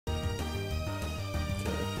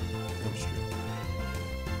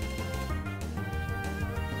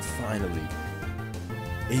finally.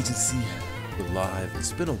 Agency, we're live.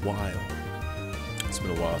 It's been a while. It's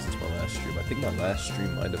been a while since my last stream. I think my last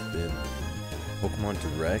stream might have been Pokemon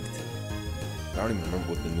Direct. I don't even remember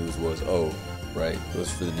what the news was. Oh, right. It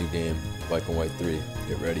was for the new game, Black and White 3.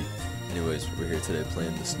 Get ready. Anyways, we're here today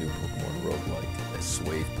playing this new Pokemon roguelike that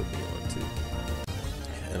Swave put me onto.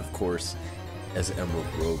 And of course, as an Emerald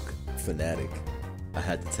Rogue fanatic, I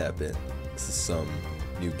had to tap in. This is some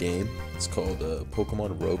new game. It's called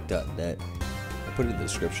PokemonRogue.net. I put it in the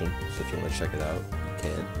description, so if you want to check it out, you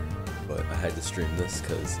can. But I had to stream this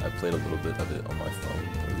because I played a little bit of it on my phone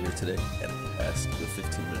earlier today and I passed the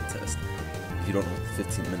 15-minute test. If you don't know what the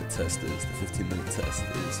 15-minute test is, the 15-minute test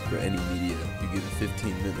is for any media, you give it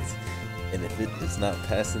 15 minutes. And if it is not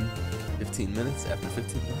passing 15 minutes after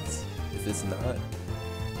 15 minutes, if it's not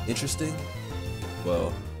interesting,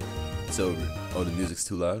 well, it's over. Oh, the music's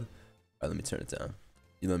too loud? Alright, let me turn it down.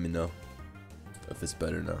 You let me know if it's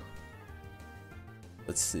better now.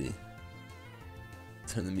 Let's see.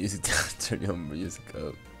 Turn the music down, turn your music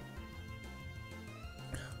up.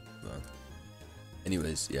 Hold on.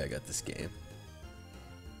 Anyways, yeah, I got this game.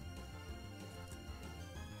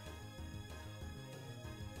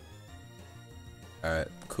 Alright,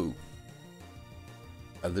 cool.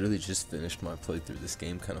 I literally just finished my playthrough. This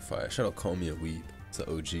game kind of fire. Shout out Call Me a Weeb. It's an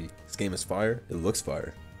OG. This game is fire. It looks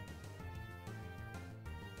fire.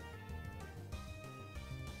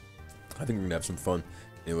 I think we're gonna have some fun.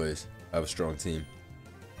 Anyways, I have a strong team.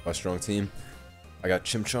 My strong team, I got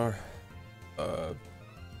Chimchar,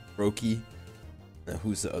 Brokey. Now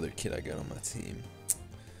who's the other kid I got on my team?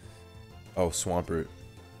 Oh, Swampert.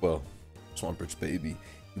 Well, Swampert's baby.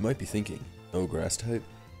 You might be thinking, no grass type?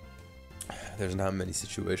 There's not many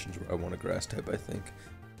situations where I want a grass type, I think.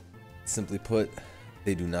 Simply put,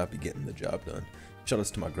 they do not be getting the job done. Shout outs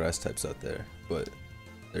to my grass types out there, but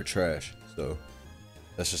they're trash, so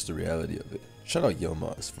that's just the reality of it. Shout out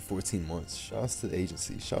Yilmaz for 14 months. Shout outs to the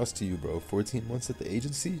agency. Shout outs to you, bro. 14 months at the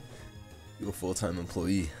agency? You a full-time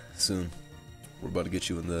employee soon. We're about to get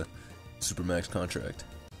you in the Supermax contract.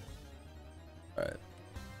 Alright.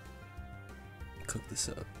 Cook this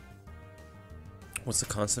up. What's the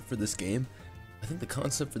concept for this game? I think the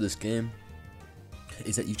concept for this game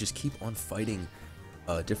is that you just keep on fighting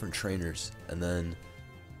different trainers, and then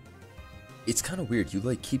it's kind of weird. You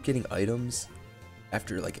like keep getting items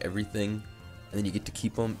after like everything, and then you get to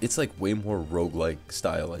keep them. It's like way more roguelike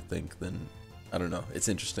style, I think, than, I don't know. It's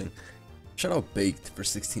interesting. Shout out Baked for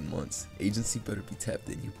 16 months. Agency better be tapped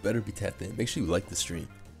in. You better be tapped in. Make sure you like the stream.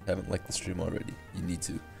 If you haven't liked the stream already, you need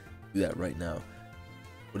to do that right now.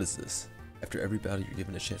 What is this? After every battle, you're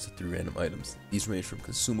given a chance to 3 random items. These range from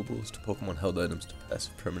consumables to Pokemon held items to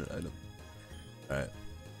passive permanent items. Alright.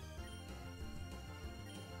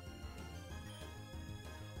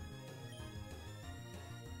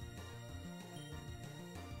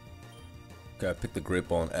 Okay, I picked the Great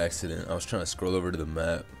Ball on accident. I was trying to scroll over to the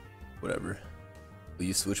map. Whatever. Will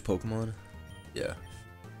you switch Pokemon? Yeah.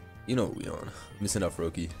 You know what we on. Missing out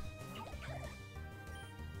Roki. Did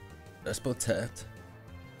I spell tapped?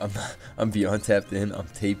 I'm beyond tapped in. I'm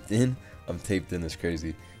taped in. I'm taped in. It's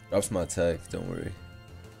crazy. Drops my attack. Don't worry.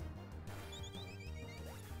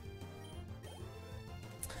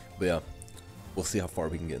 But yeah, we'll see how far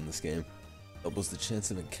we can get in this game. Doubles the chance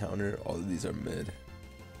of encounter. All of these are mid.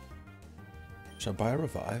 Should I buy a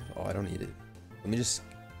revive? Oh, I don't need it. Let me just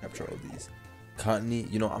capture all of these. Cottony.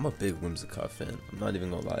 You know, I'm a big Whimsicott fan. I'm not even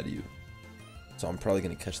gonna lie to you. So I'm probably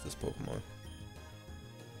gonna catch this Pokemon.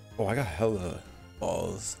 Oh, I got hella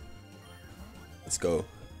balls. Let's go.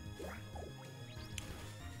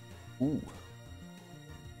 Ooh.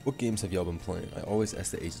 What games have y'all been playing? I always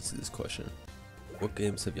ask the agency this question. What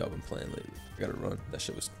games have y'all been playing lately? I gotta run. That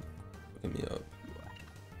shit was fucking me up.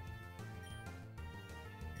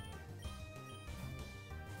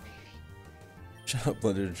 Shout out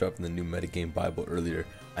Blender dropping the new metagame Bible earlier.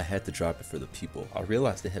 I had to drop it for the people. I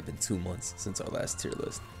realized it had been 2 months since our last tier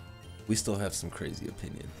list. We still have some crazy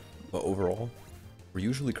opinion, but overall, we're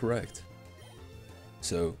usually correct.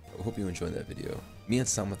 So, I hope you enjoyed that video. Me and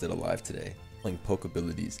Sama did a live today, playing Poke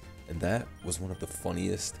Abilities, and that was one of the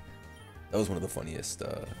funniest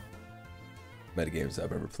metagames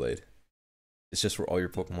I've ever played. It's just where all your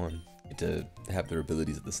Pokemon get to have their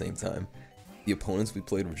abilities at the same time. The opponents we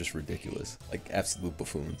played were just ridiculous, like absolute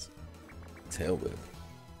buffoons. Tail Whip.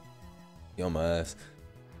 You on my ass.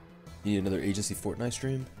 Need another agency Fortnite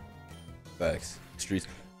stream? Facts. Streets.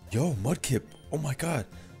 Yo, Mudkip! Oh my god!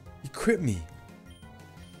 He crit me!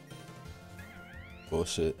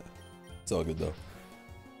 Bullshit. It's all good though.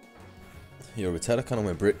 Yo, Rattata kinda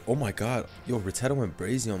went oh my god. Yo, Rattata went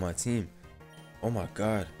brazy on my team. Oh my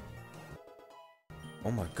god.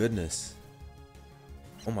 Oh my goodness.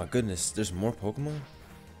 Oh my goodness. There's more Pokemon?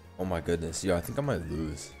 Oh my goodness. Yo, I think I might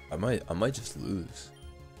lose. I might just lose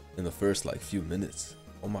in the first like few minutes.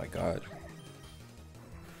 Oh my god.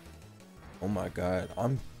 Oh my god.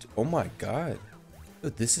 Oh my god. Yo,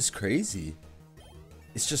 this is crazy.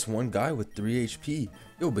 It's just one guy with 3 HP.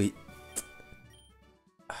 Yo, but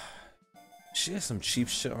she has some cheap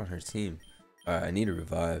shit on her team. Alright, I need a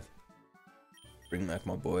revive. Bring back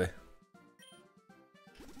my boy.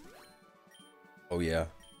 Oh yeah.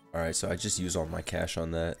 Alright, so I just use all my cash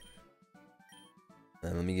on that.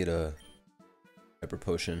 And let me get a hyper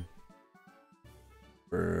potion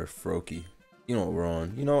for Froakie. You know what we're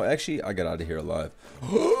on. You know, actually, I got out of here alive.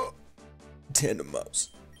 Tandem mouse.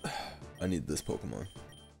 I need this Pokemon.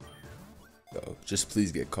 Go. Just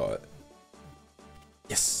please get caught.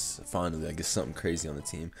 Yes, finally, I get something crazy on the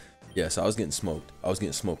team. Yeah, so I was getting smoked. I was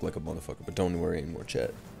getting smoked like a motherfucker, but don't worry anymore,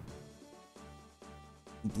 chat.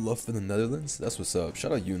 Love for the Netherlands? That's what's up.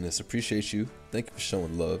 Shout out Eunice. Appreciate you. Thank you for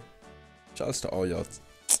showing love. Shout outs to all y'all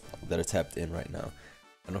that are tapped in right now.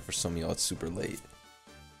 I know for some of y'all it's super late.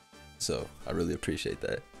 So, I really appreciate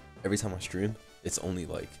that. Every time I stream, it's only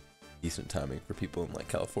like decent timing for people in like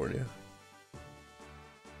California.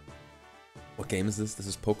 What game is this? This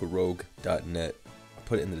is PokeRogue.net. I'll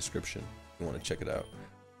put it in the description if you want to check it out.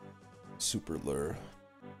 Super lure.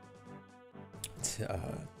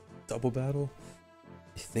 Double battle?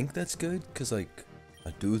 I think that's good because like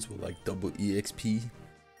my dudes will like double EXP.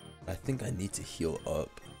 I think I need to heal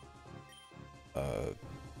up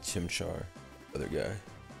Chimchar, other guy.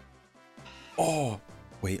 Oh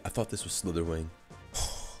wait, I thought this was Slitherwing.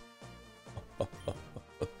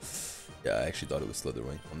 Yeah, I actually thought it was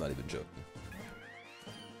Slitherwing. I'm not even joking.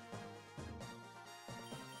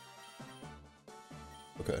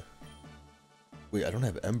 Okay. Wait, I don't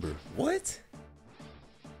have Ember. What?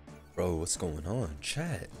 Bro, what's going on?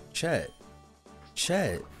 Chat.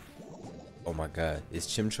 Oh my god. Is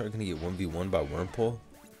Chimchar gonna get 1v1 by Wurmple?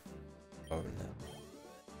 Oh no.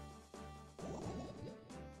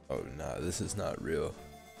 Oh nah, this is not real.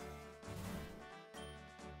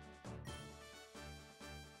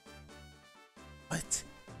 What?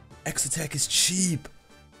 X attack is cheap.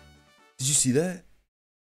 Did you see that?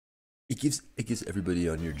 It gives everybody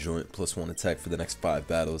on your joint +1 attack for the next 5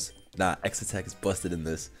 battles. Nah, X attack is busted in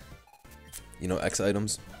this. You know X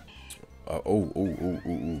items? Oh.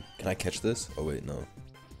 Can I catch this? Oh wait, no.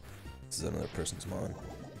 This is another person's mon.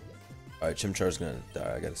 Alright, Chimchar's gonna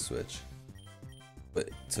die. I gotta switch. But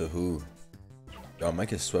to who? Yo, I might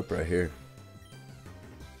get swept right here.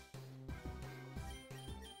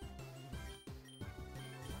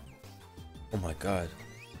 Oh my god.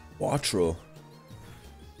 Watro.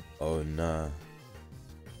 Oh nah.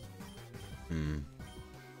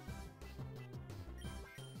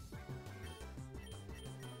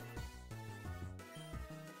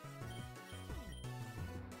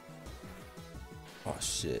 Oh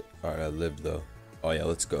shit. Alright, I lived though. Oh yeah,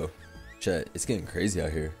 let's go. Chat, it's getting crazy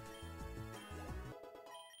out here.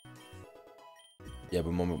 Yeah,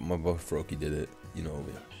 but my boy Froakie did it. You know,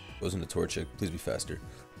 wasn't a Torchic. Please be faster.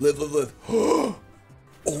 Live. Oh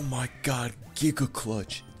my god, Giga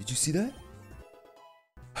Clutch. Did you see that?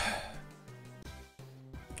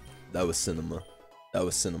 That was cinema. That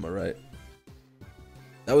was cinema, right?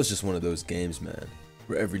 That was just one of those games, man,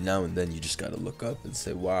 where every now and then you just gotta look up and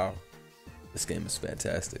say, wow, this game is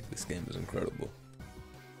fantastic. This game is incredible.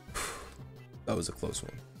 That was a close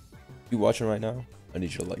one. You watching right now? I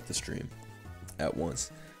need you to like the stream at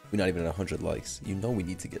once. We're not even at 100 likes. You know we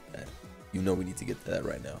need to get that. You know we need to get that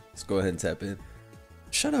right now. Let's go ahead and tap in.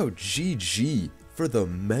 Shout out GG for the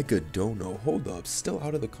mega dono. Hold up, still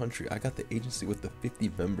out of the country. I got the agency with the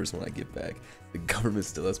 50 members when I get back. The government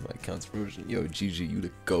still has my accounts provision. Yo, GG, you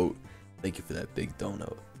the GOAT. Thank you for that big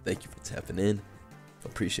dono. Thank you for tapping in.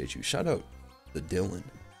 Appreciate you. Shout out to Dylan.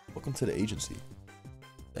 Welcome to the agency.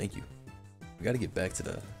 Thank you. We gotta get back to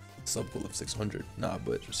the sub goal of 600. Nah,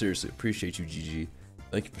 but seriously, appreciate you, GG.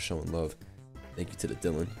 Thank you for showing love. Thank you to the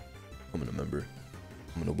Dylan. Becoming a member.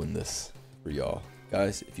 I'm gonna win this for y'all.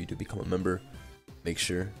 Guys, if you do become a member, make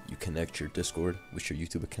sure you connect your Discord with your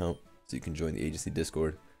YouTube account so you can join the agency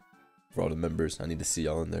Discord. For all the members, I need to see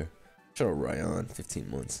y'all in there. Shout out Ryan,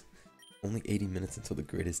 15 months. Only 80 minutes until the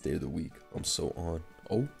greatest day of the week. I'm so on.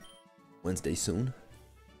 Oh, Wednesday soon.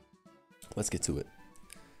 Let's get to it.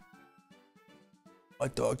 My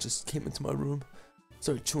dog just came into my room,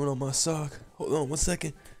 started chewing on my sock. Hold on 1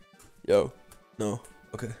 second. Yo, no,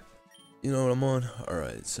 okay. You know what I'm on?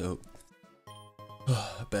 Alright, so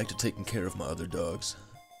back to taking care of my other dogs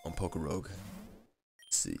on PokeRogue.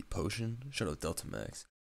 Let's see, Potion. Shout out Delta Max.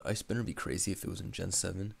 Ice Spinner would be crazy if it was in Gen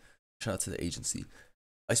 7. Shout out to the agency.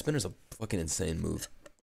 Ice Spinner's a fucking insane move.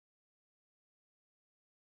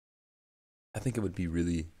 I think it would be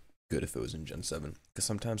really good if it was in Gen 7. Because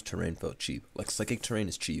sometimes terrain felt cheap. Like Psychic Terrain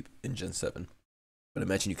is cheap in Gen 7. But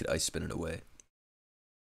imagine you could Ice Spin it away.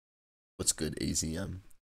 What's good, AZM?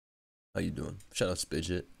 How you doing? Shout out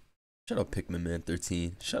Spidget. Shout out Pikmin Man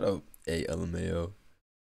 13. Shout out ALMAO.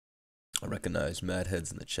 I recognize Mad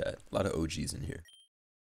Heads in the chat. A lot of OGs in here.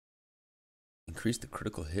 Increase the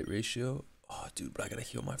critical hit ratio? Oh, dude, but I gotta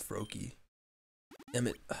heal my Froakie. Damn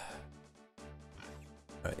it.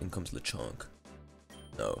 Alright, in comes Lechonk.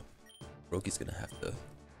 No. Froakie's gonna have to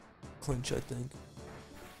clinch, I think.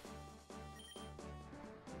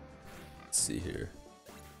 Let's see here.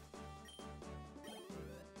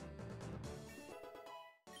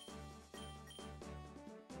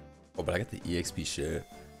 Oh, but I got the EXP share.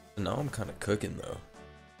 Now I'm kind of cooking though.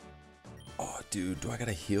 Oh, dude, do I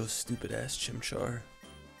gotta heal stupid ass Chimchar?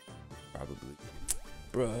 Probably.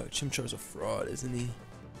 Bruh, Chimchar's a fraud, isn't he?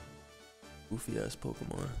 Goofy ass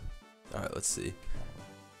Pokemon. Alright, let's see.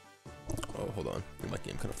 Oh, hold on. I think my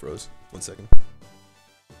game kind of froze. 1 second.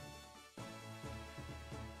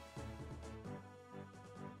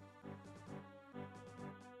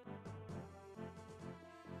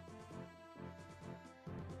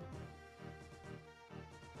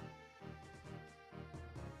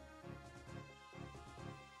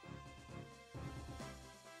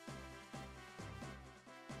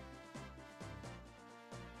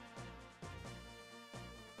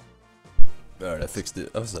 Alright, I fixed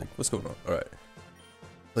it. I was like, what's going on? Alright.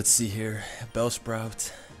 Let's see here.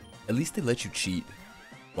 Bellsprout. At least they let you cheat.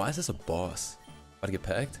 Why is this a boss? About to get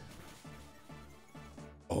packed?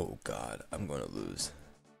 Oh god, I'm gonna lose.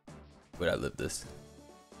 Wait, I lived this.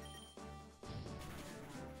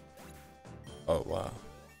 Oh wow.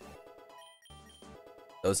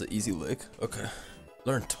 That was an easy lick? Okay.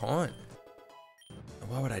 Learn taunt.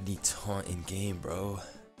 Why would I need taunt in game, bro?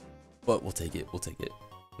 But we'll take it, we'll take it.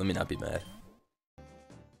 Let me not be mad.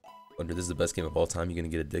 Wonder this is the best game of all time, you're gonna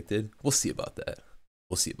get addicted? We'll see about that.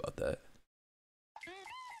 We'll see about that.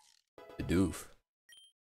 The doof.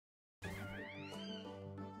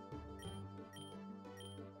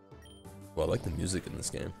 Well, I like the music in this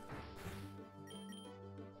game.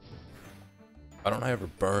 Why don't I ever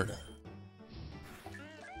burn?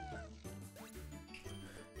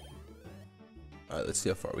 Alright, let's see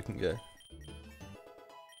how far we can get.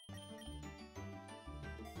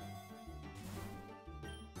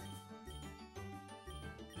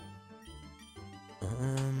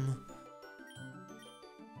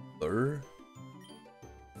 Lure?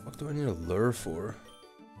 What do I need a lure for?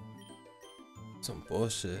 Some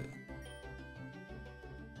bullshit.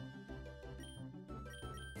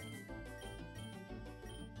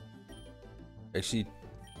 Actually,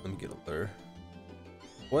 let me get a lure.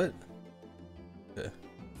 What? Okay.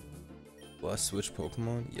 Will I switch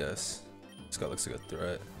Pokemon? Yes. This guy looks like a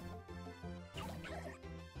threat.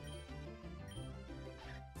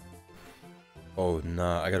 Oh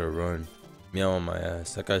nah, I gotta run. Meow on my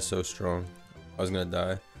ass. That guy's so strong. I was gonna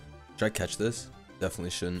die. Should I catch this? Definitely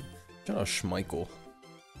shouldn't. Shout out Schmeichel.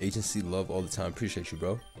 Agency love all the time. Appreciate you,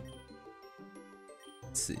 bro.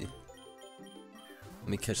 Let's see. Let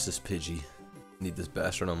me catch this Pidgey. Need this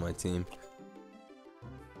bastard on my team.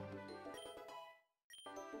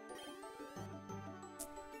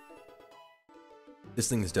 This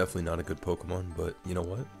thing is definitely not a good Pokemon, but you know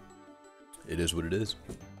what? It is what it is.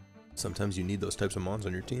 Sometimes you need those types of mons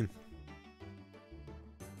on your team.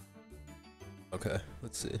 Okay,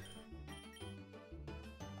 let's see.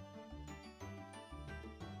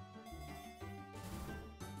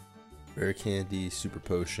 Rare Candy, Super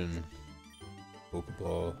Potion,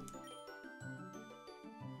 Pokeball.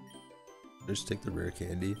 Just take the Rare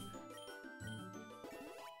Candy.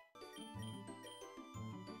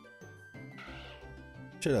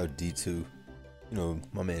 Shout out D2. You know,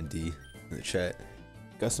 my man D in the chat.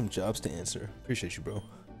 Got some jobs to answer. Appreciate you, bro.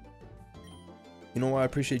 You know why I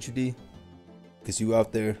appreciate you, D? Because you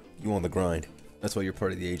out there, you on the grind. That's why you're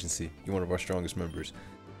part of the agency. You're one of our strongest members.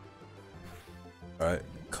 Alright,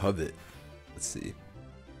 Covet. Let's see.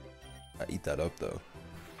 I eat that up, though.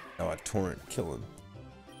 Now I Torrent, kill him.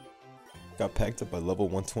 Got packed up by level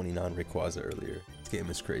 129 Rayquaza earlier. This game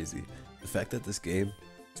is crazy. The fact that this game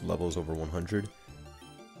levels over 100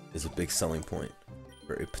 is a big selling point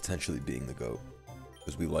for it potentially being the GOAT.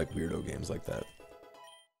 Because we like weirdo games like that.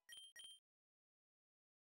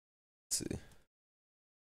 Let's see.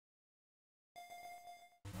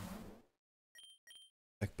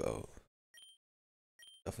 Black belt.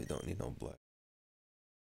 Definitely don't need no black.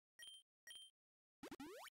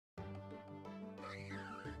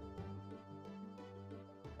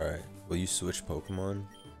 Alright, will you switch Pokemon?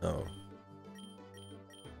 No.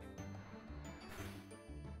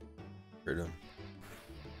 Hurt him.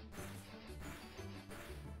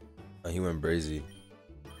 Oh, he went brazy.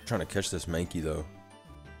 Trying to catch this Mankey though.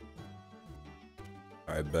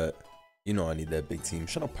 Alright, bet. You know I need that big team.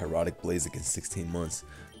 Shout out Pyrotic Blaze against 16 months.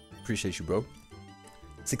 Appreciate you, bro.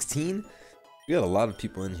 16? We got a lot of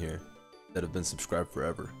people in here that have been subscribed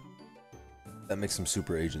forever. That makes them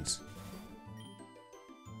super agents.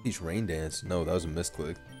 Peach Rain Dance. No, that was a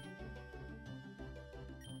misclick.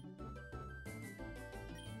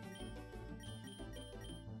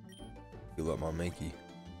 You love my Mankey.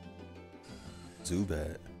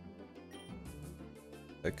 Zubat.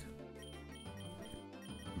 Heck.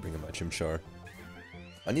 Bringing my Chimchar.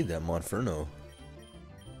 I need that Monferno.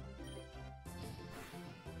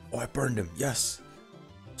 Oh, I burned him. Yes.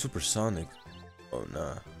 Supersonic. Oh,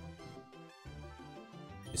 nah.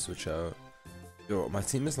 Let me switch out. Yo, my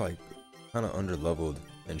team is like kind of underleveled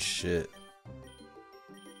and shit.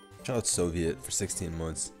 Shout out Soviet for 16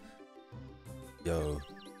 months. Yo,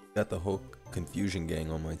 got the whole Confusion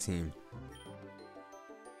gang on my team.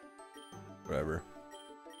 Whatever.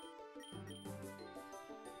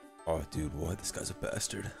 Oh, dude, what? This guy's a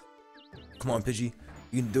bastard. Come on, Pidgey.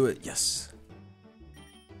 You can do it. Yes.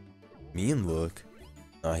 Me and look.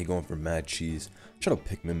 Nah, he going for mad cheese. Shut up,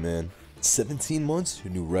 Pikmin, man. 17 months?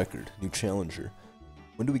 New record. New challenger.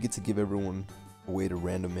 When do we get to give everyone away to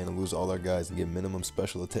random man and lose all our guys and get minimum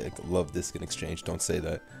special attack? Love disc in exchange. Don't say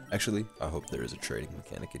that. Actually, I hope there is a trading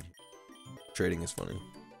mechanic in here. Trading is funny.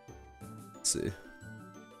 Let's see.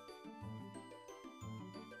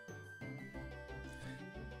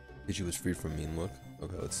 Pidgey was free from Mean Look.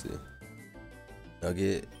 Okay, let's see.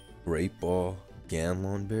 Nugget, Great Ball,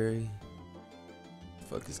 Ganlonberry. The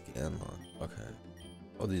fuck is Ganlon? Okay.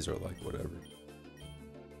 All these are like whatever.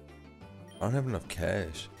 I don't have enough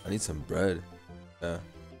cash. I need some bread. Yeah.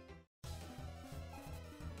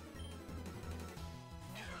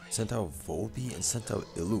 Sent out Volby and sent out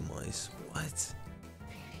Illumise. What?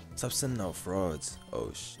 Stop sending out frauds.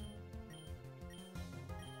 Oh shit.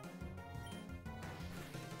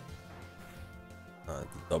 The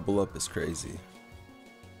double up is crazy.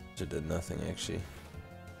 Should did nothing actually.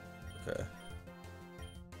 Okay.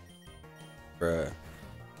 Bruh.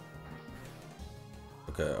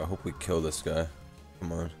 Okay, I hope we kill this guy.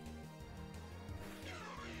 Come on.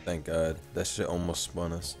 Thank God. That shit almost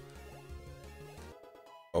spun us.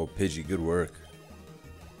 Oh, Pidgey, good work.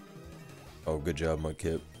 Oh, good job,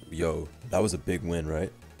 Mudkip. Yo, that was a big win,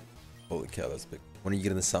 right? Holy cow, that's big. When are you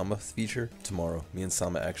getting the Sama feature? Tomorrow. Me and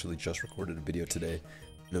Sama actually just recorded a video today,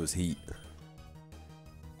 and it was heat.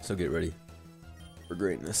 So get ready for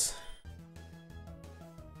greatness.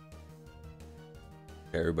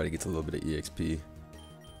 Okay, everybody gets a little bit of EXP.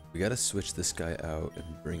 We gotta switch this guy out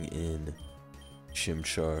and bring in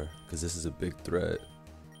Chimchar, because this is a big threat.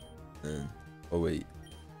 And, oh wait,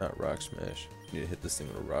 not Rock Smash. You need to hit this thing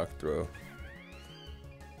with a Rock Throw.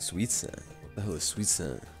 Sweet Scent? What the hell is Sweet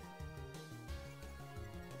Scent?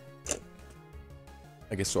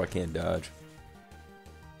 I guess so I can't dodge.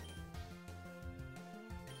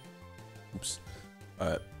 Oops.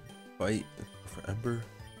 Alright. Fight for Ember.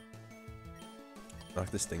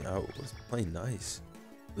 Knock this thing out. It's playing nice.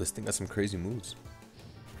 This thing got some crazy moves.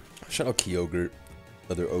 Shout out Kyogre,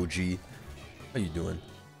 another OG. How you doing?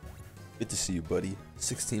 Good to see you, buddy.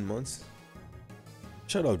 16 months.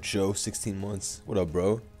 Shout out Joe, 16 months. What up,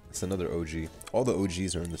 bro? It's another OG. All the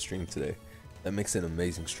OGs are in the stream today. That makes it an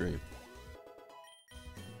amazing stream.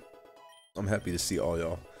 I'm happy to see all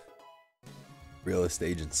y'all. Realist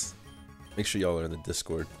agents. Make sure y'all are in the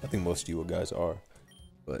Discord. I think most of you guys are.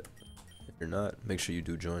 But if you're not, make sure you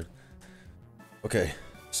do join. Okay,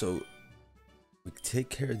 so we take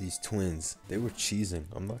care of these twins. They were cheesing,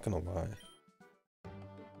 I'm not gonna lie.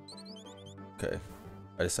 Okay,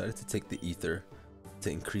 I decided to take the ether to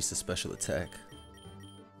increase the special attack.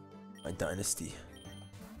 My dynasty.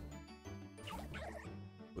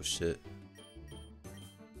 Oh shit.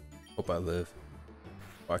 Hope I live.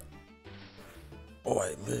 Oh,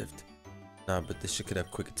 I lived. Nah, but this shit could have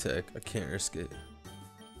quick attack. I can't risk it.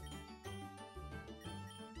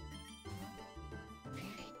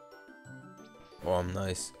 Oh, I'm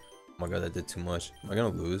nice. Oh my god, that did too much. Am I gonna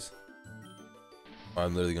lose? Oh,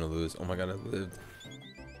 I'm literally gonna lose. Oh my god, I lived.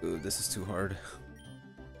 Dude, this is too hard.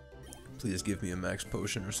 Please give me a max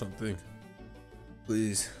potion or something.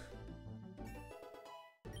 Please.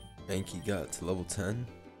 Mankey got to level 10.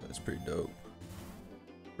 That's pretty dope.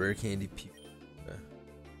 Rare candy okay.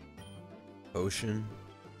 Potion.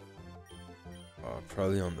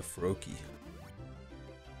 Probably on the Froakie.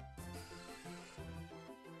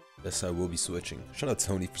 Yes, I will be switching. Shout out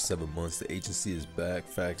Tony for 7 months. The agency is back.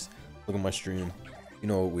 Facts. Look at my stream. You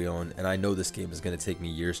know what we on. And I know this game is going to take me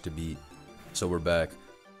years to beat. So we're back.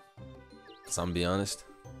 Cause I'm gonna be honest,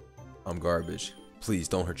 I'm garbage. Please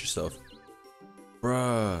don't hurt yourself.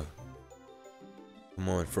 Bruh. Come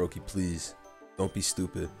on, Froakie, please. Don't be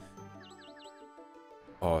stupid.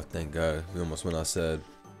 Oh, thank God. We almost went outside.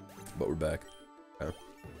 But we're back. Okay.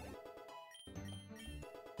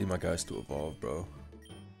 Need my guys to evolve, bro.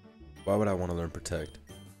 Why would I want to learn Protect?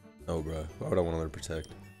 No, bro. Why would I want to learn Protect?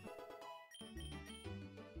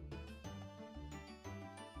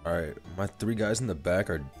 Alright, my 3 guys in the back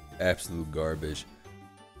are absolute garbage.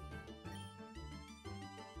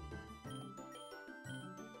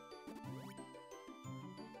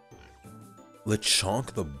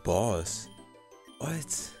 Lechonk the boss?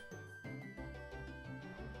 What?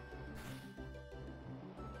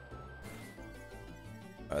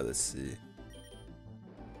 Alright, let's see.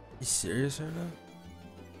 You serious right now?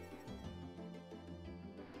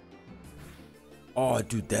 Oh,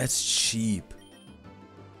 dude, that's cheap.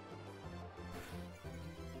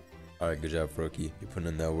 Alright, good job, Froakie. You're putting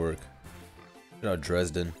in that work. Shout out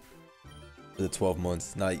Dresden for the 12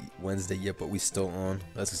 months. Not Wednesday yet, but we still on.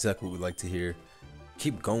 That's exactly what we like to hear.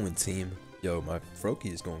 Keep going, team. Yo, my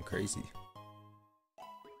Froakie is going crazy.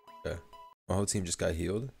 Okay. My whole team just got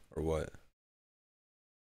healed? Or what?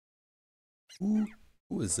 Who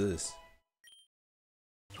is this?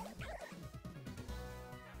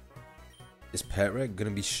 Is Patrick gonna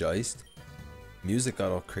be shiced? Music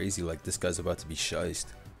got all crazy like this guy's about to be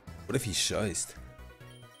shiced. What if he's shiced?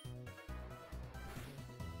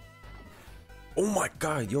 Oh my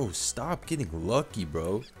god, yo, stop getting lucky,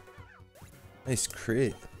 bro. Nice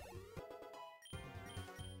crit.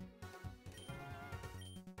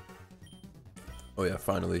 Oh yeah,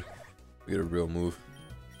 finally. We get a real move.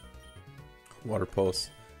 Water Pulse.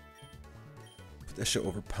 Put that shit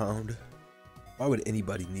over Pound. Why would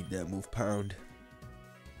anybody need that move, Pound?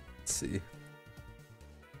 Let's see.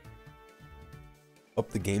 Up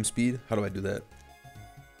the game speed? How do I do that?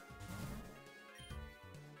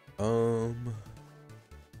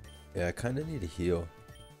 Yeah, I kind of need a heal.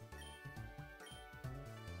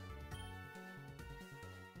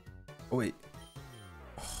 Oh wait.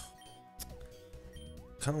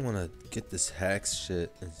 Kind of want to get this hacks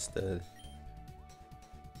shit instead.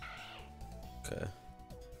 Okay.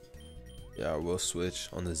 Yeah, I will switch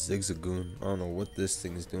on the Zigzagoon. I don't know what this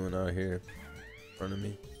thing is doing out here in front of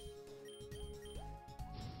me.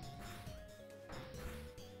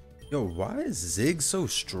 Yo, why is Zig so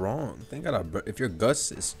strong? Thank God if your guts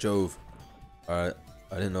is Jove. Alright,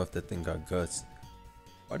 I didn't know if that thing got guts.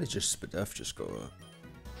 Why did your SPDF just go up?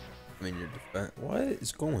 I mean, your defense. What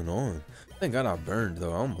is going on? Thank God I burned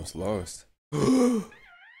though. I almost lost.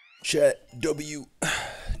 Chat W.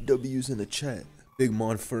 W's in the chat. Big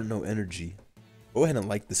Monferno energy. Go ahead and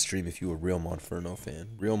like the stream if you're a real Monferno fan.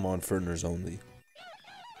 Real Monferners only.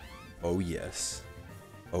 Oh yes.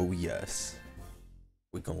 Oh yes.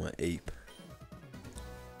 We going ape.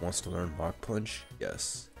 Wants to learn Mach Punch?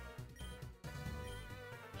 Yes.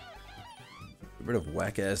 Get rid of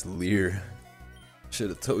whack ass Leer. Should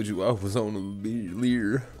have told you I was on a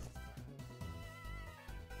Leer.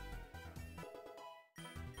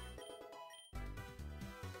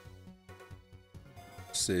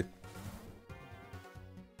 Let's see.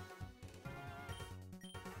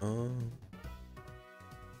 I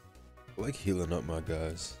like healing up my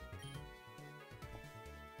guys.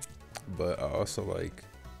 But I also like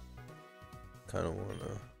kind of want to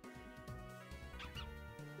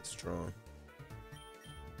get strong.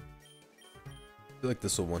 I feel like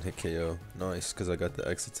this will one hit KO. Nice, because I got the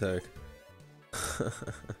X attack. That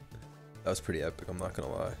was pretty epic, I'm not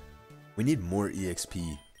gonna lie. We need more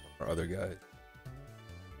EXP for our other guys.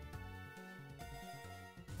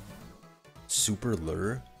 Super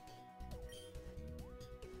lure?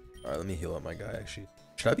 Alright, let me heal up my guy actually.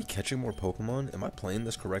 Should I be catching more Pokemon? Am I playing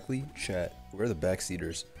this correctly? Chat, where are the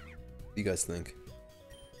backseaters? What do you guys think?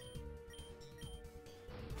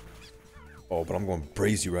 Oh, but I'm going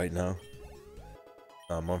brazy right now.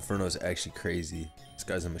 Monferno is actually crazy. This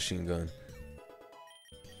guy's a machine gun.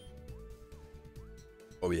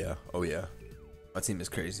 Oh yeah, oh yeah. My team is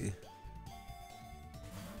crazy.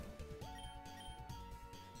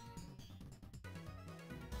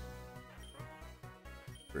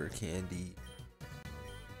 Rare candy.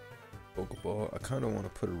 Pokeball. I kind of want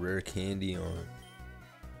to put a rare candy on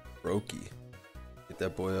Froakie. Get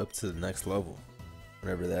that boy up to the next level.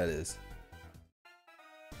 Whatever that is.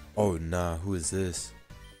 Oh nah, who is this?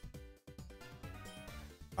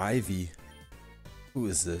 Ivy. Who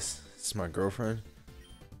is this? This is my girlfriend?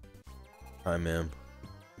 Hi ma'am.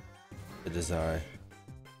 The desire.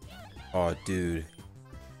 Oh, dude.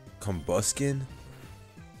 Combuskin?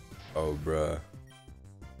 Oh, bruh.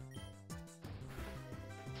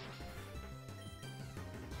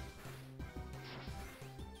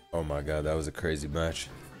 Oh my god, that was a crazy match.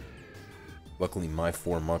 Luckily, my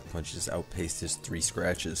 4 Mach Punches outpaced his 3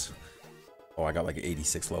 scratches. Oh, I got like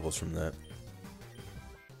 86 levels from that.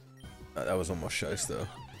 That was almost shice though.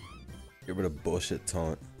 Get rid of bullshit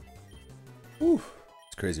taunt. Whew.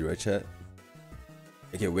 It's crazy, right, chat?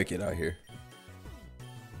 I get wicked out here.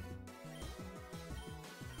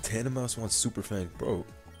 Tandem Mouse wants Super Fang. Bro,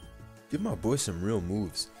 give my boy some real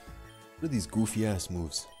moves. What are these goofy ass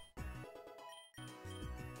moves?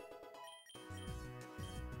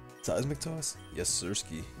 Seismic Toss? Yes,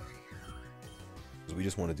 Sirski. Because we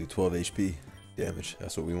just want to do 12 HP damage.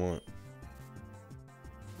 That's what we want.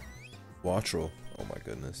 Wattrel. Oh my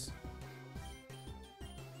goodness.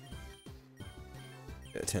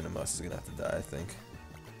 Yeah, Tandem Mouse is going to have to die, I think.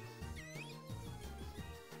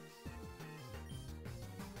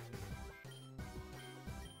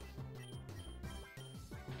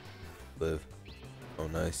 Live. Oh,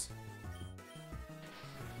 nice.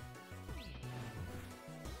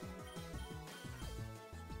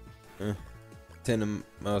 Tandem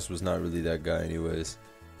Mouse was not really that guy anyways.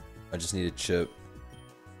 I just need a chip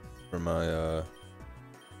for my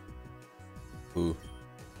Ooh.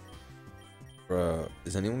 Bruh,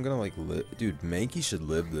 is anyone gonna like live? Dude, Mankey should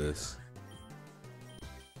live this.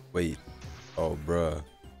 Wait. Oh, bruh.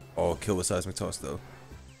 Oh, kill with Seismic Toss though.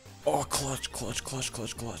 Oh, clutch, clutch, clutch,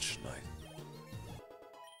 clutch, clutch. Nice.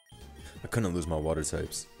 I couldn't lose my water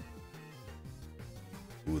types.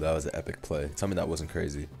 Ooh, that was an epic play. Tell me that wasn't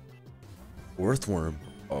crazy. Earthworm?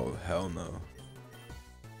 Oh, hell no.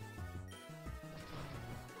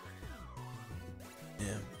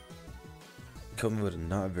 Damn. Killed me with a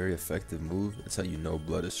not very effective move. That's how you know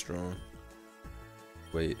blood is strong.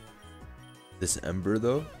 Wait. This Ember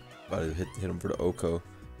though? About to hit him for the Oko.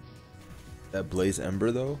 That Blaze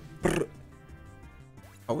Ember though? Brr.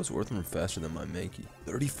 How was Earthworm faster than my Mankey?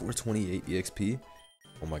 3428 EXP?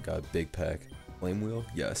 Oh my god, big pack. Flame Wheel?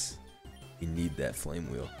 Yes. We need that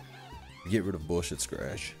Flame Wheel. Get rid of bullshit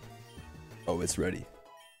scratch. Oh, it's ready.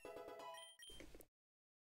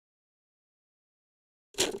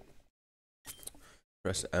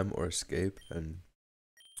 Press M or escape and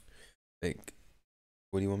think.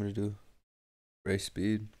 What do you want me to do? Race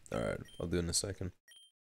speed? Alright, I'll do it in a second.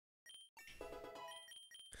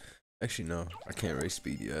 Actually no, I can't race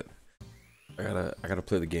speed yet. I gotta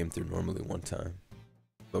play the game through normally one time.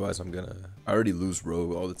 Otherwise I already lose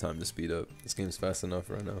Rogue all the time to speed up. This game's fast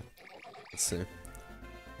enough right now. Let's see.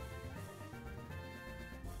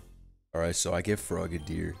 Alright, so I get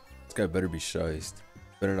Frogadier. This guy better be shiced.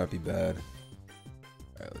 Better not be bad.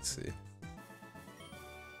 Alright, let's see.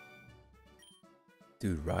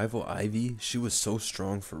 Dude, Rival Ivy? She was so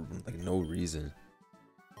strong for like no reason.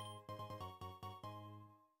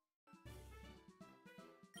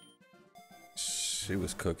 She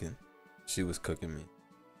was cooking. She was cooking me.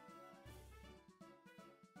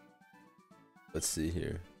 Let's see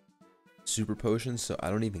here. Super potions, so I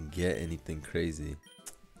don't even get anything crazy.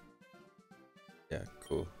 Yeah,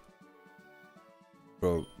 cool.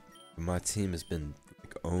 Bro, my team has been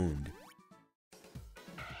like owned.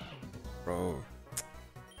 Bro.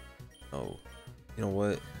 Oh. You know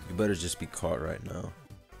what? You better just be caught right now.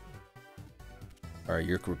 Alright,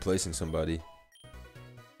 you're replacing somebody.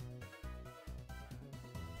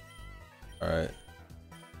 Alright.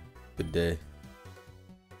 Good day.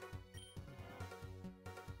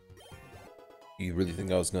 You really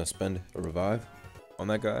think I was gonna spend a revive on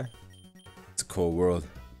that guy? It's a cold world.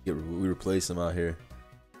 We replace him out here.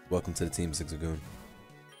 Welcome to the team, Zigzagoon.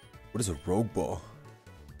 What is a Rogue Ball?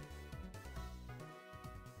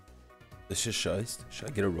 This shit shiced. Should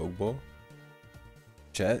I get a Rogue Ball?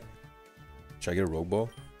 Chat? Should I get a Rogue Ball?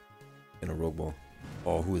 And a Rogue Ball.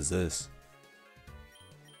 Oh, who is this?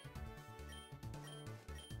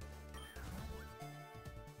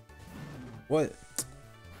 What?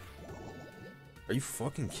 Are you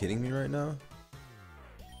fucking kidding me right now?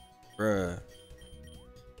 Bruh.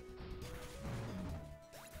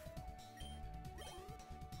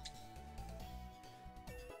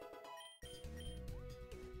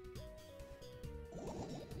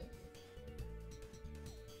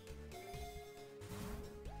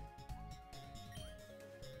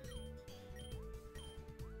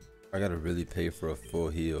 I gotta really pay for a full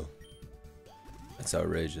heal. That's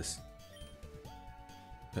outrageous.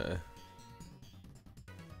 Okay.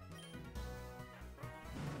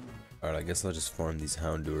 Alright, I guess I'll just farm these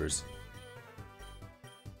Houndours.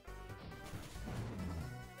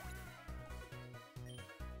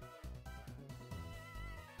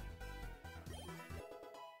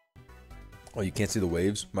 Oh, you can't see the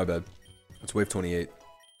waves? My bad. It's wave 28.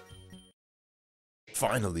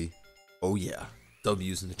 Finally. Oh yeah.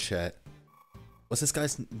 W's in the chat. What's this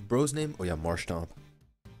guy's bro's name? Oh yeah, Marshtomp.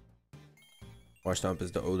 Marshtomp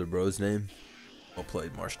is the older bro's name. Well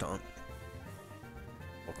played, Marshtomp.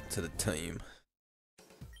 Welcome to the team.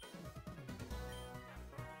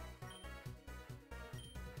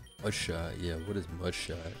 Mud shot, yeah, what is mud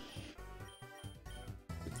shot?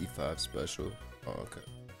 55 special. Oh, okay.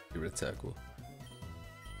 Get rid of tackle.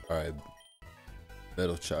 Alright.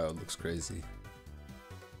 Metal Child looks crazy.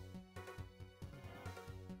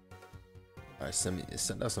 Alright,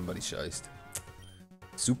 send out somebody shiest.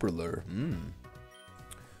 Super lure.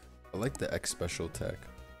 I like the X special attack.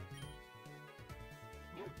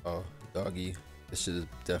 Oh, doggy. This shit is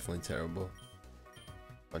definitely terrible.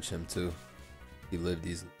 Punch him too. He lived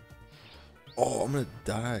easily. Oh, I'm gonna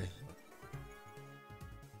die.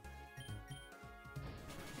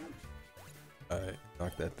 Alright,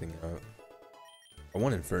 knock that thing out. I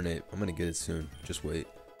want Infernate. I'm gonna get it soon. Just wait.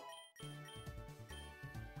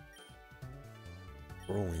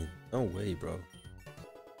 Whirlwind. No way, bro.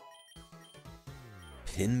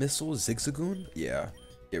 Pin missile? Zigzagoon? Yeah.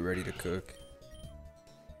 Get ready to cook.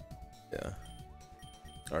 Yeah.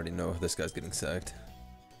 I already know this guy's getting sacked.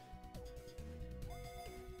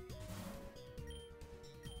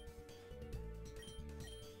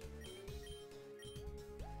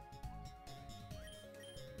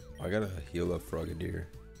 I gotta heal up Frogadier.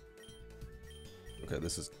 Okay,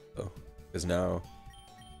 this is because now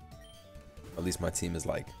at least my team is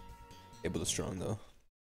like able to strong though.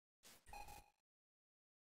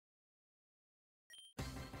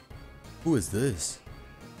 Who is this?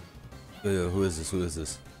 Yeah, who is this? Who is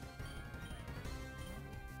this?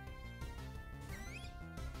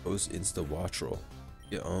 Post Insta Watch Roll.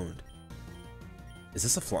 Get owned. Is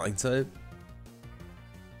this a flying type?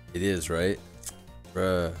 It is, right?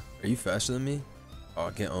 Bruh, are you faster than me?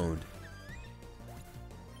 Oh, get owned.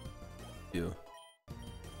 You.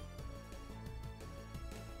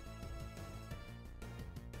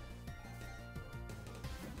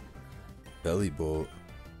 Belly bolt.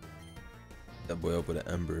 That boy up with an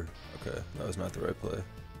ember. Okay, that was not the right play.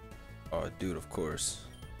 Oh, dude, of course.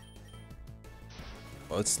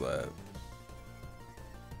 Butt slap.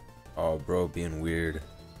 Oh, bro, being weird.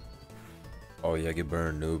 Oh, yeah, get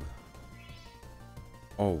burned, noob.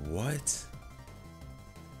 Oh, what?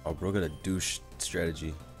 Oh, bro, got a douche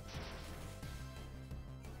strategy.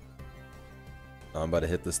 I'm about to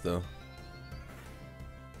hit this, though.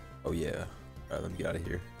 Oh, yeah. Alright, let me get out of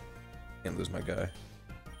here. Can't lose my guy.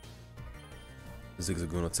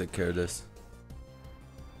 Zigzagoon will take care of this.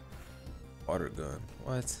 Water gun.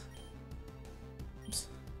 What? Oops.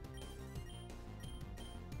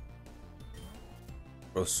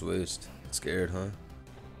 Bro switched. Scared, huh?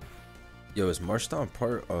 Yo, is Marshtomp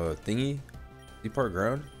part thingy? Is he part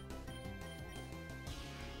ground?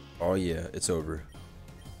 Oh yeah, it's over.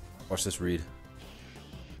 Watch this read.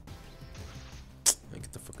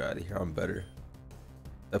 Get the fuck out of here. I'm better.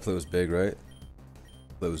 That play was big, right?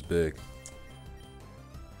 Play was big.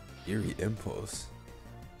 Eerie impulse.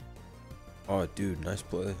 Oh, dude, nice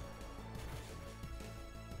play.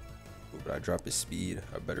 Ooh, but I dropped his speed.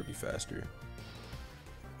 I better be faster.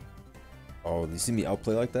 Oh, you see me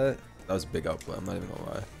outplay like that? That was a big outplay. I'm not even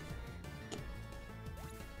gonna lie.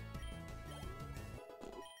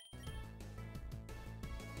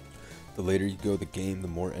 The later you go the game, the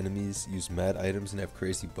more enemies use mad items and have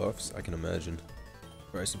crazy buffs. I can imagine.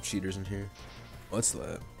 Probably some cheaters in here.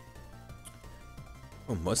 Mudslap.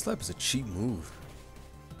 Oh, Mudslap is a cheat move.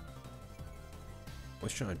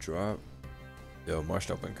 What's trying to drop? Yo,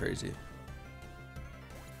 Marshtomp went crazy.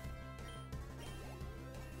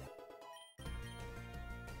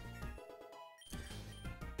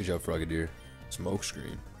 Good job, Frogadier. Smoke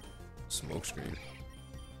screen. Smoke screen.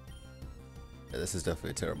 Yeah, this is definitely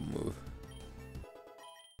a terrible move.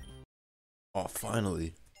 Oh,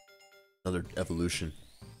 finally. Another evolution.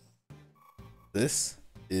 This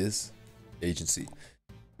is Agency.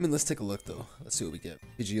 I mean, let's take a look, though. Let's see what we get.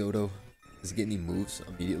 Pidgeotto. Does he get any moves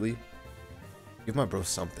immediately? Give my bro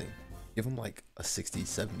something. Give him, like, a 60,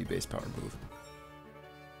 70 base power move.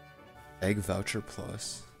 Egg Voucher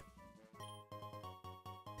Plus.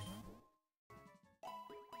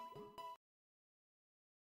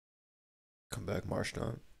 Come back,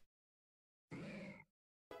 Marshtomp.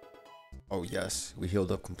 Oh, yes. We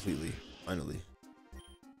healed up completely. Finally.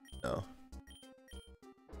 No.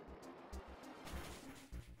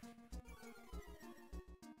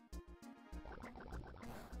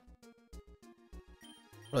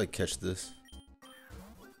 Probably catch this.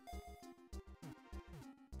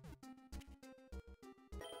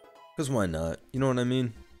 Because why not? You know what I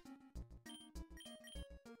mean?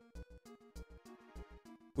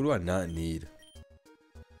 Who do I not need?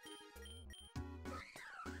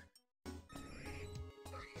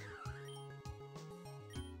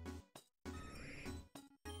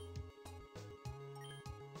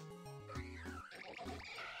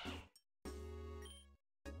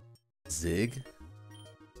 Zig?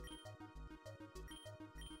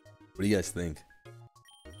 What do you guys think?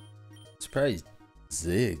 It's probably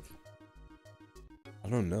Zig. I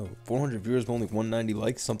don't know. 400 viewers but only 190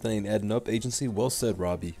 likes. Something ain't adding up. Agency. Well said,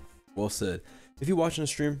 Robbie. Well said. If you're watching the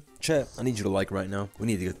stream, chat, I need you to like right now. We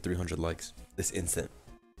need to get 300 likes this instant.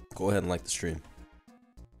 Go ahead and like the stream.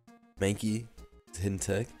 Mankey, Hidden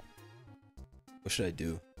Tech. What should I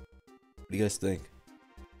do? What do you guys think?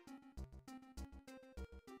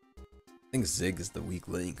 I think Zig is the weak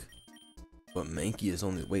link. But Mankey is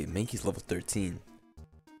only... Wait, Mankey's level 13.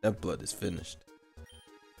 That blood is finished.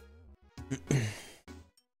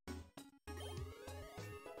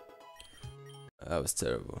 That was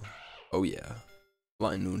terrible. Oh yeah.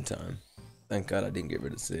 Blind noontime. Thank God I didn't get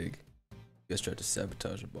rid of Zig. You guys tried to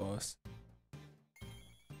sabotage the boss.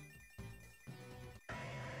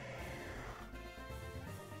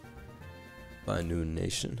 Blind Noon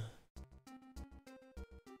Nation.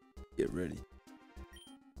 Get ready.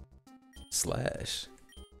 Slash.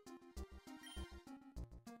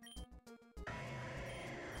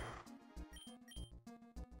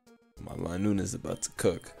 My Blind Noon is about to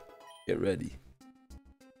cook. Get ready.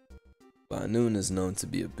 Blind Noon is known to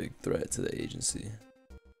be a big threat to the agency.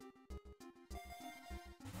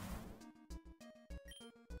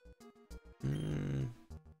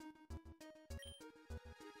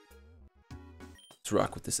 Let's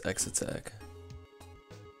rock with this X attack.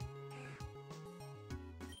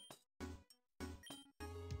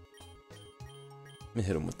 Let me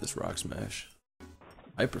hit him with this Rock Smash.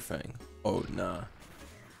 Hyper Fang. Oh, nah.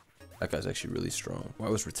 That guy's actually really strong. Why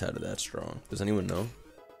was Rattata that strong? Does anyone know?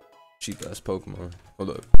 Cheap ass Pokemon. Hold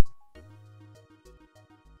up.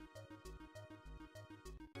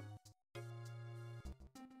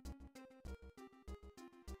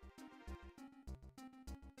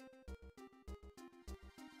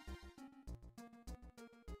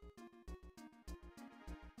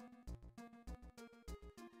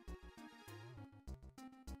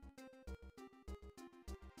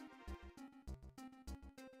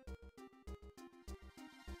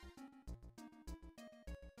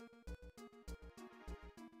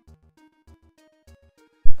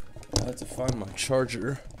 I had to find my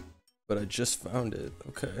charger, but I just found it.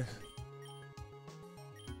 Okay.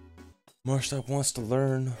 Marshall wants to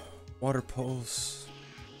learn Water Pulse.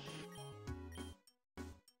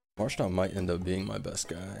 Marshall might end up being my best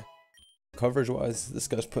guy. Coverage wise, this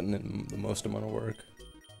guy's putting in the most amount of work.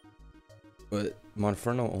 But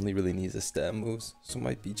Monferno only really needs his stab moves, so it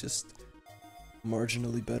might be just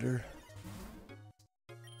marginally better.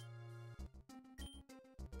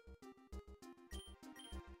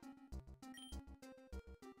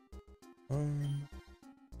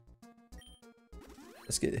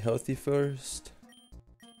 Let's get healthy first.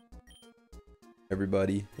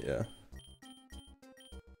 Everybody, yeah.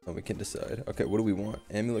 Then we can decide. Okay, what do we want?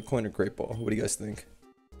 Amulet Coin or Great Ball? What do you guys think?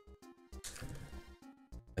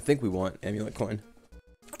 I think we want Amulet Coin.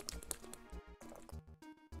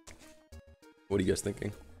 What are you guys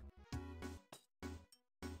thinking?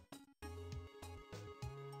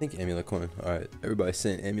 I think Amulet Coin. Alright, everybody's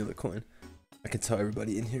saying Amulet Coin. I can tell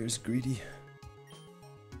everybody in here is greedy.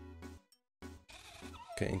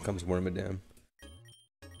 Okay, in comes Wormadam.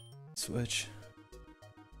 Switch.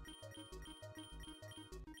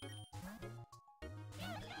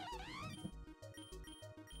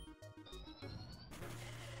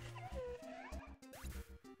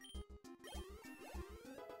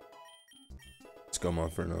 Let's go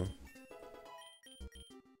Monferno.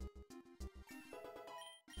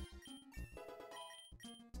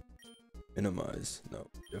 Minimize. No,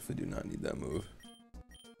 definitely do not need that move.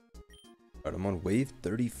 Alright, I'm on wave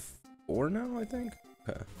 34 now, I think?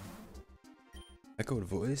 Okay. Echoed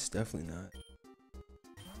voice? Definitely not.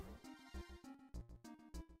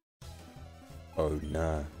 Oh,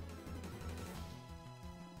 nah.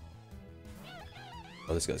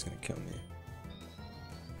 Oh, this guy's gonna kill me.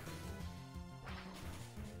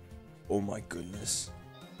 Oh my goodness.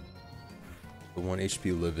 The 1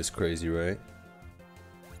 HP live is crazy, right?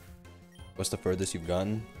 What's the furthest you've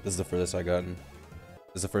gotten? This is the furthest I've gotten.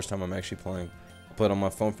 This is the first time I'm actually playing. I played on my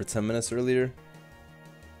phone for 10 minutes earlier.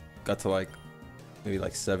 Got to like, maybe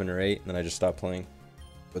like 7 or 8, and then I just stopped playing.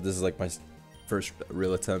 But this is like my first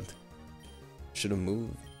real attempt. Should have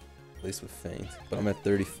moved, at least with feint. But I'm at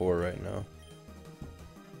 34 right now.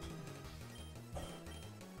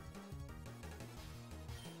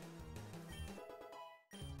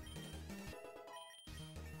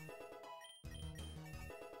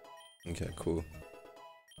 Okay, cool.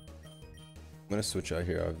 I'm gonna switch out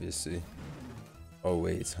here, obviously. Oh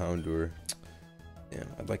wait, it's Houndour. Damn,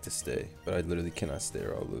 I'd like to stay, but I literally cannot stay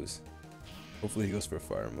or I'll lose. Hopefully he goes for a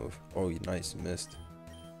fire move. Oh, nice, missed.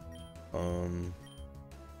 I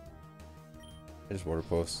just water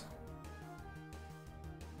pulse.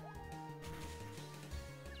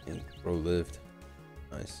 And bro lived.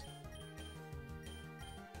 Nice.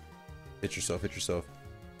 Hit yourself, hit yourself.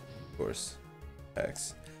 Of course.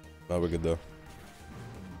 Axe. No, we're good though.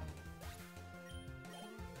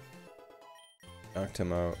 Knocked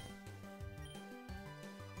him out.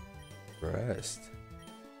 Rest.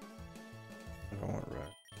 I don't want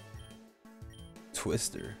rest.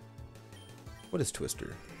 Twister. What is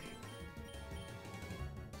Twister?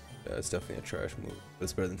 Yeah, it's definitely a trash move. But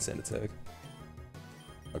it's better than Sand Attack.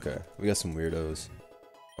 Okay, we got some weirdos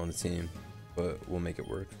on the team, but we'll make it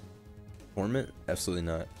work. Torment? Absolutely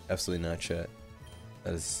not. Absolutely not, chat.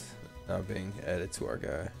 That is not being added to our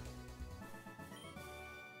guy.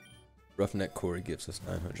 Roughneck Corey gives us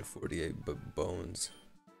 948 bones.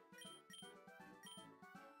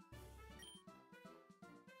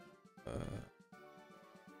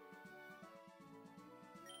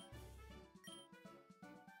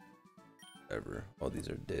 Whatever. All these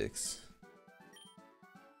are dicks.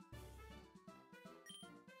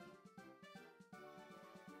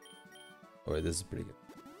 Oh wait, this is pretty good.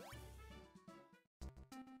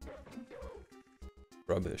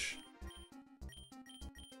 Rubbish.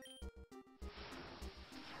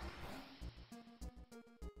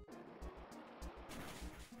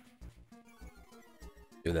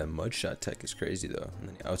 Yo, that mudshot tech is crazy though. And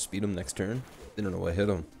then you outspeed him next turn. Didn't know what hit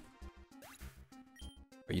him.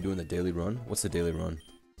 Are you doing the daily run? What's the daily run?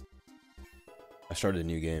 I started a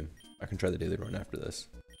new game. I can try the daily run after this.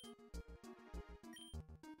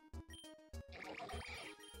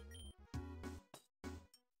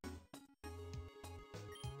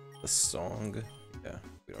 The song? Yeah,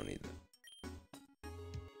 we don't need that.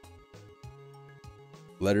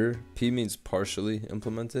 Letter P means partially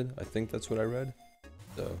implemented. I think that's what I read.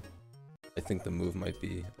 So I think the move might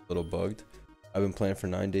be a little bugged. I've been playing for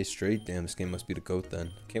 9 days straight. Damn, this game must be the GOAT then.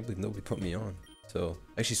 Can't believe nobody put me on. So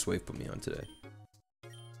actually Swave put me on today.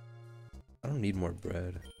 I don't need more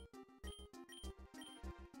bread.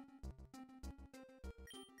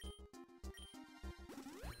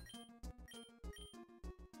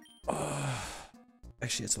 Oh,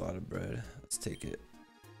 actually it's a lot of bread. Let's take it.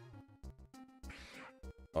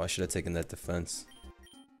 Oh, I should have taken that defense.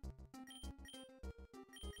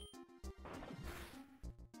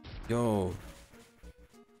 Yo.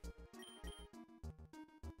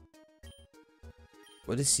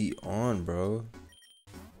 What is he on, bro?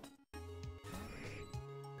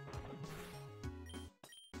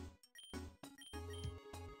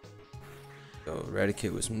 Yo,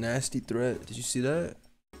 Eradicate was nasty threat. Did you see that?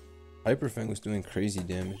 Hyperfang was doing crazy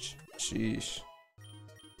damage. Sheesh.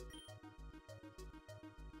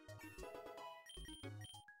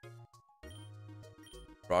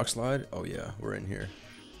 Rock slide? Oh yeah, we're in here.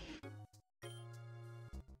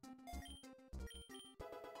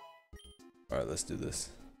 Alright, let's do this.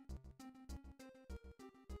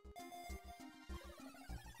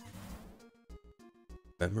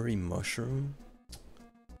 Memory mushroom?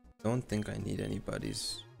 Don't think I need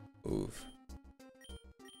anybody's move.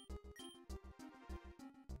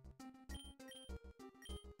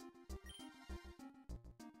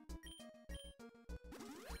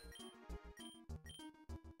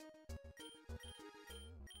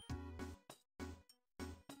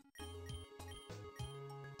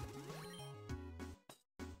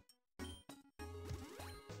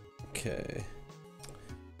 Okay.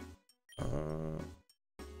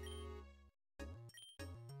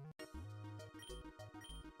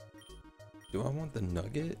 Do I want the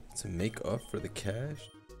nugget to make up for the cash?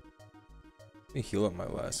 Let me heal up my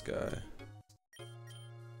last guy.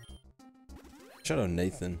 Shout out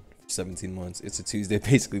Nathan for 17 months. It's a Tuesday,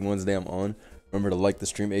 basically Wednesday I'm on. Remember to like the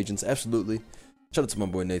stream, agents. Absolutely. Shout out to my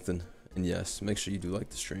boy Nathan. And yes, make sure you do like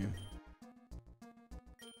the stream.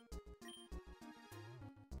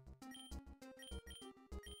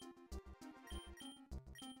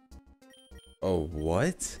 Oh,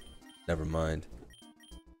 what? Never mind.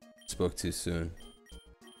 Spoke too soon.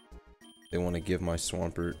 They want to give my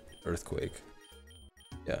Swampert Earthquake.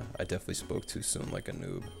 Yeah, I definitely spoke too soon like a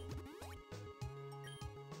noob.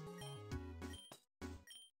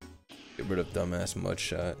 Get rid of dumbass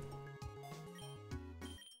Mudshot.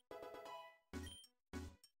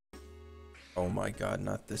 Oh my god,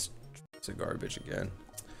 not this piece of garbage again.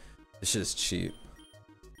 This shit is cheap.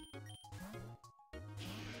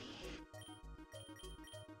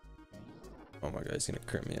 Oh my god, he's gonna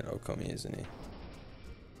crit me and Oko me, isn't he?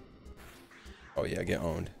 Oh yeah, get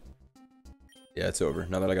owned. Yeah, it's over.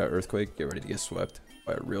 Now that I got Earthquake, get ready to get swept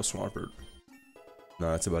by a real Swampert.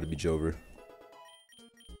 Nah, it's about to be Jover.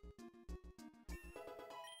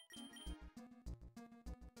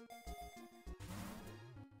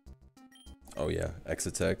 Oh yeah, X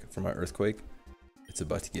attack for my Earthquake. It's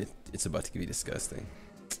about to be disgusting.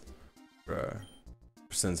 Bruh.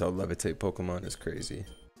 Since I'll levitate Pokemon is crazy.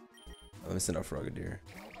 Let me send out Frogadier.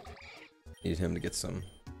 Need him to get some.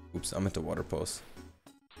 Oops, I meant to Water Pulse.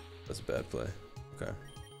 That's a bad play. Okay.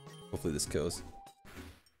 Hopefully this kills.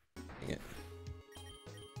 Dang it.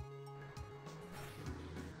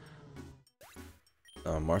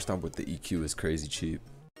 Marstomp with the EQ is crazy cheap.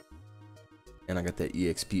 And I got that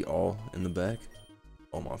EXP all in the back.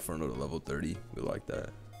 Oh, my Inferno to level 30. We like that.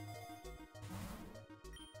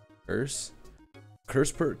 Curse?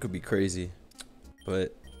 Curse perk could be crazy,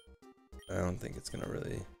 but I don't think it's gonna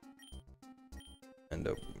really end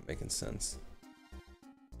up making sense.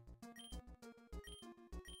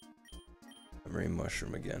 Memory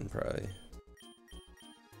Mushroom again, probably.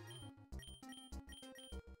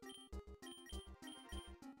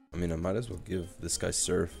 I mean, I might as well give this guy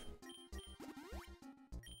Surf.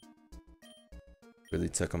 Really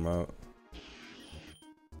take him out.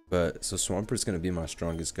 But, so Swampert's gonna be my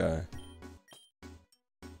strongest guy.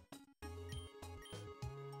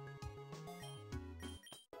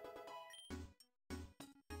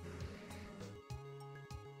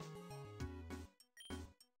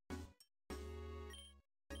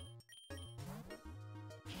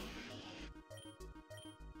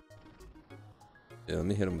 Yeah, let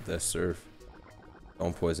me hit him with that Surf.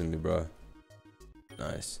 Don't poison me, bro.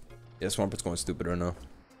 Nice. Yeah, Swampert's going stupid right now.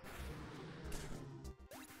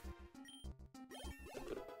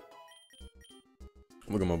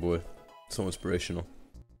 Look at my boy. So inspirational.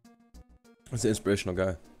 That's an inspirational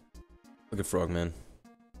guy. Look at Frogman.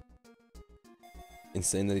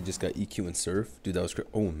 Insane that he just got EQ and Surf. Dude, that was great.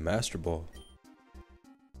 Oh, Master Ball.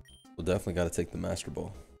 We'll definitely got to take the Master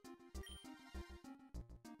Ball.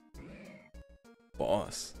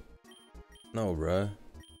 Boss. No, bruh.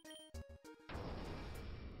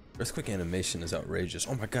 Earthquake animation is outrageous.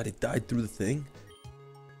 Oh my god, it died through the thing?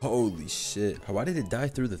 Holy shit. Why did it die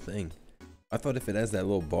through the thing? I thought if it has that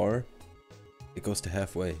little bar, it goes to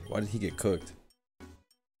halfway. Why did he get cooked?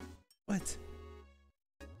 What?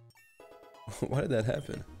 Why did that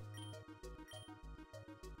happen?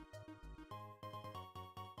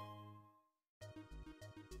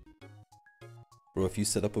 Bro, if you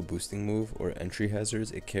set up a boosting move or entry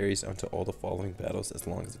hazards, it carries onto all the following battles as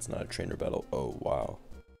long as it's not a trainer battle. Oh, wow.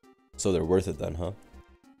 So they're worth it then, huh?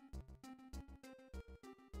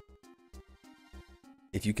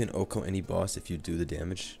 If you can Oko any boss, if you do the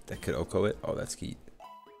damage that could Oko it, oh, that's key.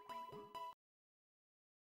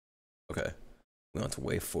 Okay, we on to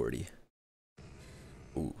wave 40.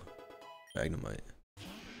 Ooh, Magnemite.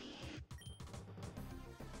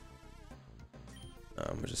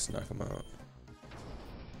 I'm gonna just knock him out.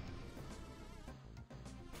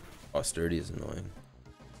 Oh, Sturdy is annoying.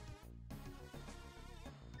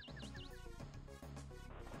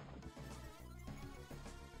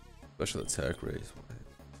 Special attack raise.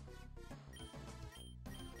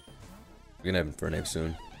 We're gonna have Infernape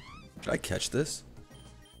soon. Should I catch this?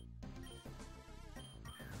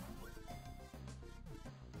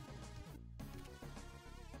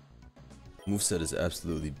 Moveset is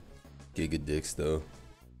absolutely giga dicks though.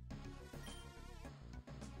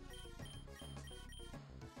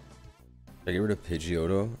 Should I get rid of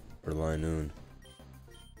Pidgeotto or Linoon?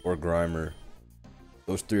 Or Grimer?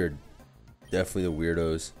 Those three are definitely the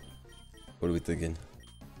weirdos. What are we thinking?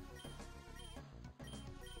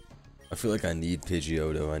 I feel like I need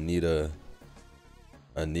Pidgeotto. I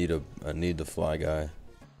need the fly guy.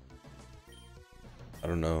 I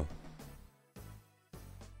don't know.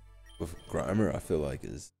 With Grimer, I feel like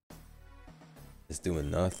is doing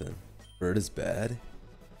nothing. Bird is bad,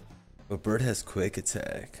 but Bird has quick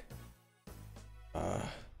attack.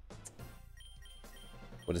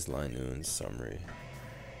 What is Linoon's summary?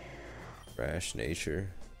 Rash nature.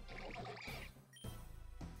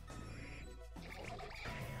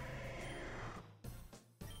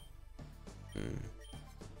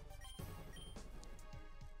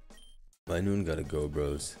 Linoon gotta go,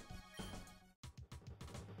 bros.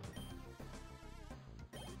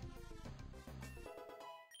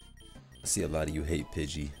 I see a lot of you hate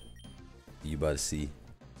Pidgey. You about to see.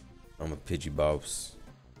 I'm a Pidgey boss.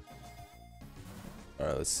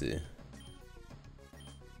 Alright, let's see.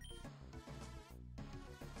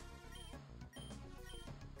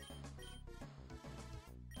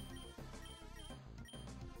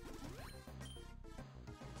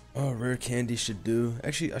 Oh, rare candy should do.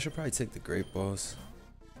 Actually, I should probably take the great balls.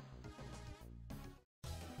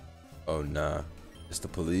 Oh, nah. It's the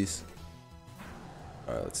police.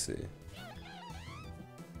 Alright, let's see.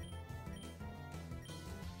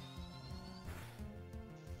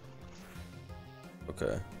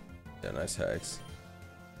 Okay. Yeah, nice hacks.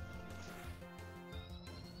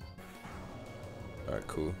 Alright,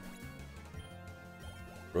 cool.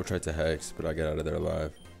 Bro tried to hex, but I got out of there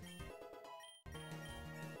alive.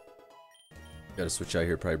 Gotta switch out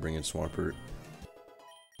here, probably bring in Swampert.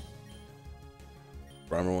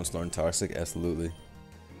 Rhymer wants to learn Toxic? Absolutely.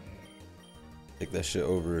 Take that shit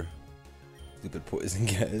over stupid poison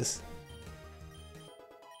gas.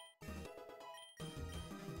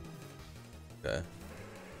 Okay.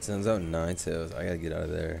 Sends out 9 tails. I gotta get out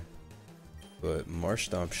of there. But Marsh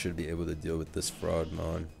Stomp should be able to deal with this fraud,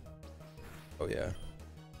 man. Oh yeah.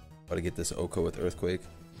 About to get this Oko with Earthquake.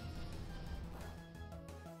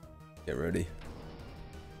 Get ready.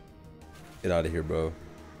 Get out of here, bro.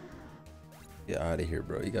 Get out of here,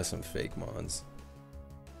 bro. You got some fake mons.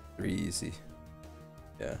 3 easy.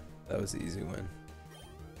 Yeah, that was the easy win.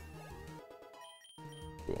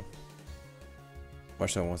 Cool.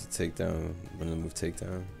 Marshall wants to take down. When to move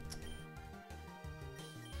takedown.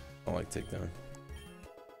 I don't like takedown.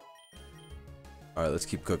 Alright, let's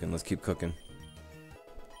keep cooking. Let's keep cooking.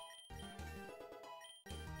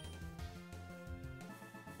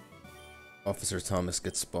 Officer Thomas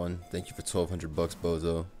gets spun. Thank you for 1,200 bucks,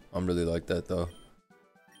 Bozo. I'm really like that though.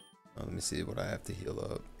 Let me see what I have to heal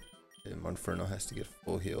up. Okay, Monferno has to get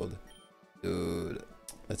full healed. Dude,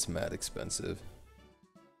 that's mad expensive.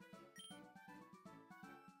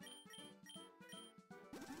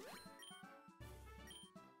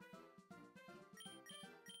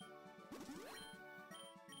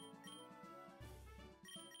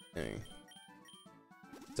 Dang.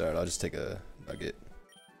 It's alright, I'll just take a nugget.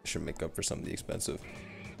 I should make up for some of the expensive.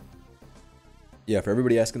 Yeah, for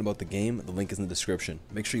everybody asking about the game, the link is in the description.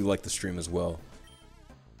 Make sure you like the stream as well.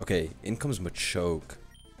 Okay, in comes Machoke.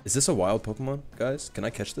 Is this a wild Pokemon, guys? Can I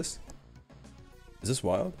catch this? Is this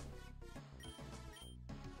wild?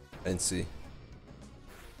 I didn't see.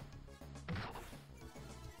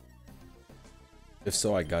 If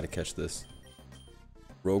so, I gotta catch this.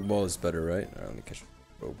 Rogue Ball is better, right? Alright, let me catch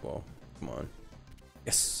Rogue Ball. Come on.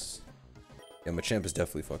 Yes! Yeah, Machamp is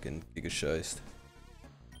definitely fucking Giga Shiest.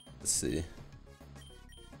 Let's see.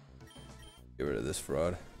 Get rid of this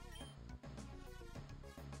fraud.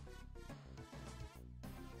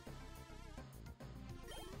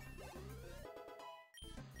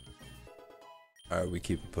 Alright, we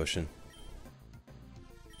keep it pushing.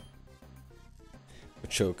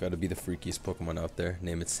 Machoke gotta be the freakiest Pokemon out there.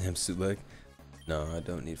 Name it Sam Suleg. No, I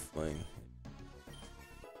don't need Fling.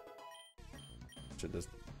 Shit does.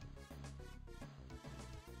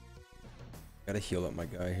 Gotta heal up my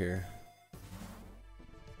guy here.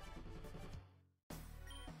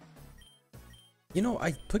 You know,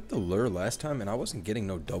 I picked the lure last time and I wasn't getting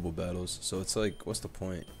no double battles, so it's like, what's the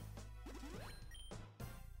point?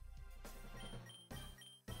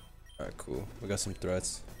 Alright, cool. We got some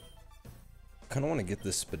threats. Kinda wanna get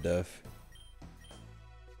this Spadef.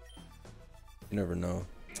 You never know.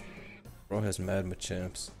 Bro has mad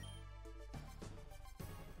Machamps.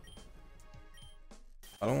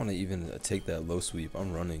 I don't wanna even take that low sweep.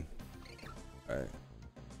 I'm running. Alright.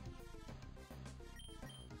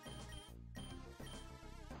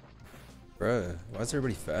 Bruh, why is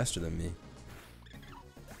everybody faster than me?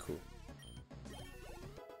 Cool.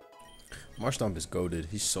 Marshtomp is goated.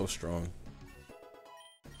 He's so strong.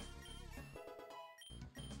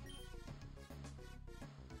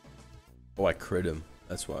 Oh, I crit him.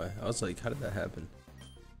 That's why. I was like, how did that happen?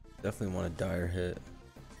 Definitely want a dire hit.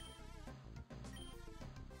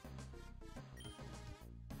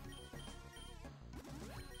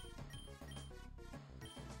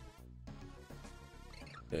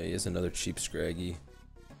 Yeah, he has another cheap Scraggy.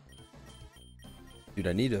 Dude,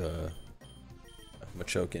 I need a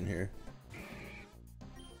Machoke in here.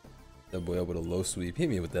 That boy up with a low sweep. Hit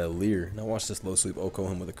me with that Leer. Now watch this low sweep Oko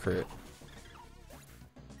him with a crit.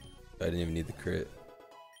 I didn't even need the crit.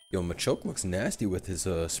 Yo, Machoke looks nasty with his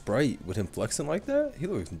sprite. With him flexing like that, he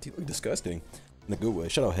looks disgusting. In a good way.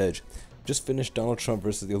 Shout out Hedge. Just finished Donald Trump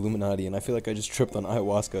versus the Illuminati, and I feel like I just tripped on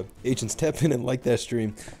ayahuasca. Agents, tap in and like that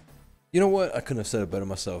stream. You know what? I couldn't have said it better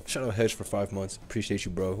myself. Shout out Hedge for 5 months. Appreciate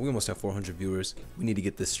you, bro. We almost have 400 viewers. We need to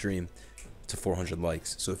get this stream to 400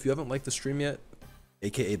 likes. So if you haven't liked the stream yet,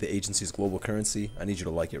 aka the agency's global currency, I need you to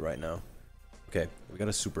like it right now. Okay, we got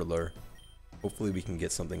a super lure. Hopefully we can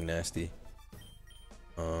get something nasty.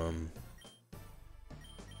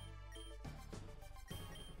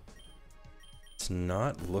 It's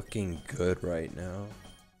not looking good right now.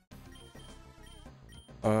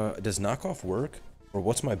 Does knockoff work? Or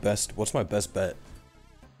what's my best bet?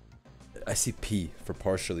 I see P for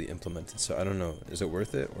partially implemented, so I don't know. Is it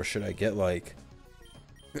worth it? Or should I get like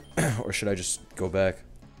or should I just go back?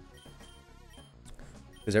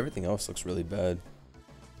 Because everything else looks really bad.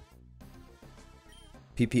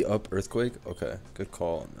 PP up earthquake? Okay, good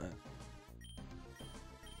call on that.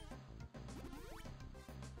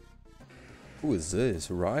 Who is this?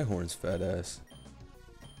 Rhyhorn's fat ass.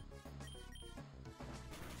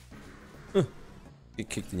 Huh. Get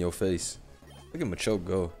kicked in your face. Look at Machamp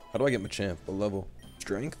go. How do I get Machamp? What level?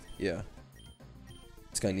 Strength? Yeah.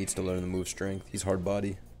 This guy needs to learn the move strength. He's hard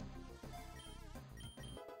body.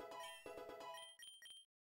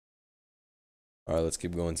 Alright, let's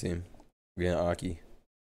keep going, team. We're getting Aki.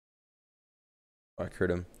 I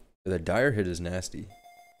crit him. The dire hit is nasty.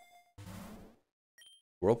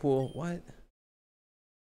 Whirlpool? What?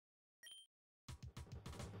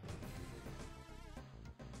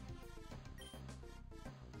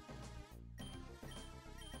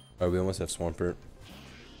 Alright, we almost have Swampert.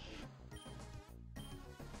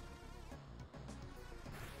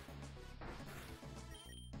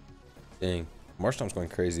 Dang. Marshtomp's going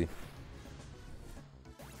crazy.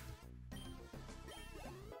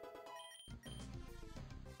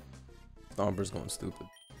 Stomper's going stupid.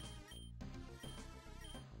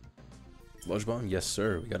 Sludge Bomb? Yes,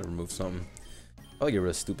 sir. We gotta remove something. Probably get rid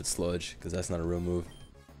of stupid Sludge, because that's not a real move.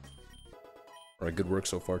 Alright, good work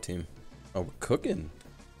so far, team. Oh, we're cooking.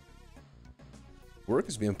 Work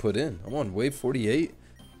is being put in. I'm on wave 48.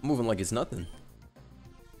 I'm moving like it's nothing.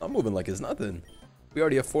 I'm moving like it's nothing. We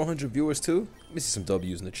already have 400 viewers too. Let me see some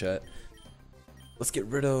W's in the chat. Let's get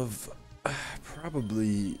rid of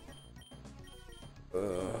probably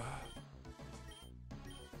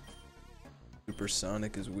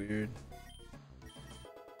Supersonic is weird.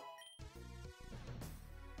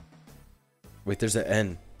 Wait, there's an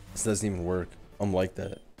N. This doesn't even work. I'm like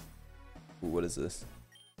that. Ooh, what is this?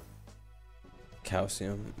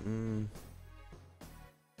 Calcium.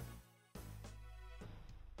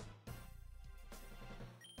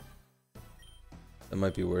 That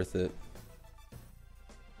might be worth it.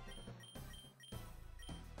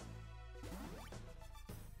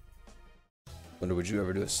 Wonder, would you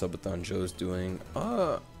ever do a subathon Joe's doing?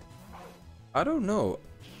 I don't know.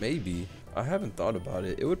 Maybe. I haven't thought about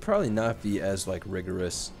it. It would probably not be as like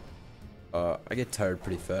rigorous. I get tired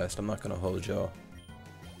pretty fast. I'm not gonna hold y'all.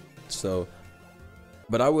 So,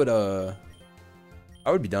 but I would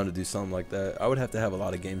be down to do something like that. I would have to have a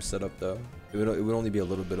lot of games set up though. It would only be a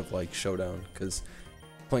little bit of like Showdown, because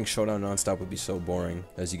playing Showdown nonstop would be so boring,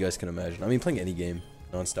 as you guys can imagine. I mean, playing any game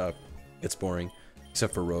nonstop gets boring,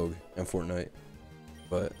 except for Rogue and Fortnite.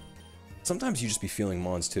 But sometimes you just be feeling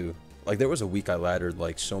Mons too. Like there was a week I laddered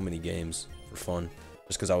like so many games for fun,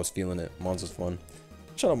 just because I was feeling it. Mons was fun.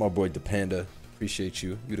 Shout out my boy DePanda. Appreciate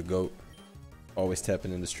you. You the GOAT. Always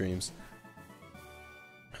tapping into streams.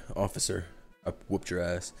 Officer, I whooped your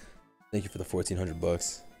ass. Thank you for the 1400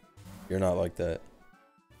 bucks. You're not like that.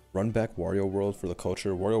 Run back Wario World for the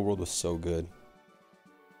culture. Wario World was so good.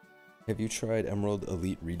 Have you tried Emerald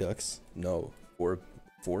Elite Redux? No. Four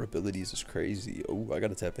abilities is crazy. Oh, I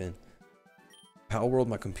gotta tap in. Power World,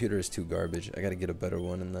 my computer is too garbage. I gotta get a better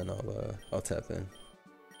one, and then I'll tap in.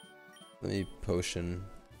 Let me potion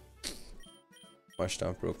my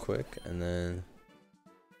stomp real quick, and then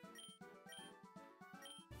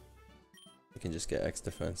we can just get X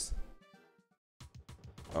defense.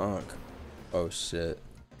 Onk. Oh shit.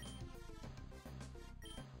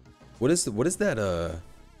 What is that?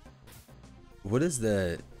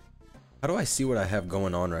 How do I see what I have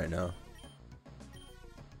going on right now?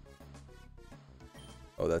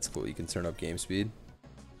 Oh, that's cool. You can turn up game speed.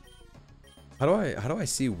 How do I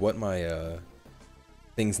see what my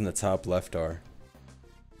things in the top left are?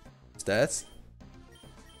 Stats?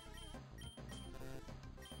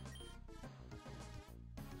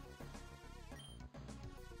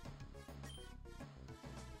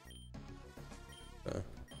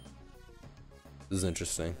 This is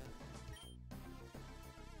interesting.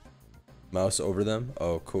 Mouse over them?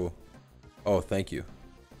 Oh, cool. Oh, thank you.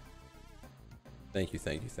 Thank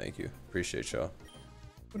you. Appreciate y'all.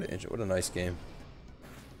 What a nice game.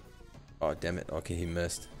 Oh, damn it. Okay, he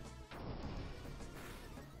missed.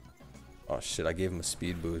 Oh, shit. I gave him a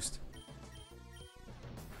speed boost.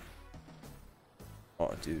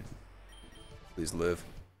 Oh, dude. Please live.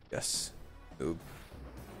 Yes. Noob.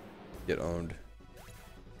 Get owned.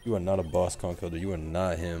 You are not a boss, Concoder. You are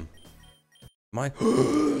not him. My.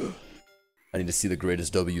 I need to see the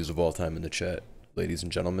greatest W's of all time in the chat. Ladies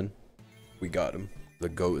and gentlemen, we got him. The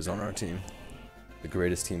GOAT is on our team. The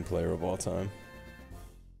greatest team player of all time.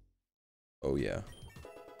 Oh yeah.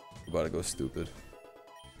 We're about to go stupid.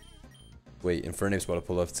 Wait, Infernape's about to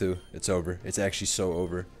pull up too. It's over. It's actually so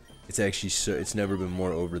over. It's actually so, it's never been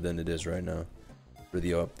more over than it is right now. For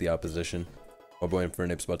the opposition. My boy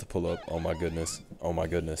Infernape's about to pull up. Oh my goodness. Oh my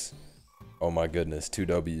goodness. Oh my goodness. 2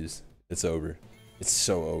 W's. It's over. It's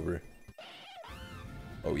so over.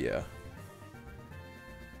 Oh yeah.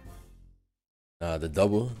 The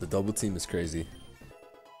double team is crazy.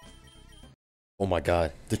 Oh my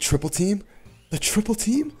god. The triple team? The triple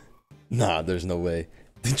team? Nah, there's no way.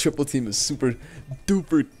 The triple team is super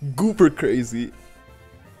duper gooper crazy.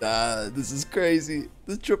 This is crazy.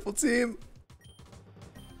 The triple team.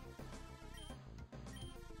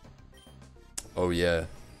 Oh yeah.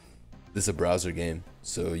 This is a browser game,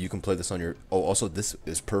 so you can play this on your... Oh, also this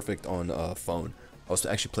is perfect on phone. I was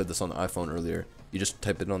actually played this on the iPhone earlier. You just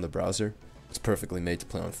type it on the browser. It's perfectly made to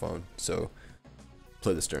play on phone, so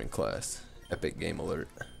play this during class. Epic game alert.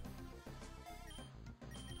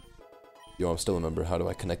 Yo, I'm still a member. How do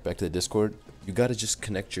I connect back to the Discord? You gotta just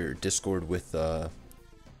connect your Discord with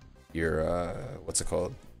your what's it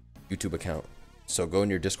called? YouTube account. So go in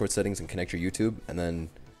your Discord settings and connect your YouTube, and then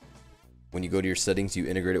when you go to your settings, you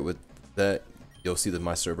integrate it with that. You'll see that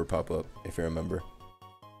my server pop up if you're a member.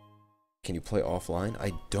 Can you play offline?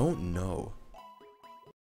 I don't know.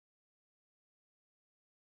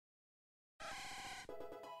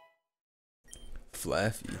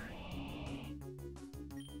 Flaffy.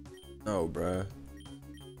 No, bruh.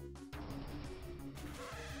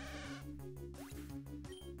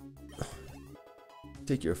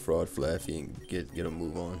 Take your fraud, Flaffy, and get a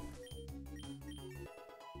move on.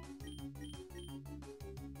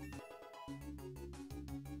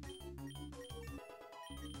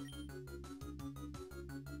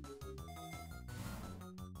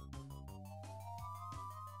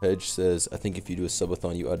 Hedge says, I think if you do a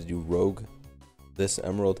subathon, you ought to do Rogue, this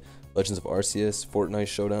Emerald, Legends of Arceus, Fortnite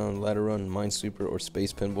Showdown, Ladder Run, Minesweeper, or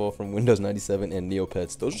Space Pinball from Windows 97 and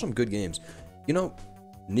Neopets. Those are some good games. You know,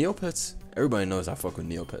 Neopets, everybody knows I fuck with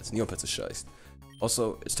Neopets. Neopets is shiest.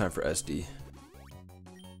 Also, it's time for SD.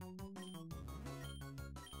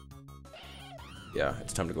 Yeah,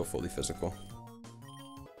 it's time to go fully physical.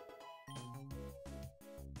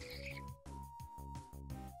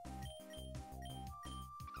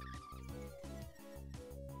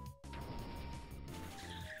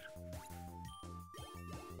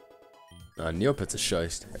 Neopets is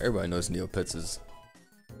shiest. Everybody knows Neopets is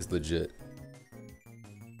legit.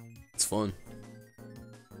 It's fun.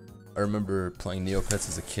 I remember playing Neopets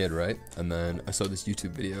as a kid, right? And then I saw this YouTube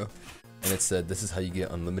video, and it said, this is how you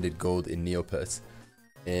get unlimited gold in Neopets.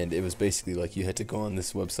 And it was basically like you had to go on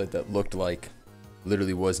this website that looked like,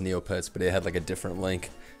 literally was Neopets, but it had like a different link.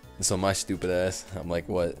 And so my stupid ass, I'm like,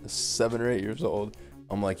 what, 7 or 8 years old?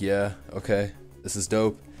 I'm like, yeah, okay, this is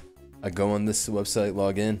dope. I go on this website,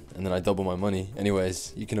 log in, and then I double my money.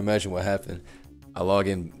 Anyways, you can imagine what happened. I log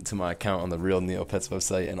in to my account on the real Neopets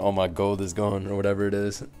website, and all my gold is gone, or whatever it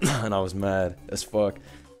is. And I was mad as fuck.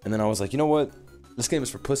 And then I was like, you know what? This game is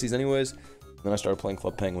for pussies anyways. And then I started playing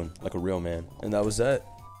Club Penguin like a real man. And that was that.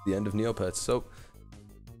 The end of Neopets. So,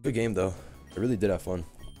 good game though. I really did have fun.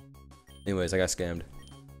 Anyways, I got scammed.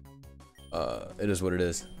 It is what it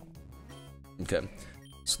is. Okay.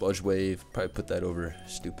 Sludge Wave, probably put that over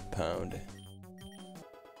Stupid Pound.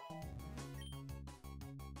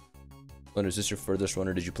 Leonard, is this your furthest run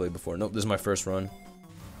or did you play before? Nope, this is my first run.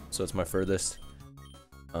 So it's my furthest.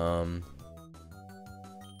 What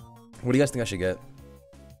do you guys think I should get?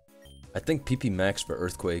 I think PP Max for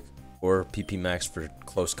Earthquake or PP Max for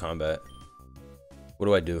Close Combat. What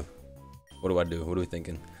do I do? What do I do? What are we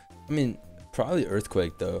thinking? I mean, probably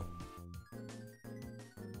Earthquake though.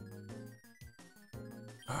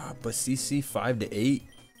 But CC 5 to 8,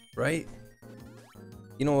 right?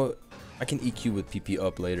 You know what? I can EQ with PP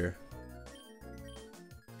up later.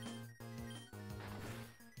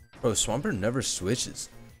 Bro, Swampert never switches.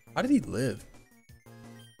 How did he live?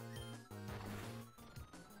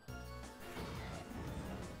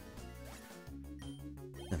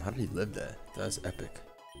 Man, how did he live that? That's epic.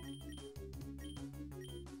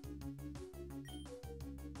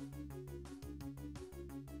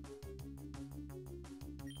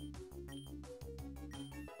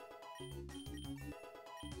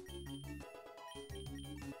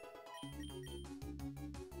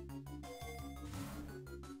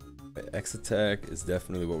 X attack is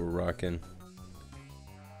definitely what we're rocking.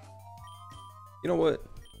 You know what?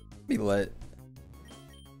 Let me let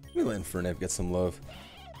Infernape get some love.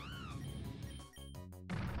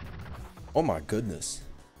 Oh my goodness.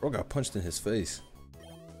 Bro got punched in his face.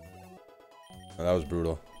 Oh, that was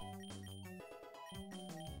brutal.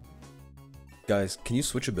 Guys, can you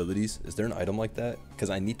switch abilities? Is there an item like that? Because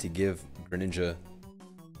I need to give Greninja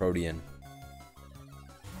Protean.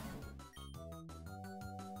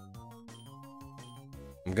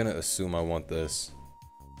 I'm gonna assume I want this.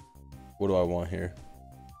 What do I want here?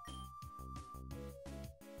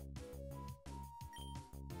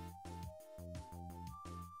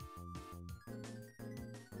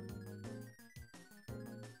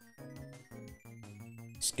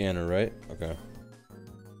 Scanner, right? Okay.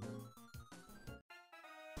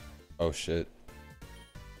 Oh shit.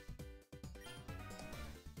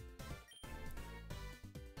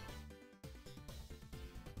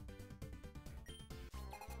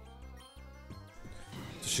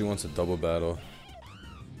 So she wants a double battle.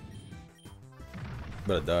 I'm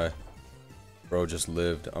about to die. Bro just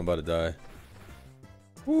lived. I'm about to die.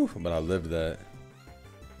 Whew, but I lived that.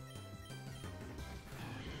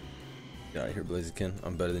 Get out of here, Blaziken.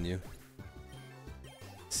 I'm better than you.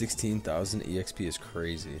 16,000 EXP is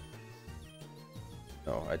crazy.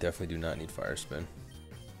 No, I definitely do not need Fire Spin.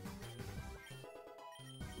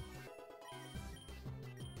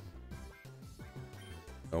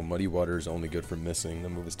 No, Muddy Water is only good for missing. The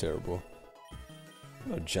move is terrible.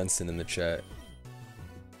 Oh, Jensen in the chat.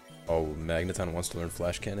 Oh, Magneton wants to learn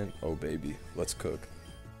Flash Cannon? Oh, baby. Let's cook.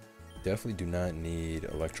 Definitely do not need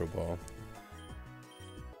Electro Ball.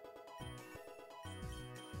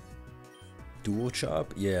 Dual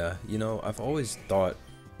Chop? Yeah, you know, I've always thought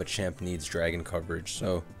Machamp needs Dragon coverage,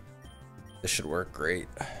 so this should work great.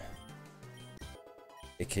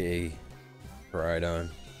 AKA Rhydon.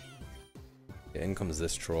 Yeah, in comes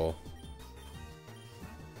this troll.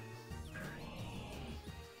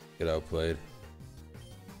 Get outplayed.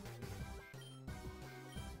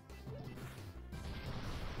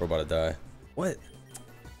 We're about to die. What?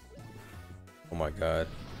 Oh my god.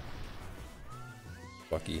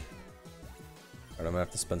 Lucky. Alright, I'm gonna have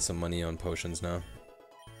to spend some money on potions now.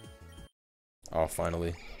 Oh,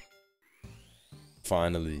 finally.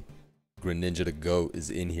 Finally. Greninja the GOAT is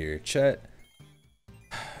in here. Chat.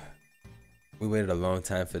 We waited a long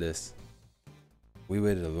time for this. We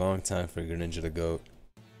waited a long time for Greninja the GOAT.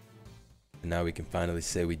 And now we can finally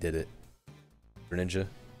say we did it. Greninja,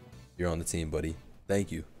 you're on the team, buddy. Thank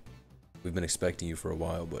you. We've been expecting you for a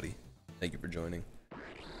while, buddy. Thank you for joining.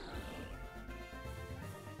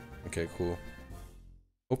 Okay, cool.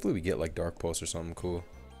 Hopefully we get like Dark Pulse or something cool.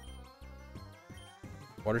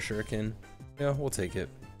 Water Shuriken. Yeah, we'll take it.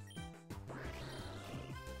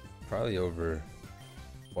 Probably over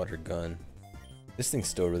Water Gun. This thing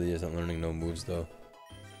still really isn't learning no moves though.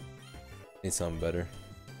 Need something better.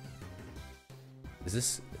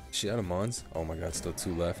 Is she out of Mons? Oh my god, still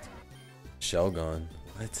 2 left. Shelgon.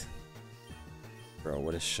 What? Bro,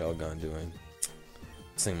 what is Shelgon doing?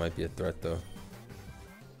 This thing might be a threat though.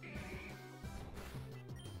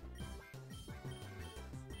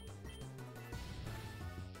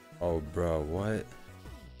 Oh, bro, what?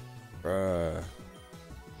 Bruh.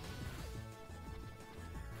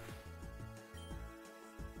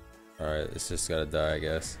 Alright, it's just gotta die, I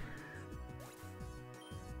guess.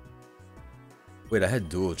 Wait, I had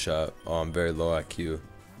dual chop. Oh, I'm very low IQ.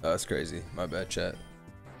 Oh, that's crazy. My bad, chat.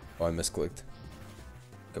 Oh, I misclicked.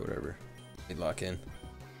 Okay, whatever. Need lock in.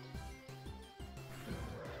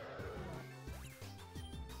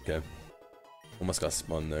 Okay. Almost got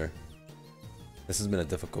spun there. This has been a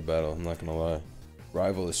difficult battle, I'm not gonna lie.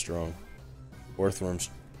 Rival is strong. Orthworm's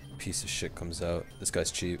piece of shit comes out. This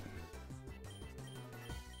guy's cheap.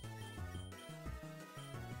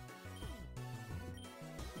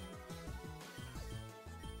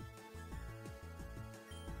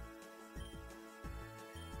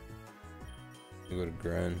 I go to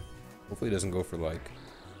Gran. Hopefully he doesn't go for like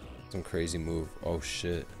some crazy move. Oh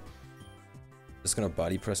shit. Just gonna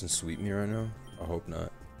body press and sweep me right now? I hope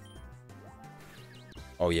not.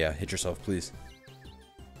 Oh yeah, hit yourself, please.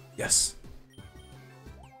 Yes.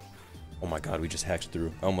 Oh my god, we just hacked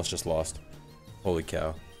through. I almost just lost. Holy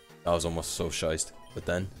cow. That was almost so shiced. But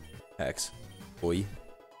then, hacks. Boy.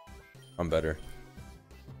 I'm better.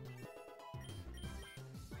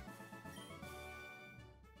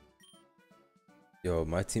 Yo,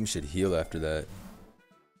 my team should heal after that.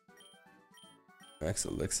 Max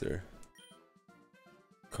Elixir.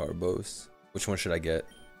 Carbos. Which one should I get?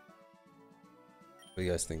 What are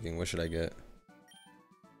you guys thinking? What should I get?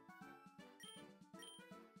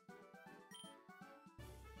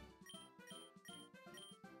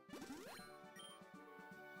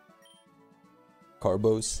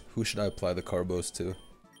 Carbos? Who should I apply the Carbos to?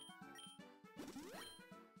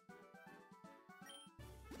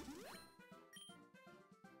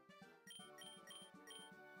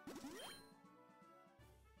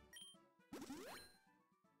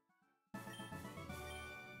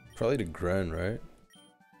 Probably to Gren, right?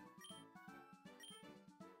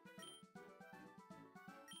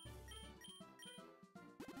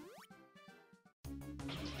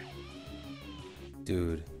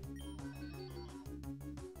 Dude.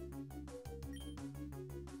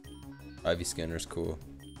 Ivy Scanner's cool.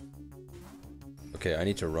 Okay, I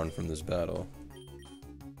need to run from this battle.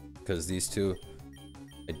 Because these two,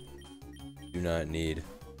 I do not need.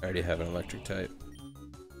 I already have an electric type.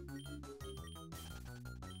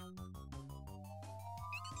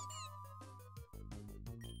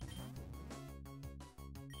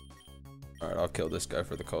 Alright, I'll kill this guy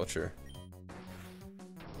for the culture.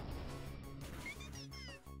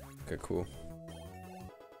 Okay, cool.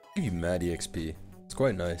 Give you mad EXP. It's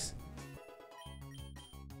quite nice.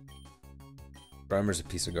 Primer's a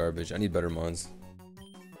piece of garbage. I need better mons.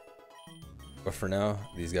 But for now,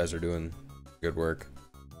 these guys are doing good work.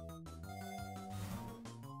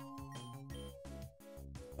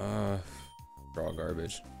 Draw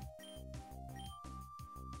garbage.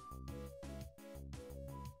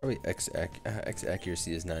 Probably X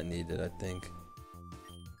accuracy is not needed, I think.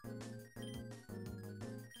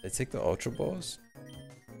 Did I take the Ultra Balls?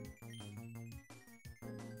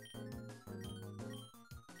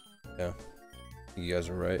 Yeah. You guys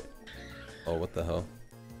are right. Oh, what the hell?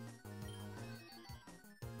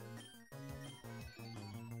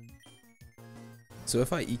 So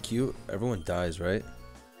if I EQ, everyone dies, right?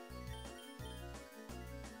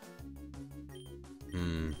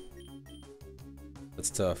 That's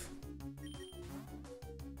tough.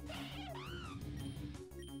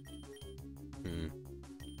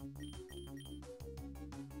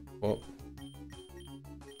 Well.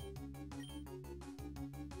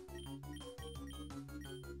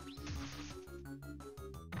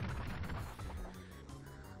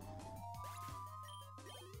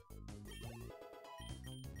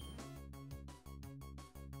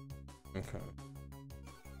 Okay.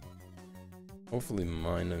 Hopefully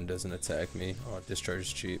mine doesn't attack me. Oh, discharge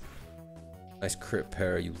is cheap. Nice crit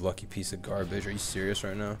pair, you lucky piece of garbage. Are you serious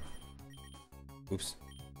right now? Oops.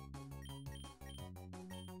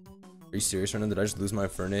 Are you serious right now? Did I just lose my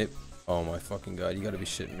Fernape? Oh my fucking god, you gotta be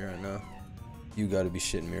shitting me right now. You gotta be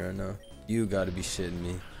shitting me right now. You gotta be shitting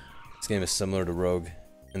me. This game is similar to Rogue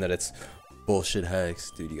in that it's bullshit hacks.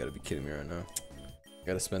 Dude, you gotta be kidding me right now. I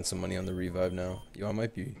gotta spend some money on the revive now. Yo, I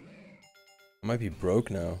might be broke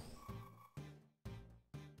now.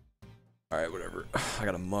 Alright, whatever. I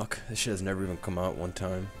got a muck. This shit has never even come out one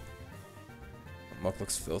time. Muck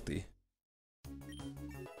looks filthy.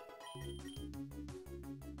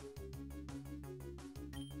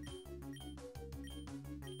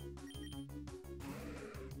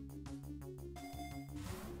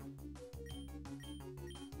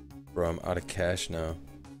 Bro, I'm out of cash now.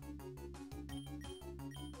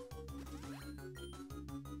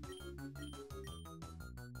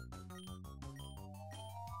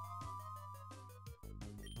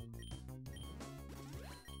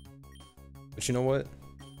 But you know what?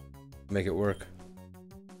 Make it work.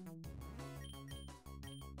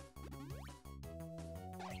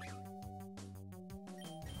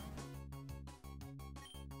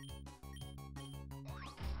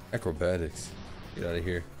 Acrobatics. Get out of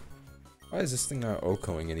here. Why is this thing not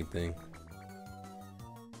OHKOing anything?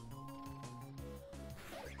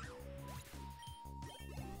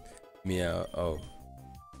 Meow. Oh.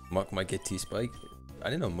 Muck might get T-Spike.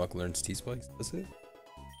 I didn't know Muck learns T-Spikes, does it?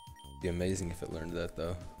 Be amazing if it learned that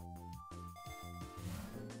though.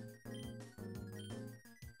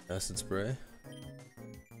 Acid spray.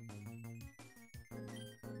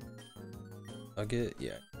 Nugget,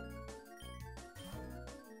 yeah.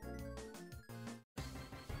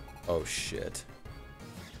 Oh shit.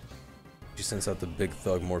 She sends out the big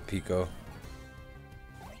thug Morpeko.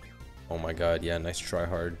 Oh my god, yeah, nice try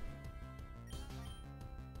hard.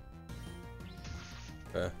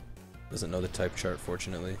 Okay. Doesn't know the type chart,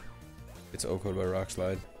 fortunately. It's OHKO'd by Rock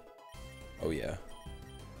Slide. Oh yeah.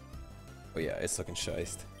 Oh yeah, it's looking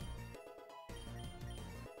shiced.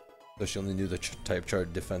 So she only knew the type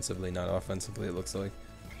chart defensively, not offensively, it looks like.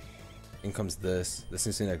 In comes this. This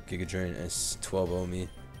is in a Giga Drain and it's 12-0 me.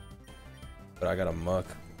 But I got a Muck.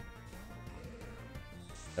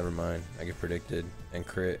 Never mind, I get predicted and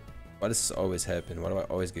crit. Why does this always happen? Why do I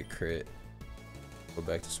always get crit? Go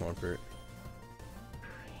back to Swampert.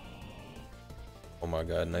 Oh my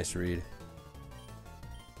god, nice read.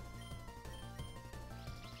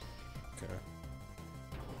 Okay.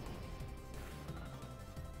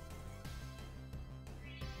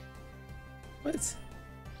 What?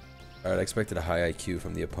 Alright, I expected a high IQ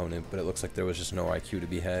from the opponent, but it looks like there was just no IQ to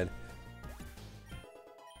be had.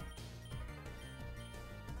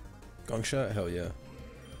 Gong shot? Hell yeah.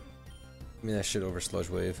 Give me that shit over Sludge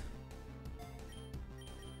Wave.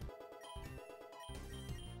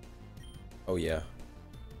 Oh yeah.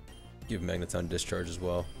 Give Magneton Discharge as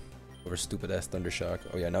well. Over stupid ass Thundershock.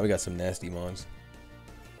 Oh yeah, now we got some nasty mons.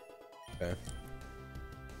 Okay.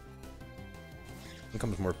 Here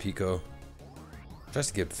comes more Pico. Tries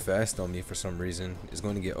to get fast on me for some reason. Is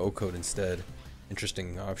going to get O-Code instead.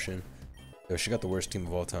 Interesting option. Yo, she got the worst team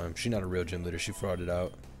of all time. She's not a real gym leader. She frauded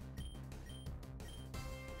out.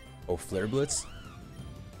 Oh, Flare Blitz?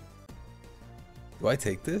 Do I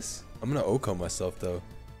take this? I'm gonna O-Code myself though.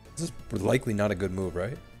 This is likely not a good move,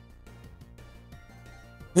 right?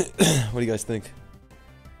 What do you guys think?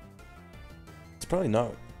 It's probably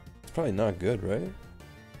not good, right?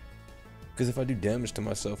 Because if I do damage to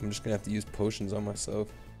myself, I'm just gonna have to use potions on myself.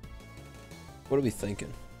 What are we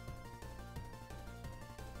thinking?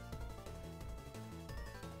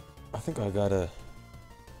 I think I gotta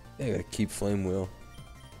keep Flame Wheel.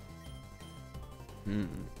 I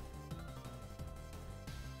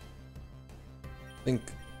think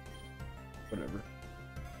whatever.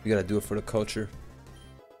 We gotta do it for the culture.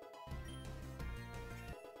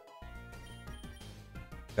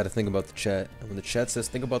 Gotta think about the chat. And when the chat says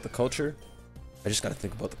think about the culture, I just gotta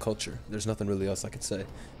think about the culture. There's nothing really else I can say.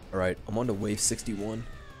 Alright, I'm on to wave 61.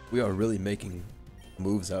 We are really making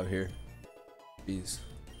moves out here. Jeez.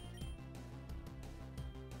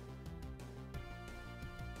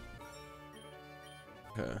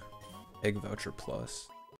 Okay. Egg voucher plus.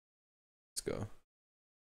 Let's go.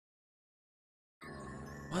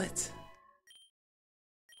 What?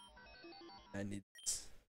 I need this.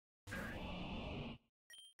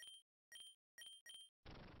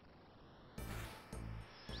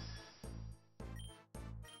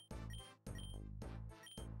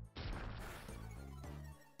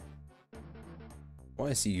 Why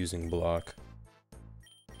is he using block?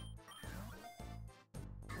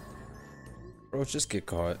 Bro, just get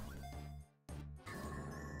caught.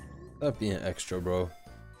 Stop being extra, bro.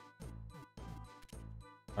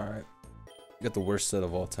 Alright. You got the worst set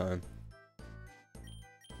of all time.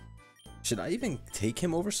 Should I even take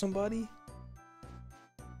him over somebody?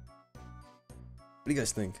 What do you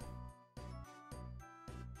guys think?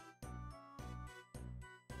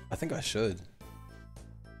 I think I should.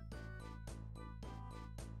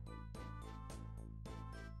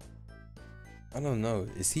 I don't know.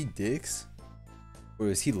 Is he dicks? Or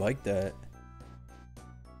is he like that?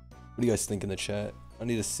 What do you guys think in the chat? I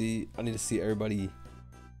need to see everybody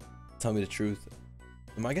tell me the truth.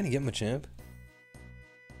 Am I gonna get Machamp?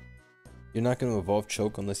 You're not gonna evolve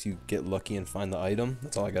Choke unless you get lucky and find the item?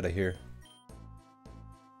 That's all I gotta hear.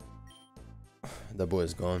 That boy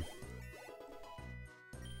is gone.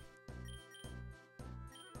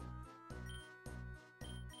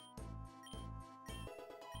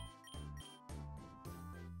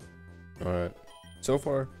 Alright. So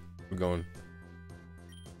far, we're going.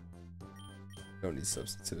 Don't need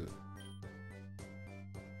substitute.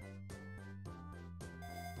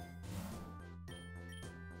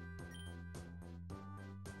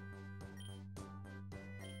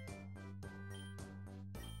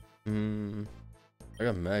 I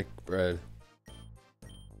got Mac bread.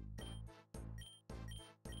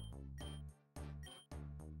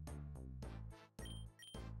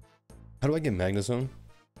 How do I get Magnezone?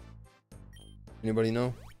 Anybody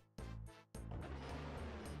know?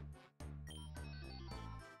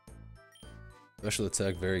 Special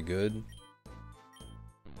attack, very good.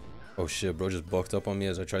 Oh shit, bro just bulked up on me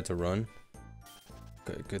as I tried to run.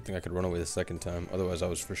 Okay, good thing I could run away the second time. Otherwise, I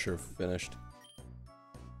was for sure finished.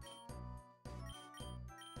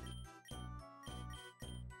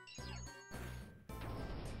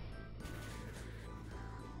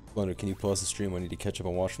 Blunder, can you pause the stream? I need to catch up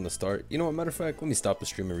and watch from the start. You know what, matter of fact, let me stop the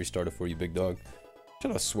stream and restart it for you, big dog.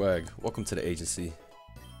 Shout out Swag. Welcome to the agency.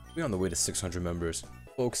 We're on the way to 600 members.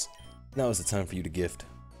 Folks, now is the time for you to gift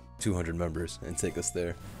 200 members and take us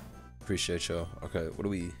there. Appreciate y'all. Okay, what are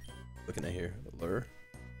we looking at here? Lure?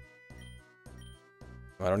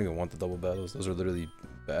 I don't even want the double battles. Those are literally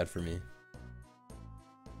bad for me.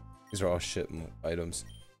 These are all shit items.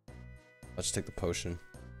 I'll just take the potion.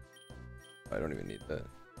 I don't even need that.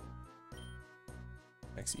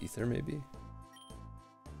 Max Ether, maybe?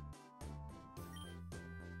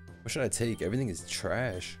 What should I take? Everything is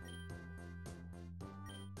trash.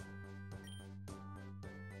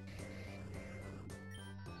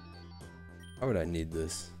 How would I need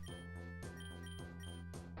this?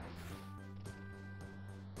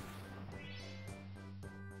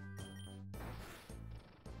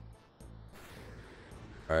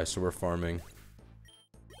 Alright, so we're farming.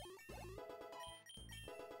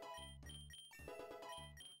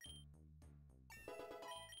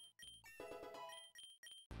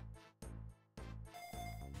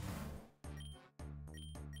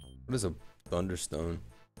 What is a Thunderstone?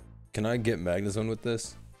 Can I get Magnezone with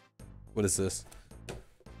this? What is this?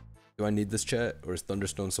 Do I need this, chat? Or is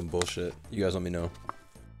Thunderstone some bullshit? You guys let me know.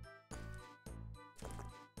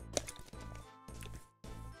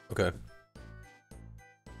 Okay.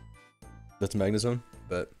 That's Magnezone?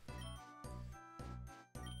 Bet.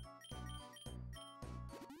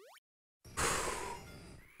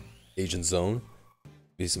 Agent Zone.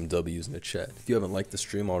 Be some W's in the chat. If you haven't liked the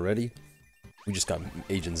stream already, we just got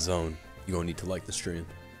Agent Zone. You're gonna need to like the stream.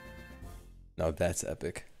 Now that's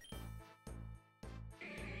epic.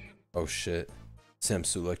 Oh shit. Sam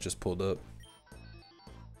Sulek just pulled up.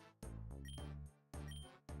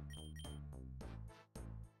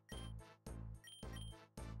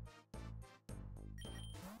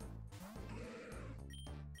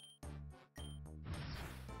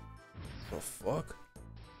 The fuck?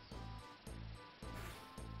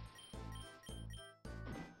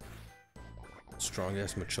 Strong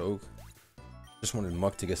ass Machoke. Just wanted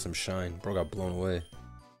Muck to get some shine. Bro got blown away.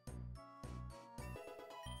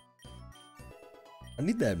 I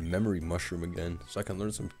need that memory mushroom again so I can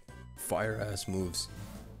learn some fire ass moves.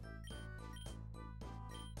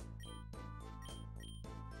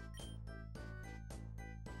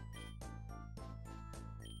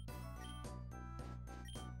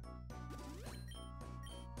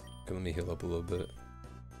 Okay, let me heal up a little bit.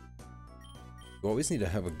 You always need to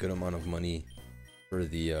have a good amount of money for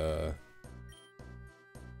the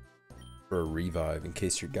for a revive in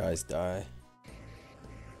case your guys die.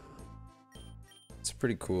 It's a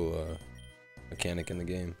pretty cool mechanic in the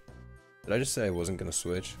game. Did I just say I wasn't gonna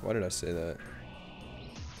switch? Why did I say that?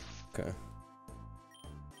 Okay.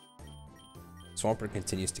 Swampert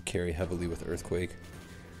continues to carry heavily with Earthquake.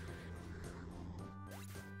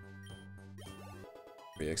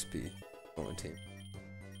 3 XP. Going team.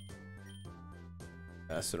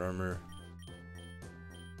 Acid armor.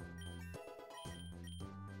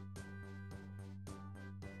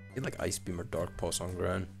 Get like Ice Beam or Dark Pulse on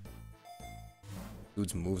Gran.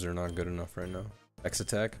 Dude's moves are not good enough right now. X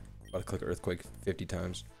attack. About to click Earthquake 50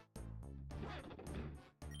 times.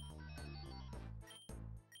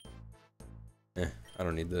 I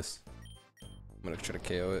don't need this. I'm gonna try to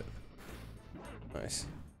KO it. Nice.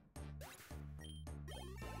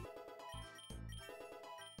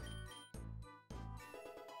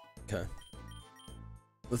 Okay.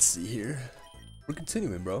 Let's see here. We're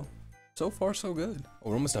continuing, bro. So far, so good. Oh,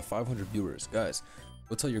 we're almost at 500 viewers. Guys,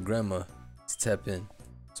 go tell your grandma to tap in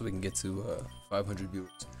so we can get to 500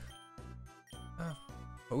 viewers.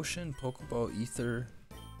 Potion, Pokeball, Ether.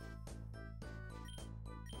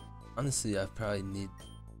 Honestly, I probably need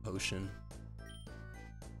Potion.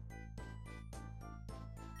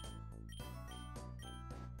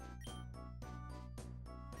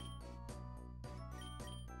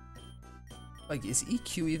 Like, is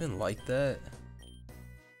EQ even like that?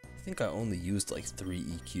 I think I only used like 3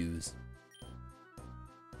 EQs.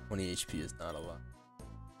 20 HP is not a lot.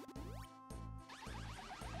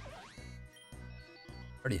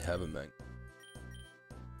 I already have a mag.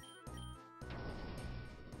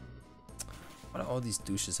 Why do all these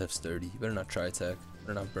douches have sturdy? You better not try attack.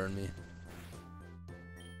 Better not burn me.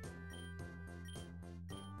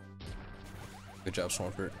 Good job,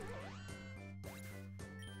 Swampert.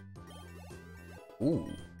 Ooh,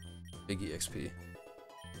 big EXP.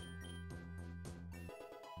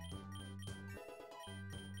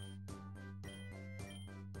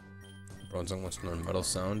 Bronzong wants to learn Metal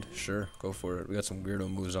Sound. Sure, go for it. We got some weirdo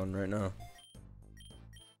moves on right now.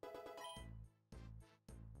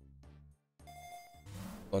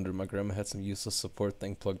 Wonder my grandma had some useless support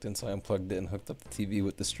thing plugged in, so I unplugged it and hooked up the TV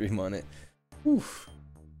with the stream on it. Oof.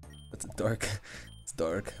 That's dark. It's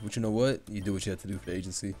dark. But you know what? You do what you have to do for the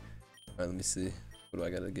agency. Alright, let me see. What do I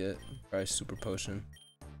gotta get? Probably Super Potion.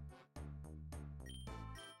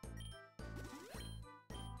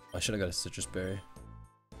 I should have got a Citrus Berry.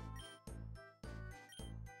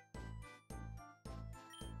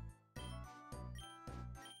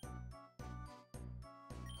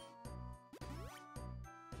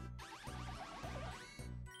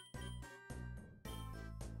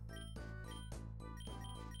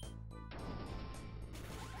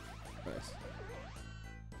 Nice.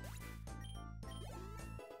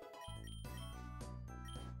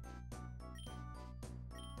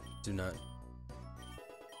 Do not.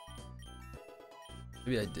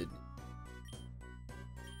 Maybe I did.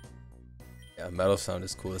 Yeah, Metal Sound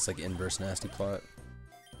is cool. It's like inverse nasty plot.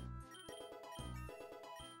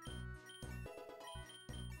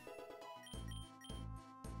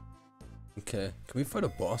 Okay, can we fight a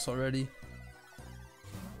boss already?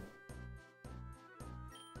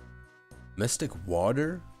 Mystic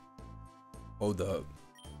Water? Hold up.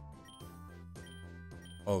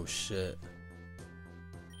 Oh shit.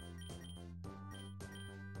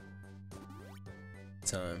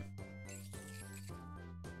 Time.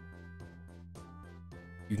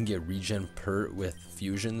 You can get regen pert with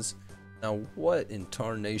fusions. Now what in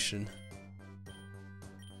tarnation?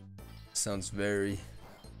 Sounds very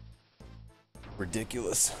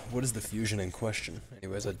ridiculous. What is the fusion in question?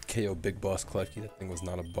 Anyways, I'd KO Big Boss Clucky. That thing was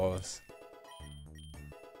not a boss.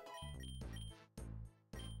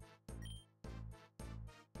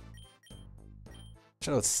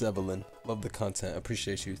 Shout out Sevelin. Love the content.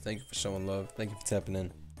 Appreciate you. Thank you for showing love. Thank you for tapping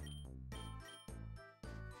in.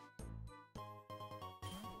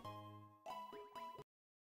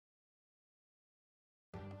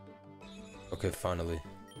 Okay, finally.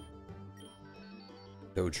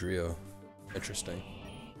 Dodrio. Interesting.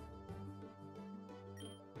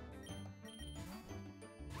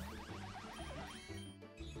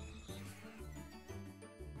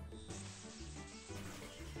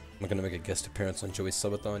 Am I gonna make a guest appearance on Joey's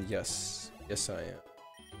Subathon? Yes. Yes, I am.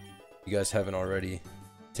 You guys haven't already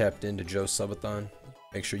tapped into Joe's Subathon,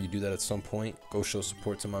 make sure you do that at some point. Go show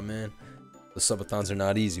support to my man. The Subathons are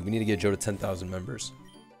not easy. We need to get Joe to 10,000 members.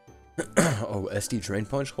 Oh, SD Drain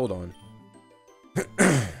Punch? Hold on.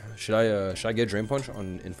 Should I get Drain Punch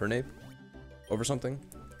on Infernape over something?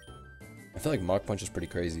 I feel like Mach Punch is pretty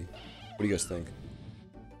crazy. What do you guys think?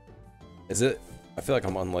 Is it? I feel like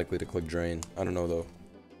I'm unlikely to click Drain. I don't know though.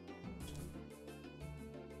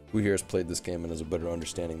 Who here has played this game and has a better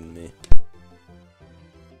understanding than me?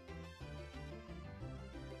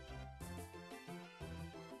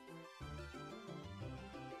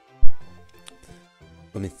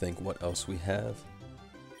 Let me think what else we have.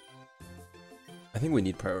 I think we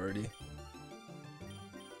need priority.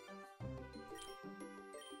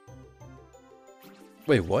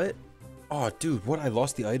 Wait, what? Oh, dude, what? I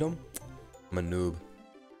lost the item? I'm a noob.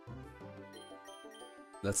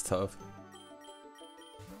 That's tough.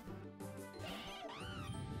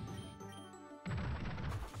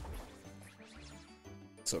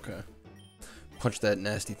 It's okay. Punch that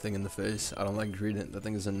nasty thing in the face. I don't like Greedent. That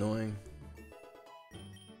thing is annoying.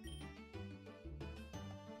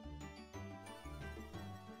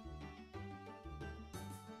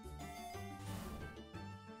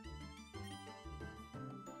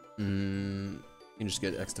 You can just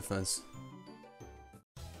get X defense.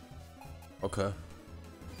 Okay.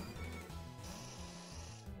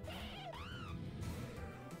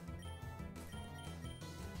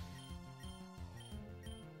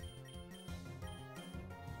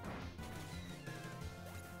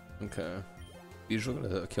 Okay. Bijou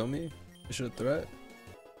gonna kill me? Is it a threat?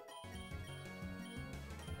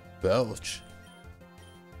 Belch.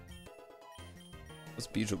 What's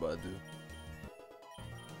Bijou about to do?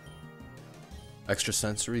 Extra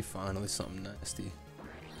sensory, finally something nasty.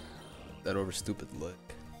 That over stupid lick.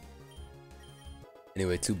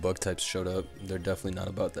 Anyway, 2 bug types showed up. They're definitely not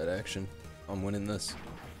about that action. I'm winning this.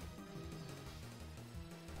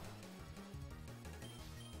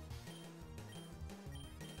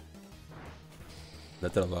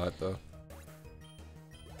 That did a lot though.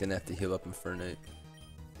 Gonna have to heal up Infernape.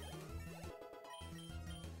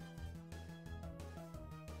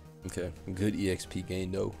 Okay, good EXP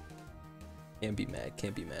gain though. Can't be mad,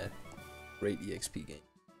 can't be mad. Great EXP gain.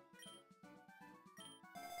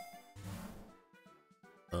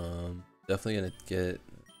 Definitely gonna get,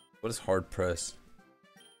 what is hard press?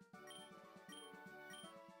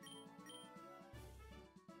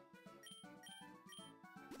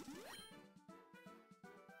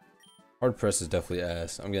 Hard press is definitely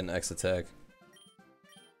ass. I'm getting X attack.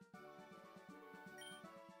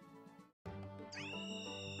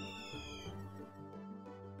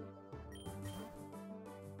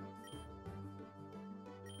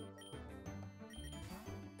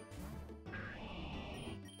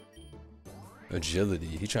 Agility,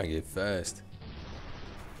 he trying to get fast.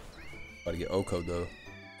 About to get Oko though.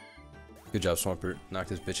 Good job, Swampert. Knocked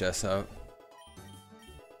his bitch ass out.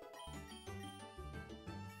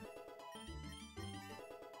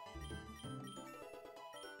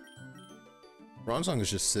 Bronzong is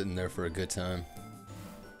just sitting there for a good time.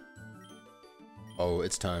 Oh,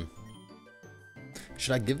 it's time.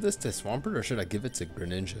 Should I give this to Swampert or should I give it to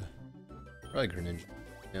Greninja? Probably Greninja.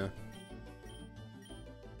 Yeah.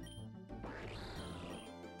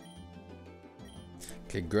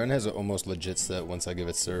 Okay, Gren has an almost legit set once I give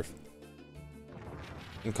it Surf.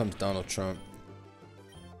 In comes Donald Trump.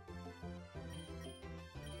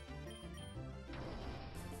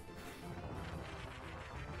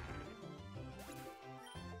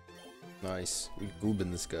 Nice. We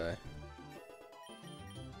goobin' this guy.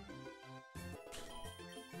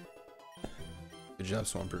 Good job,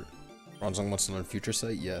 Swampert. Bronzong wants to learn Future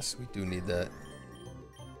Sight? Yes, we do need that.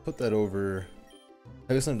 Put that over.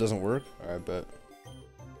 Pegasus doesn't work? Alright, bet.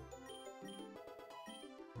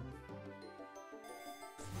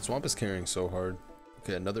 Swamp is carrying so hard.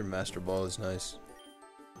 Okay, another Master Ball is nice.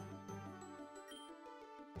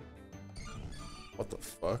 What the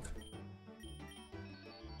fuck?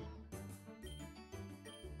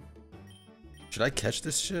 Should I catch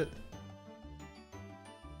this shit?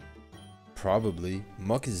 Probably.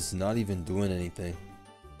 Muck is not even doing anything.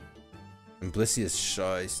 And Blissey is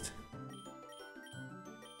shiced.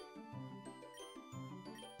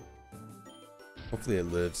 Hopefully it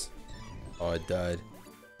lives. Oh, it died.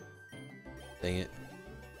 Dang it.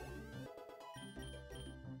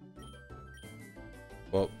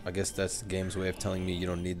 Well, I guess that's the game's way of telling me you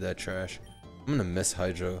don't need that trash. I'm gonna miss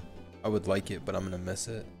Hydro. I would like it, but I'm gonna miss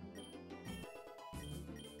it.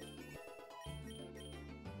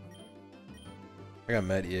 I got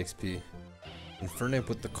mad EXP. Infernape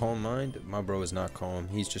with the Calm Mind? My bro is not calm.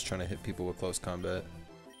 He's just trying to hit people with close combat.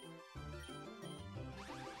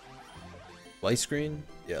 Light Screen?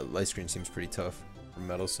 Yeah, Light Screen seems pretty tough for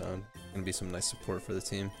Metal Sound. Gonna be some nice support for the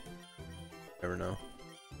team. Never know.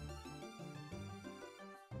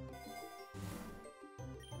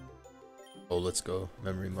 Oh, let's go.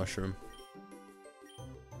 Memory Mushroom.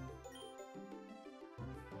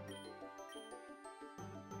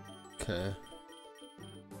 Okay.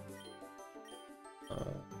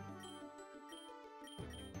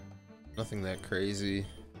 Nothing that crazy.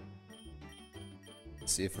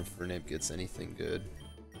 Let's see if Infernape gets anything good.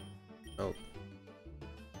 Nope.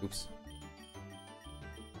 Oops.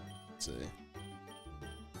 Let's see.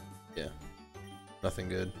 Yeah. Nothing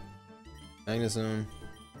good. Magnezone.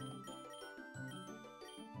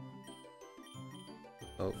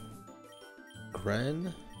 Oh.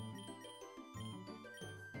 Gren?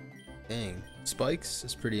 Dang. Spikes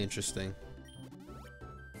is pretty interesting.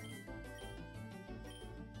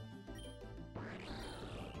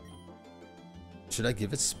 Should I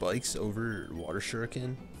give it Spikes over Water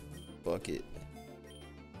Shuriken? Fuck it.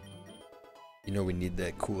 You know we need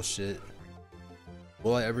that cool shit.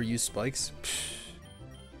 Will I ever use Spikes? Psh,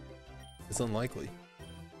 it's unlikely.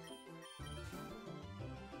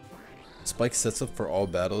 Spike sets up for all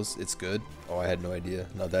battles. It's good. Oh, I had no idea.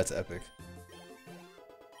 No, that's epic.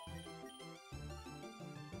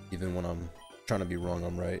 Even when I'm trying to be wrong,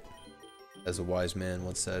 I'm right. As a wise man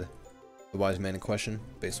once said. The wise man in question,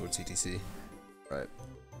 Base Lord CTC. Right.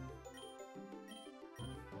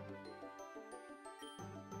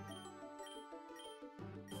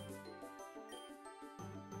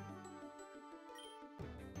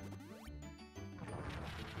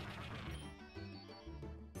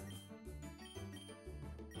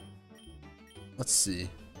 Let's see.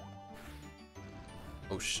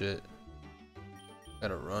 Oh shit.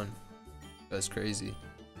 Gotta run. That's crazy.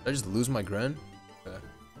 Did I just lose my Gren? Okay.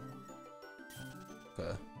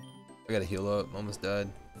 Okay. I gotta heal up. Almost died.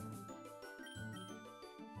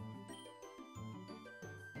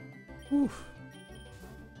 Whew.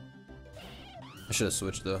 I should have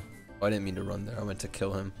switched though. Oh, I didn't mean to run there. I meant to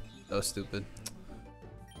kill him. That was stupid.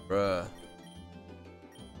 Bruh.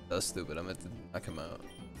 That was stupid. I meant to knock him out.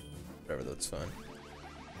 Whatever, that's fine.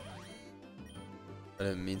 I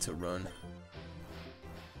didn't mean to run.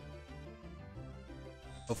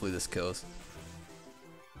 Hopefully this kills.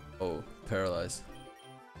 Oh, paralyzed.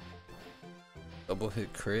 Double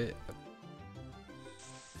hit crit.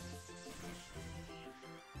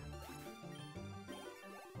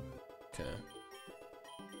 Okay.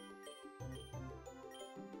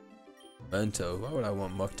 Mento. Why would I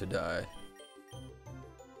want Muck to die?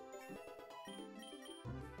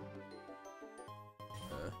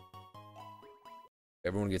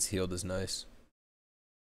 Everyone gets healed is nice.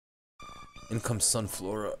 In comes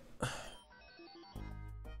Sunflora.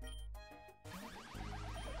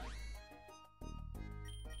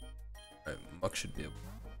 Alright, Muck should be able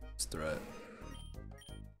to threat.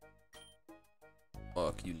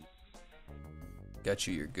 Muck, you got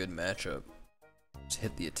you your good matchup. Just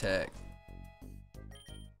hit the attack.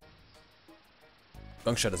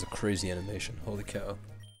 Gunkshot has a crazy animation. Holy cow.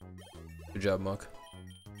 Good job, Muck.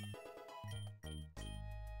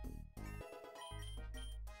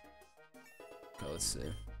 Okay, let's see.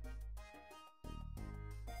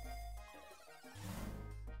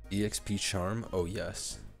 EXP Charm? Oh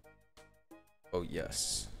yes. Oh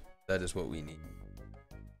yes. That is what we need.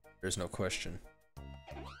 There's no question.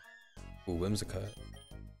 Ooh, Whimsicott.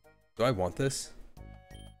 Do I want this?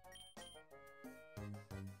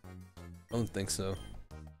 I don't think so.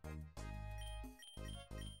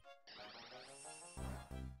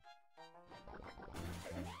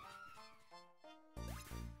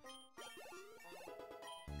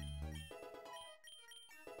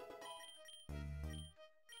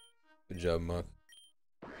 Good job, Muck.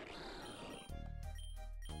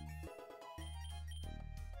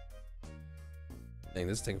 Dang,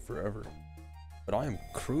 this is taking forever. But I am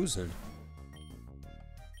cruising.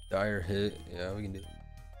 Dire hit. Yeah, we can do it.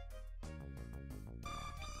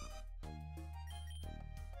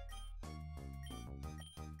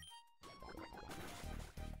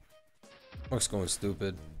 Muck's going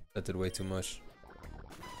stupid. That did way too much.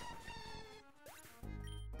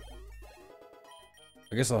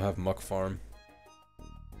 I guess I'll have Muck farm.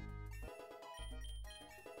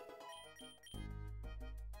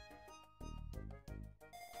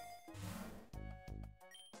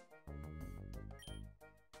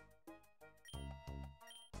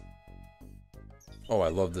 Oh, I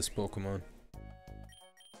love this Pokemon.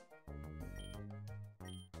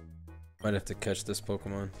 Might have to catch this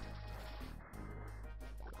Pokemon.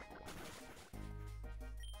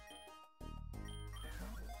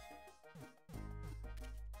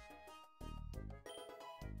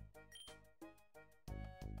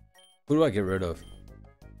 Who do I get rid of?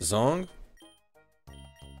 Zong?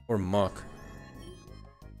 Or Muck?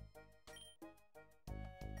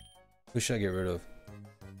 Who should I get rid of?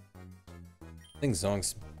 I think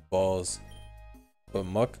Zong's balls. But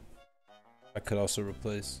Muck, I could also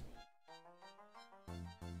replace.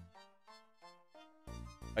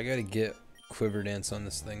 I gotta get Quiver Dance on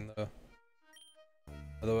this thing though.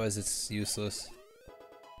 Otherwise it's useless.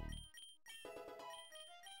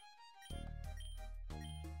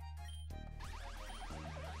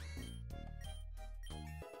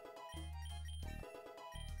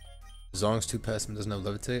 Zong's too passive and doesn't have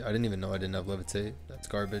Levitate? I didn't even know I didn't have Levitate. That's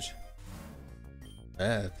garbage.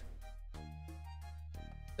 Map.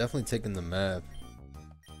 Definitely taking the map.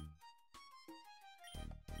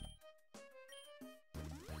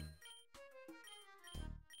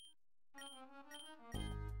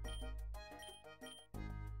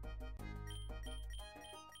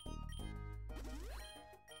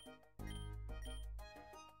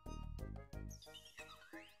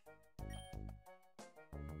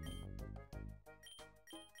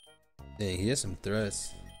 Dang, he has some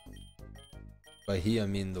threats. By he, I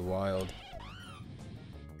mean the wild.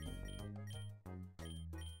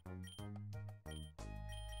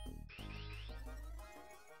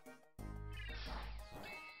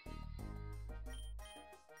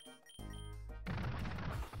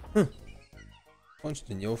 Huh.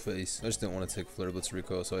 Punched in your face. I just didn't want to take Flare Blitz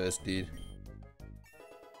Rico, so I SD'd.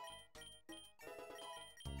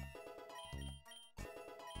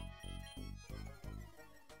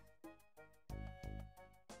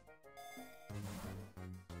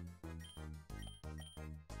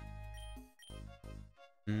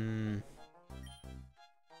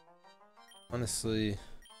 Honestly,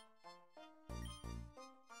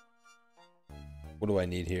 what do I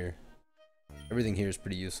need here? Everything here is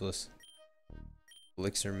pretty useless.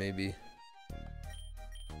 Elixir maybe.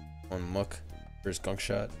 On Muck for Skunk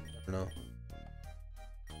Shot. I don't know.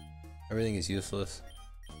 Everything is useless.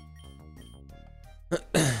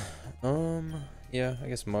 Yeah, I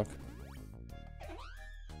guess Muck.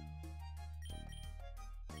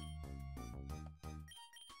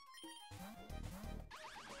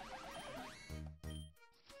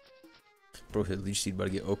 Bro hit Leech Seed, about to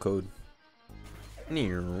get O-code.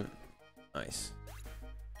 Nice.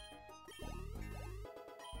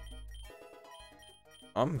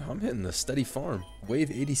 I'm hitting the steady farm.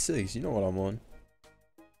 Wave 86, you know what I'm on.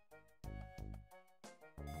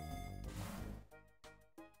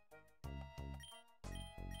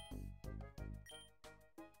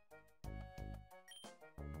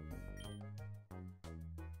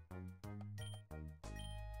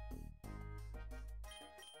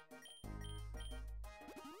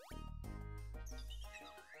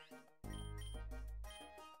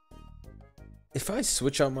 If I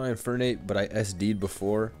switch out my Infernape, but I SD'd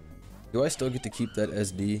before, do I still get to keep that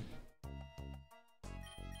SD?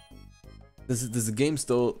 Does the game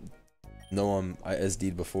still know I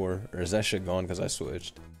SD'd before, or is that shit gone because I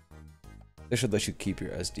switched? They should let you keep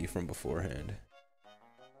your SD from beforehand.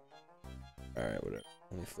 Alright, whatever.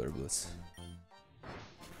 Let me Flare Blitz.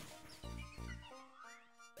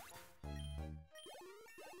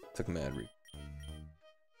 Took mad reap.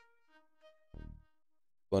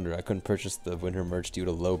 Blunder, I couldn't purchase the winter merch due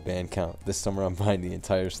to low band count. This summer I'm buying the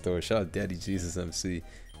entire store. Shout out Daddy Jesus MC.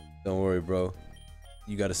 Don't worry, bro.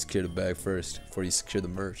 You gotta secure the bag first before you secure the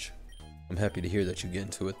merch. I'm happy to hear that you get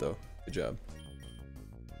into it though. Good job.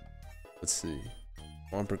 Let's see.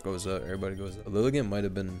 Womper goes up, everybody goes up. Lilligant might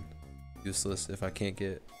have been useless if I can't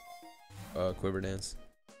get Quiver Dance.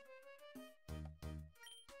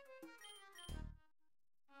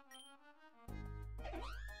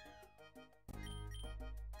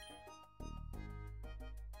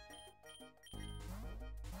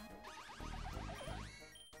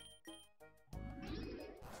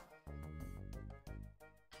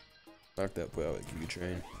 Knock that boy out with Giga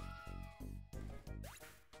Train.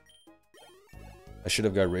 I should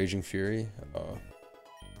have got Raging Fury.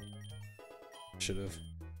 Should have.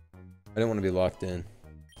 I didn't want to be locked in.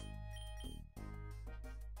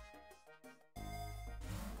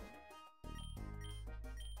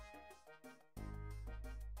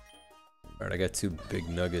 Alright, I got 2 big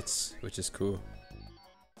nuggets, which is cool.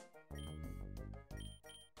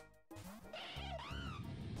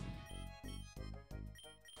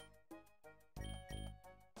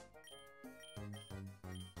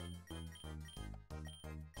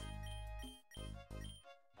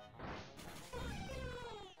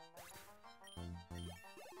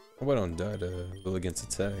 I went on die to will against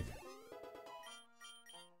attack.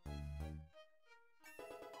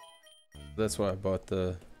 That's why I bought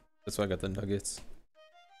the. That's why I got the nuggets.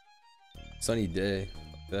 Sunny day.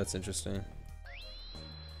 That's interesting.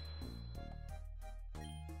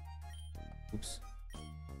 Oops.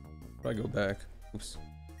 Why go back? Oops.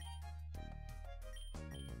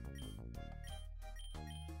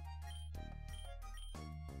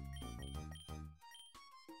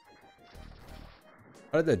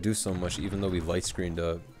 How did that do so much even though we light screened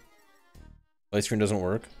up? Light screen doesn't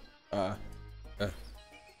work? That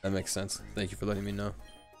makes sense. Thank you for letting me know.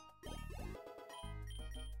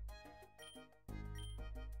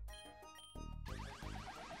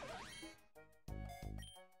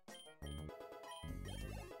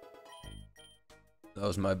 That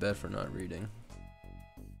was my bad for not reading.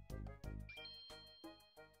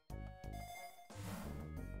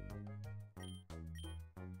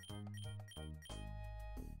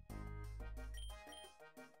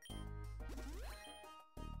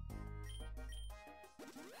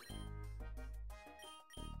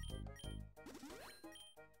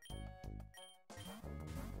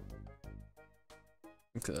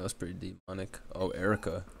 Okay, that was pretty demonic. Oh,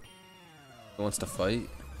 Erica. Who wants to fight?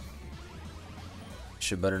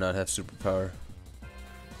 Should better not have superpower.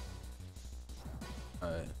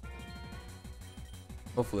 Alright.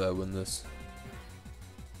 Hopefully I win this.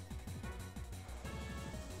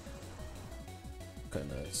 Okay,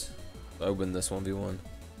 nice. I win this 1v1.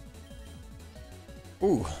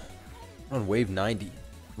 Ooh. We're on wave 90.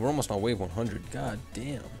 We're almost on wave 100. God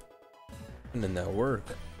damn. When did that work?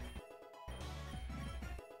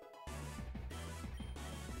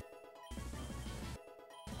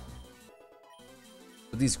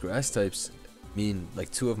 But these grass types mean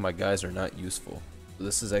like 2 of my guys are not useful. So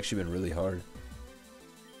this has actually been really hard.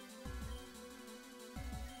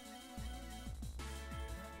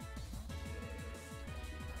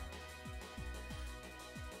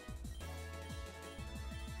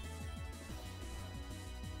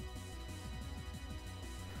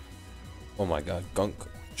 Oh my god, Gunk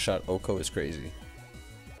shot Oko is crazy.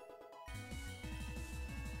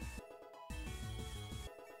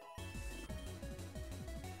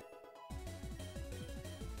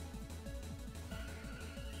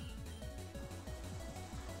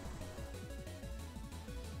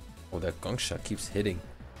 Oh, that Gunk shot keeps hitting.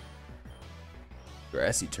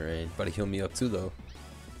 Grassy terrain. About to heal me up too, though.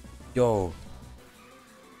 Yo.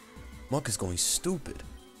 Muck is going stupid.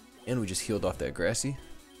 And we just healed off that grassy.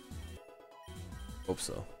 Hope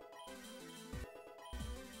so.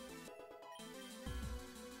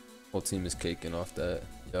 Whole team is caking off that.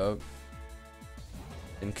 Yup.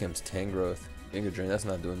 In comes Tangrowth. Giga Drain, that's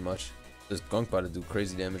not doing much. This Gunk about to do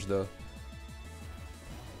crazy damage, though.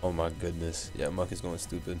 Oh my goodness. Yeah, Muck is going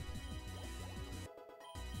stupid.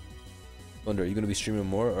 Wonder, are you gonna be streaming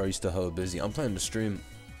more or are you still hella busy? I'm planning to stream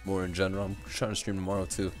more in general. I'm trying to stream tomorrow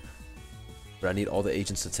too. But I need all the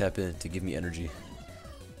agents to tap in to give me energy.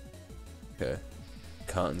 Okay.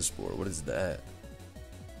 Cotton Spore, what is that?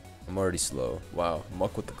 I'm already slow. Wow.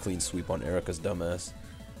 Muck with the clean sweep on Erica's dumbass.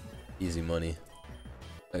 Easy money.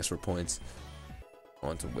 Thanks for points.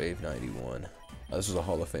 On to wave 91. This was a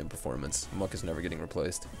Hall of Fame performance. Muck is never getting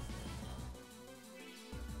replaced.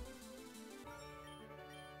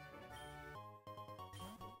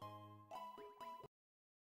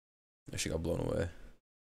 She got blown away.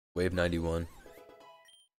 Wave 91.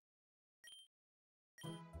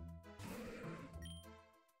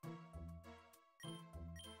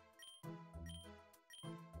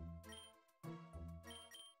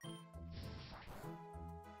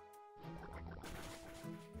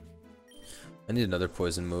 I need another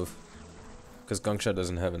poison move. Because Gunkshot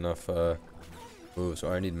doesn't have enough moves,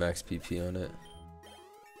 or I need max PP on it.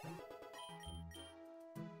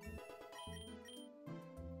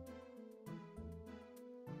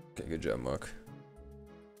 Okay, good job, Muck.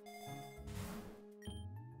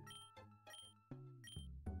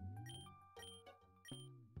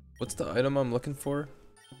 What's the item I'm looking for?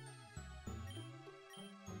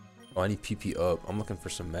 Oh, I need PP up. I'm looking for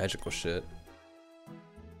some magical shit.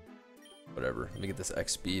 Whatever. Let me get this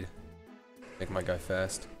X speed. Make my guy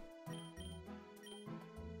fast. I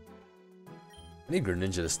need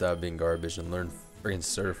Greninja to stop being garbage and learn friggin'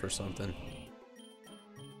 Surf or something.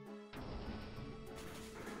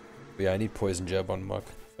 But yeah, I need Poison Jab on Muck.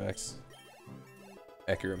 Facts.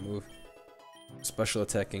 Accurate move. Special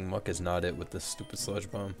attacking Muck is not it with this stupid Sludge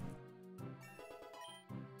Bomb.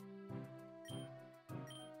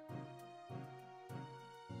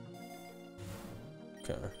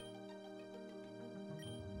 Okay.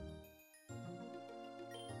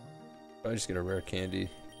 I just get a rare candy.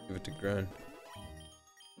 Give it to Gren.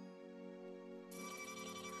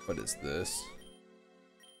 What is this?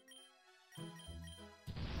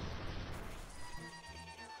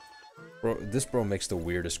 Bro, this bro makes the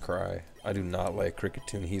weirdest cry. I do not like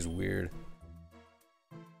Cricketune, he's weird.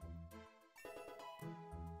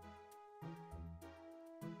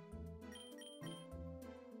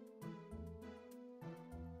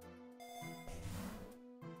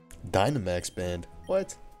 Dynamax band?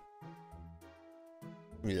 What?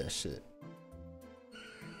 Give me that shit.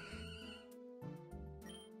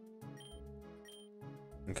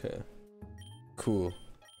 Okay. Cool.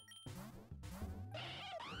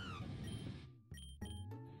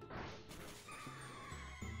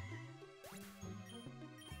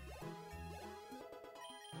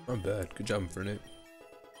 Not bad. Good job, Infernape.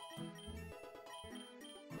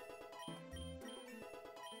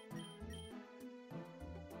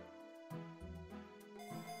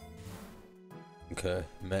 Okay,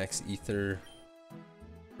 Max Ether.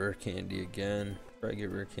 Rare candy again. Probably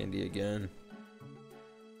get rare candy again.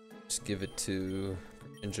 Just give it to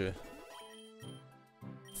Ninja.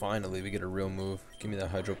 Finally, we get a real move. Give me that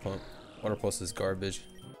Hydro Pump. Water Pulse is garbage.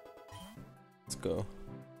 Let's go.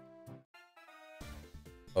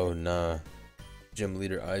 Oh nah. Gym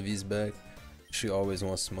Leader Ivy's back. She always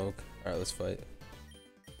wants smoke. Alright, let's fight.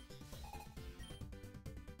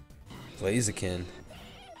 Blaziken.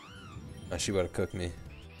 Nah, she about to cook me.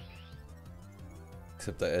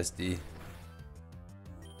 Except the SD.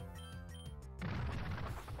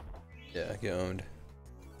 Yeah, get owned.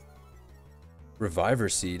 Reviver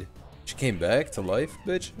Seed. She came back to life,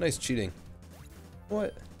 bitch. Nice cheating.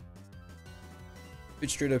 What?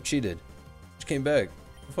 Bitch straight up cheated. She came back.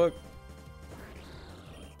 The fuck?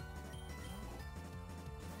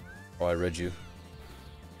 Oh, I read you.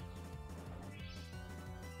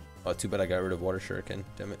 Oh, too bad I got rid of Water Shuriken.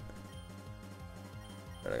 Damn it.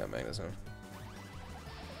 Alright, I got Magnezone.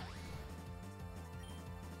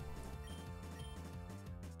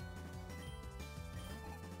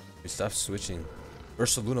 Stop switching.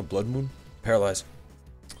 Ursaluna Blood Moon? Paralyze.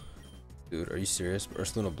 Dude, are you serious?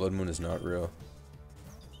 Ursaluna Blood Moon is not real.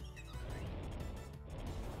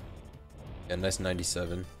 Yeah, nice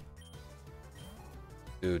 97.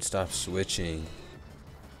 Dude, stop switching.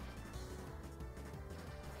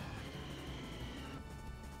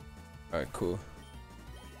 Alright, cool.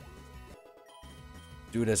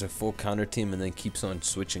 Dude has a full counter team and then keeps on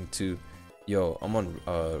switching too. Yo, I'm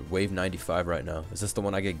on wave 95 right now. Is this the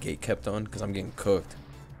one I get gate kept on? Because I'm getting cooked.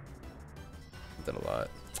 I did a lot.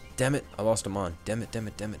 Damn it, I lost him on. Damn it, damn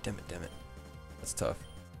it, damn it, damn it, damn it. That's tough.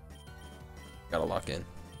 Gotta lock in.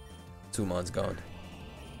 2 Mon's gone.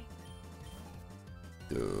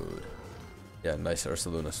 Dude. Yeah, nice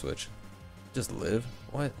Ursaluna switch. Just live?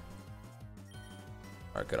 What?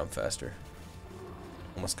 Alright, good, I'm faster.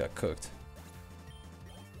 Almost got cooked.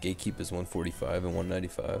 Gatekeep is 145 and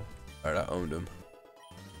 195. Alright, I owned him.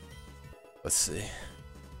 Let's see.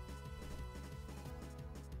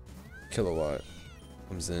 Kilowatt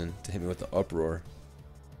comes in to hit me with the Uproar.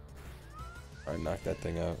 Alright, knock that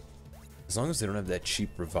thing out. As long as they don't have that cheap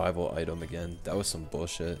revival item again. That was some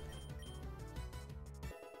bullshit.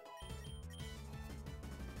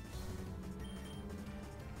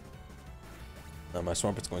 Nah, my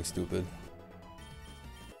Swampert's going stupid.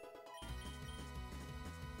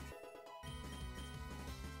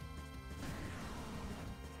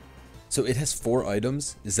 So it has 4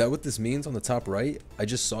 items? Is that what this means on the top right? I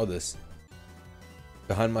just saw this.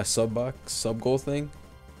 Behind my sub goal thing?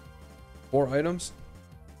 4 items?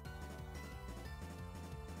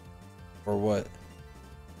 Or what?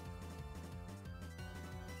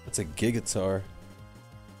 That's a Gigatar.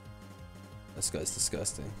 This guy's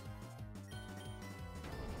disgusting.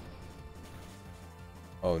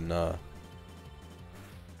 Oh nah.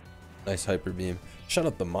 Nice Hyper Beam. Shout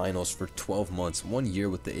out the Minos for 12 months, 1 year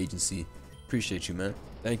with the agency. Appreciate you, man.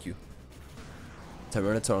 Thank you.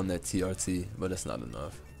 Tyranitar on that TRT, but that's not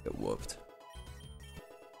enough. Get whooped.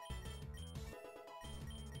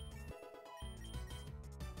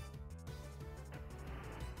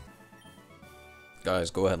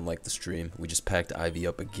 Guys, go ahead and like the stream. We just packed Ivy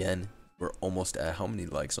up again. We're almost at how many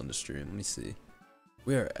likes on the stream? Let me see.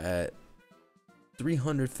 We are at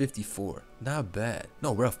 354. Not bad.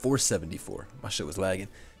 No, we're at 474. My shit was lagging.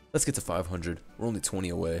 Let's get to 500. We're only 20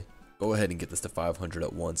 away. Go ahead and get this to 500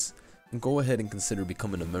 at once. And go ahead and consider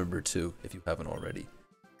becoming a member too if you haven't already.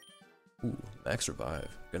 Ooh, max revive.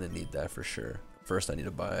 Gonna need that for sure. First, I need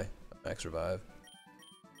to buy a max revive.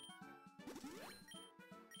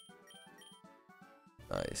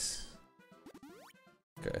 Nice.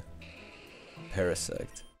 Okay.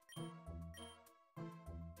 Parasect.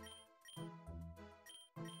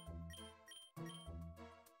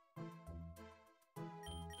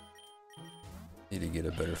 Need to get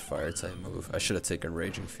a better fire type move. I should have taken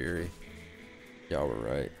Raging Fury. Y'all were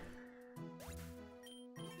right.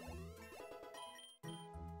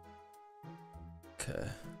 Okay.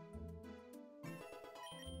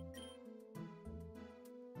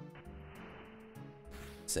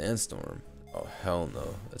 Sandstorm. Oh hell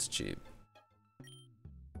no, that's cheap.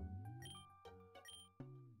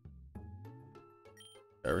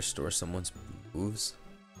 Did I restore someone's moves?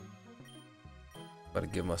 Gotta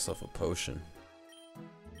give myself a potion.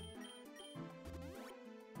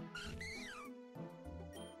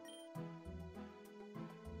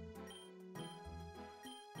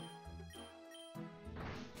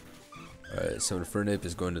 Alright, so Infernape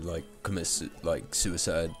is going to like commit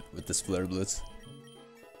suicide with this Flare Blitz.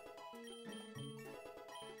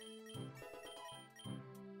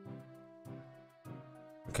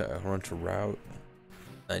 Okay, I run to route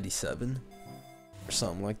 97 or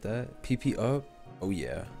something like that. PP up. Oh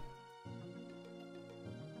yeah.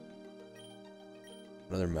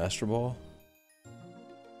 Another Master Ball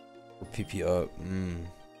or PP up.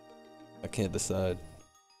 I can't decide.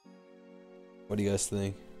 What do you guys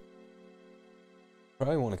think?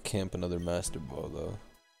 Probably want to camp another Master Ball though.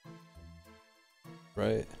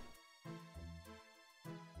 Right?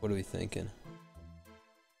 What are we thinking?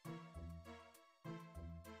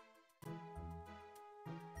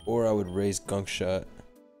 Or I would raise Gunk Shot.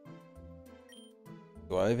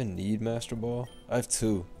 Do I even need Master Ball? I have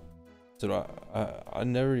 2. So I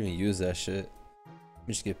never even use that shit. Let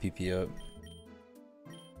me just get PP up.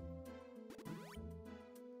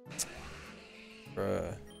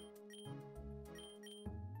 Bruh.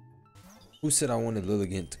 Who said I wanted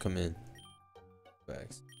Lilligant to come in?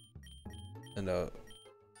 Facts. And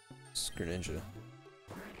Greninja.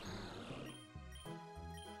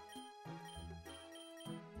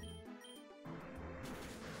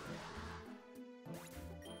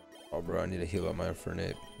 Oh bro, I need to heal up my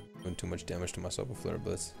Infernape. Doing too much damage to myself with Flare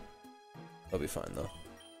Blitz. I'll be fine though.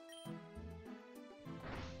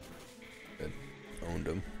 Good. Owned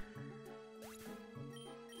him.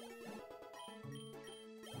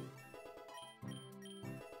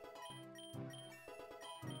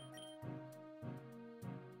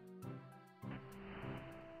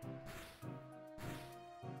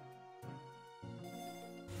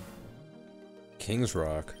 King's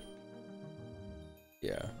Rock.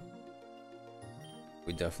 Yeah.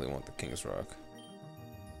 We definitely want the King's Rock.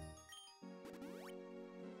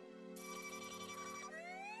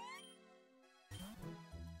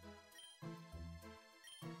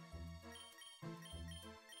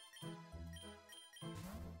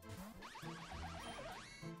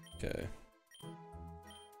 Okay.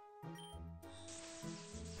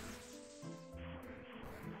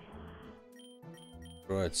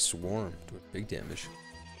 Bro, it's Swarm doing big damage.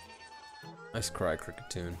 Nice cry,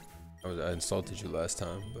 Cricketune. I insulted you last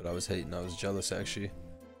time, but I was hating. I was jealous, actually.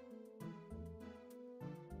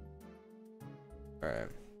 Alright.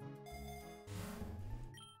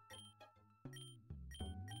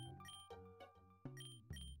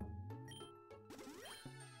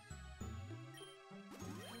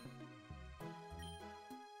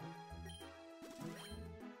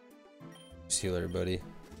 Just heal everybody.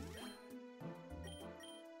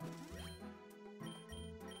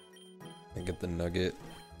 And get the nugget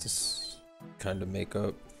to kind of make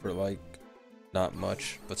up for like not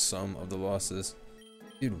much but some of the losses.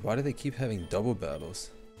 Dude, why do they keep having double battles?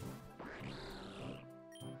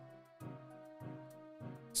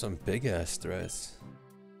 Some big ass threats.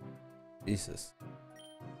 Jesus.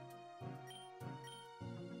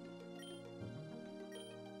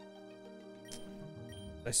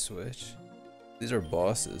 Did I switch? These are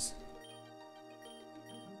bosses.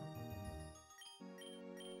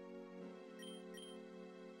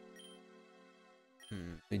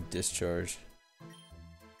 Big discharge.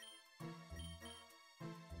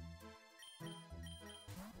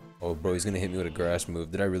 Oh bro, he's gonna hit me with a grass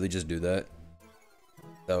move. Did I really just do that?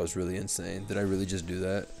 That was really insane. Did I really just do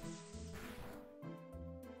that?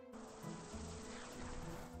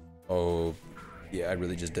 I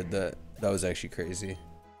really just did that. That was actually crazy.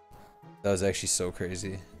 That was actually so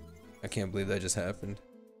crazy. I can't believe that just happened.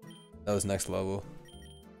 That was next level.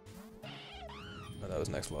 Oh, that was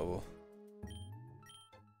next level.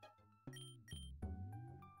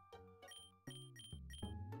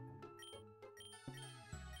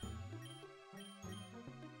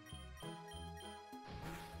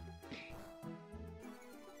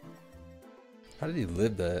 How did he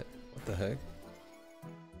live that? What the heck?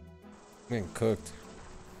 I'm getting cooked.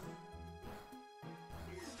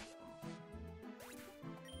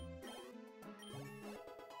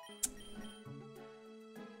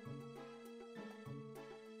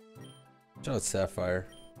 Shout out Sapphire.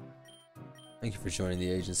 Thank you for joining the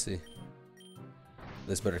agency.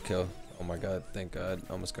 This better kill. Oh my god, thank god.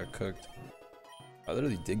 I almost got cooked. I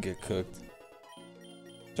literally did get cooked.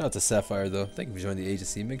 Shout out to Sapphire though. Thank you for joining the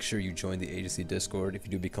agency. Make sure you join the agency Discord if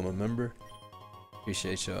you do become a member.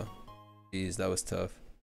 Appreciate y'all. Jeez, that was tough.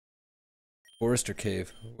 Forest or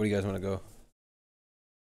cave? Where do you guys want to go?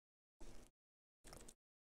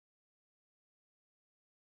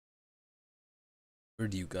 Where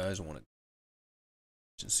do you guys want to go?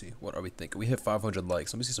 Agency. What are we thinking? We hit 500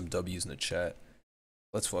 likes. Let me see some W's in the chat.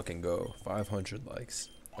 Let's fucking go. 500 likes.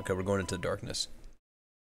 Okay, we're going into darkness.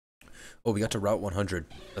 Oh, we got to Route 100.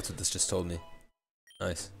 That's what this just told me.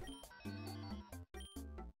 Nice.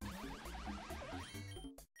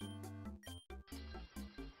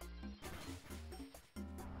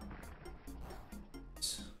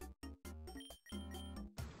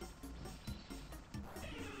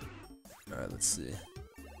 Alright, let's see.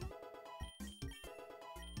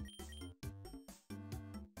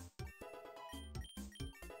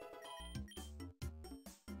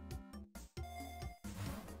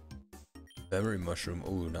 Memory mushroom.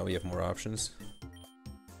 Ooh, now we have more options.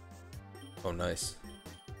 Oh, nice.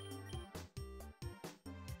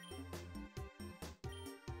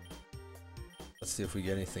 Let's see if we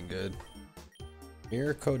get anything good.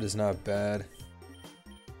 Mirror code is not bad.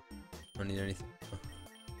 Don't need anything.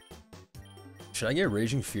 Should I get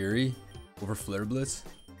Raging Fury over Flare Blitz?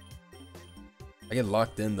 I get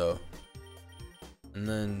locked in though. And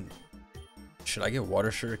then should I get Water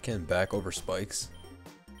Shuriken back over Spikes?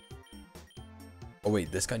 Oh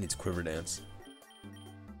wait, this guy needs Quiver Dance.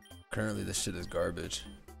 Currently this shit is garbage.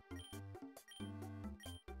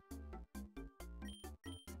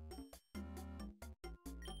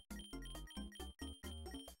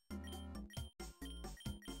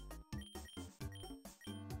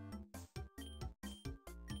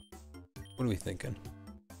 What are we thinking?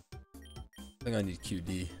 I think I need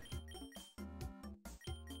QD.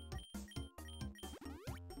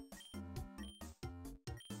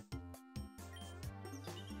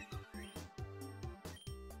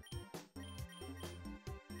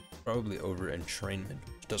 Probably over entrainment,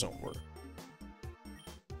 which doesn't work.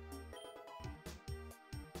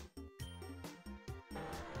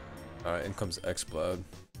 Alright, in comes X-Blood.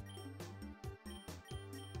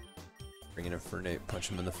 Bringing in Fernate, punch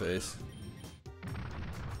him in the face.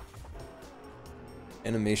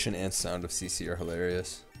 Animation and sound of CC are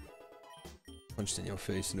hilarious. Punched in your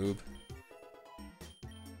face, noob.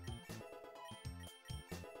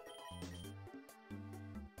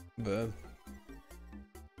 Bad.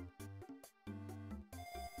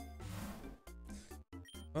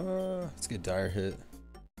 Let's get Dire Hit.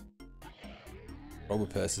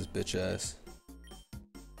 Robopass his bitch ass.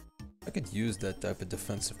 I could use that type of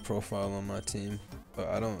defensive profile on my team, but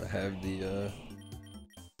I don't have the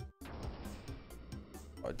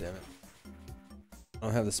oh damn it. I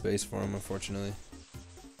don't have the space for him, unfortunately.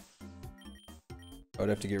 I would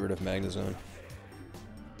have to get rid of Magnezone.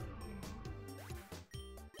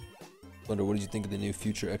 Wonder, what did you think of the new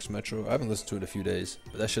Future X Metro? I haven't listened to it in a few days,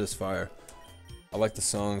 but that shit is fire. I like the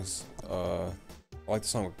songs. I like the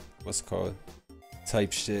song, what's it called?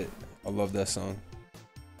 Type Shit. I love that song.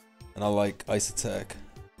 And I like Ice Attack.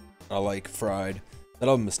 I like Fried. That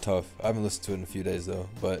album is tough. I haven't listened to it in a few days though,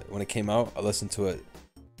 but when it came out, I listened to it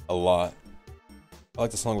a lot. I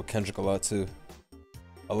like the song with Kendrick a lot too.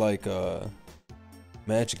 I like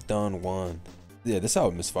Magic Dawn 1. Yeah, this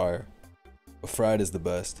album is fire. But Fried is the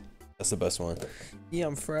best. That's the best one. Yeah,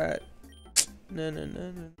 I'm fried. No, no,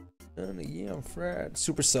 no, no. Yeah, I'm fried.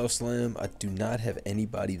 Super Self Slam. I do not have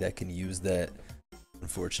anybody that can use that,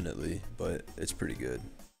 unfortunately, but it's pretty good,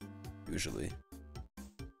 usually.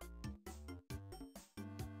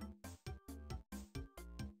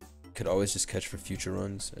 Could always just catch for future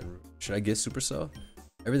runs. And should I get Supercell?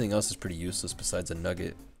 Everything else is pretty useless besides a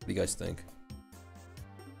Nugget. What do you guys think?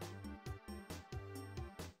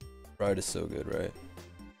 Fried is so good, right?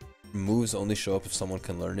 Moves only show up if someone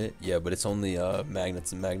can learn it. Yeah, but it's only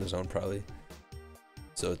Magnets and Magnezone probably.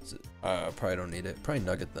 So it's probably don't need it. Probably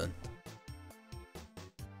nugget then.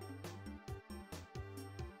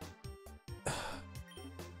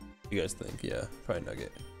 You guys think? Yeah, probably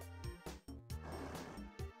nugget.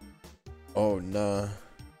 Oh nah.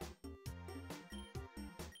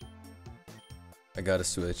 I gotta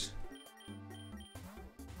switch.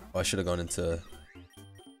 Oh, I should have gone into.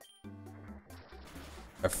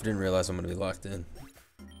 I didn't realize I'm gonna be locked in.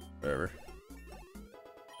 Whatever.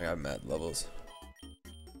 I got mad levels.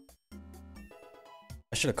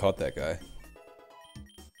 I should have caught that guy.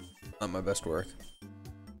 Not my best work.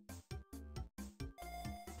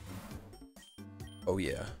 Oh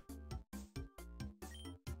yeah.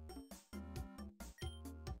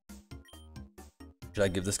 Should I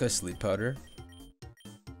give this guy sleep powder?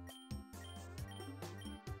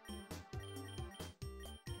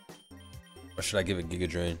 Or should I give it Giga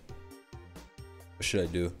Drain? What should I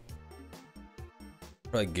do?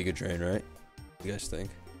 Probably Giga Drain, right? You guys think?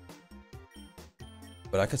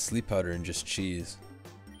 But I could sleep powder and just cheese.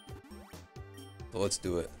 So let's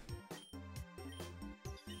do it.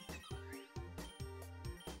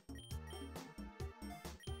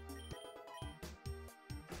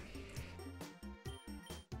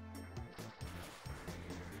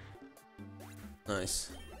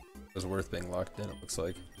 Nice. It was worth being locked in, it looks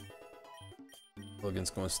like. Logan's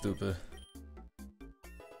going stupid.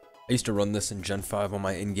 I used to run this in Gen 5 on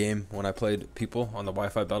my in-game when I played people on the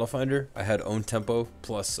Wi-Fi Battle Finder. I had own tempo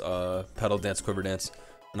plus pedal dance, quiver dance,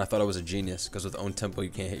 and I thought I was a genius because with own tempo you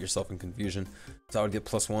can't hit yourself in confusion. So I would get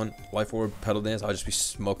 +1 life orb, pedal dance. I'd just be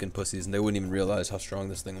smoking pussies and they wouldn't even realize how strong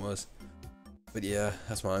this thing was. But yeah,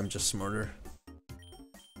 that's why I'm just smarter.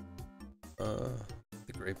 The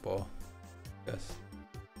great ball, yes.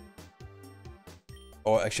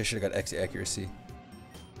 Oh, actually I should have got X accuracy.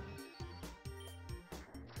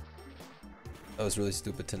 That was really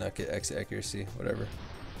stupid to not get X accuracy, whatever.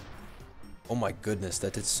 Oh my goodness,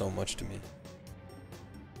 that did so much to me.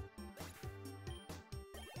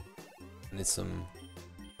 I need some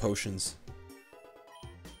potions.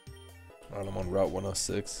 Alright, I'm on Route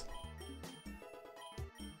 106.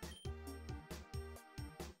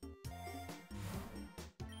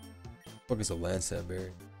 What is a Landsat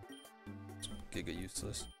berry? It's giga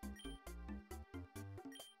useless.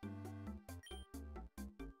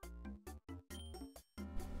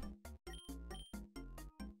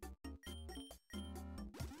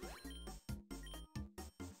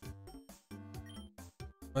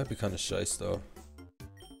 Might be kind of shice though.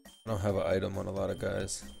 I don't have an item on a lot of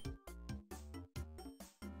guys.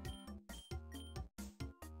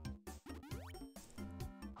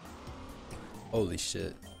 Holy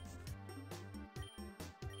shit.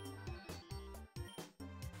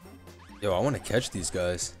 Yo, I want to catch these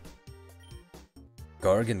guys.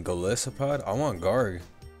 Garg and Golisopod? I want Garg.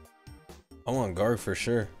 I want Garg for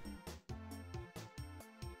sure.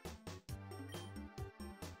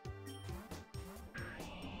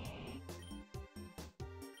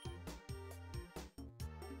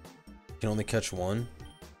 Can only catch one?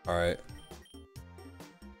 Alright.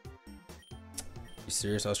 You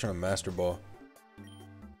serious? I was trying to master ball.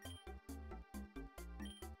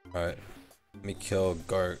 Alright. Let me kill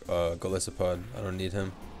Golisopod. I don't need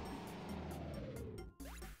him.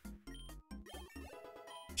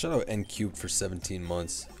 Shout out N cubed for 17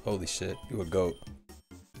 months. Holy shit, you a goat.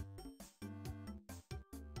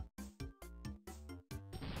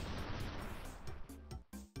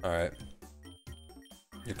 Alright.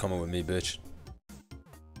 You're coming with me, bitch.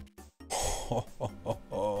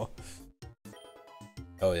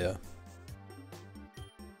 Hell yeah.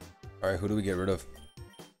 Alright, who do we get rid of?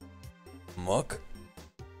 Muck?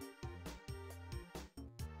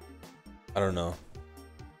 I don't know.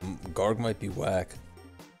 Garg might be whack.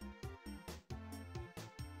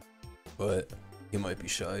 But he might be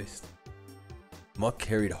shiced. Muck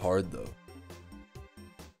carried hard though.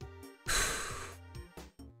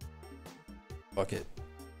 Fuck it.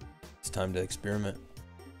 It's time to experiment.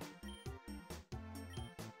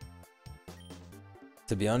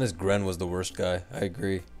 To be honest, Gren was the worst guy. I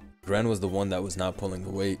agree. Gren was the one that was not pulling the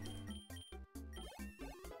weight.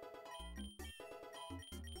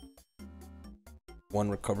 One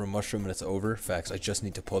recover mushroom and it's over. Facts. I just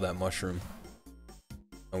need to pull that mushroom.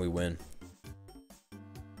 And we win.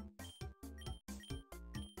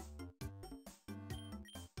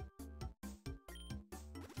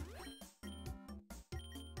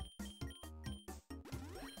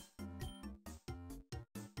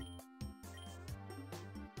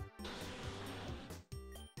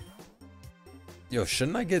 Yo,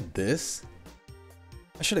 shouldn't I get this?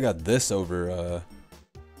 I should have got this over,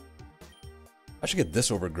 I should get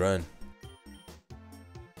this over Gren.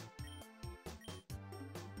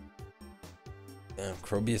 Damn,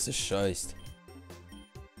 Crobius is shiced.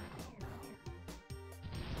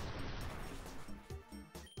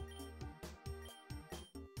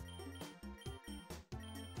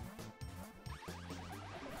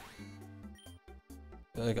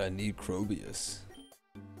 I feel like I need Crobius.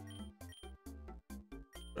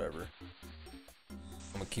 Whatever. I'm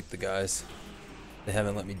gonna keep the guys. They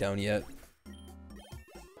haven't let me down yet.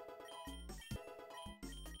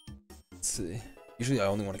 Let's see. Usually I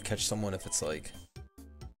only want to catch someone if it's like,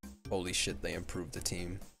 holy shit, they improved the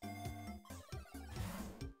team.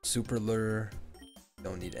 Super lure.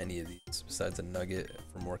 Don't need any of these besides a nugget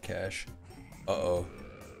for more cash. Uh-oh.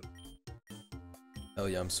 Hell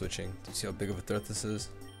yeah, I'm switching. Do you see how big of a threat this is?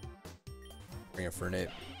 Bring it for an 8.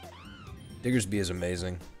 Diggersby is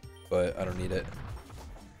amazing, but I don't need it.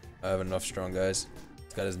 I have enough strong guys.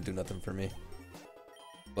 This guy doesn't do nothing for me.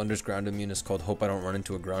 Blunder's ground immune is called Hope I Don't Run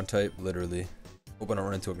Into a Ground Type. Literally. Hope I don't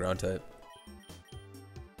run into a ground type.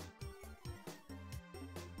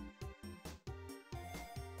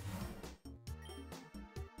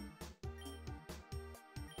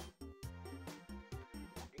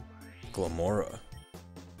 Glamora.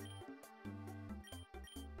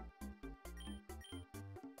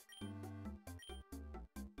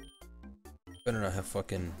 Better not have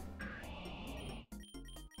fucking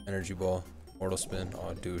energy ball. Mortal spin.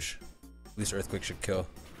 Aw, douche. At least Earthquake should kill.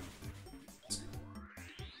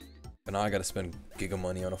 But now I gotta spend giga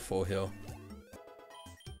money on a full heal.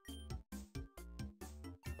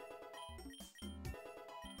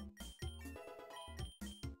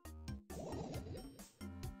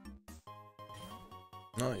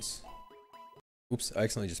 Nice. Oops, I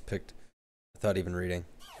accidentally just picked without even reading.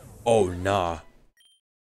 Oh, nah.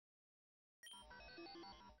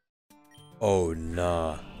 Oh,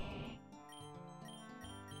 nah.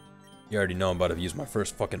 You already know I'm about to use my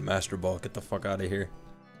first fucking Master Ball. Get the fuck out of here.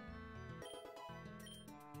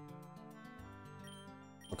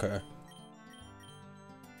 Okay.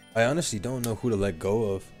 I honestly don't know who to let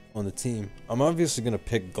go of on the team. I'm obviously gonna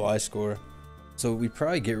pick Gliscor. So we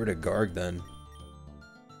probably get rid of Garg then.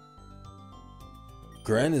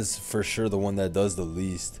 Gren is for sure the one that does the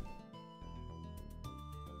least.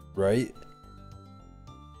 Right?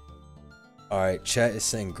 Alright, chat is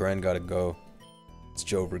saying Gren gotta go. It's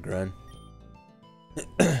Joe over Gren.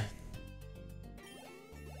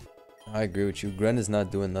 I agree with you. Gren is not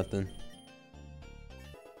doing nothing.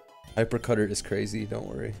 Hypercutter is crazy, don't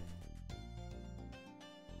worry.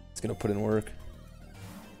 It's gonna put in work.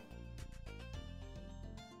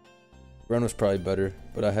 Gren was probably better,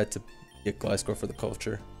 but I had to get Gliscor for the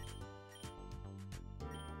culture.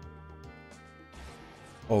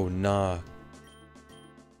 Oh, nah.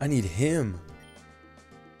 I need him.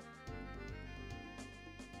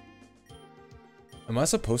 Am I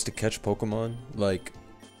supposed to catch Pokemon, like,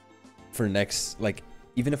 for next, like,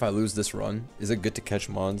 even if I lose this run, is it good to catch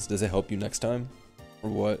Mons? Does it help you next time? Or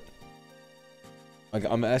what? Like,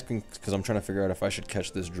 I'm asking because I'm trying to figure out if I should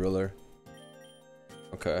catch this Driller.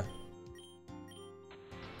 Okay.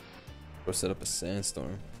 Go set up a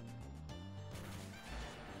Sandstorm.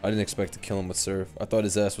 I didn't expect to kill him with Surf. I thought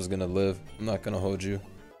his ass was gonna live. I'm not gonna hold you.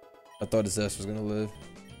 I thought his ass was gonna live.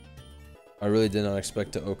 I really did not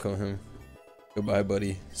expect to Oko him. Goodbye,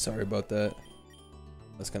 buddy. Sorry about that.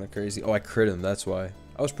 That's kind of crazy. Oh, I crit him. That's why.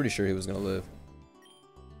 I was pretty sure he was gonna live.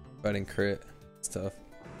 If I didn't crit, it's tough.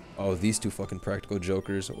 Oh, these two fucking practical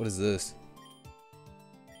jokers. What is this?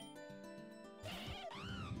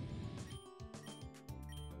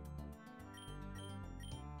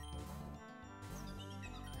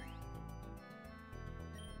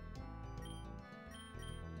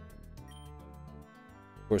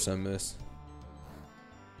 Of course I miss.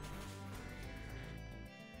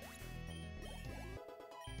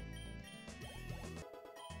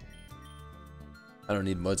 I don't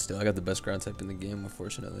need Mud still. I got the best ground type in the game,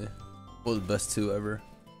 unfortunately. Well, the best 2 ever.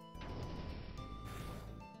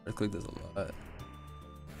 Earthquake does a lot.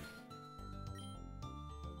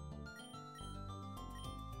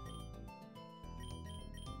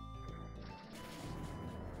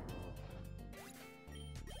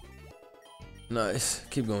 Nice.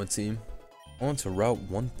 Keep going, team. On to Route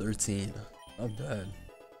 113. Not bad.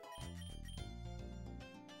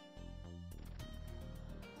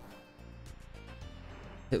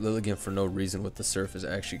 Hit Lilligant for no reason with the Surf is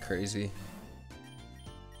actually crazy.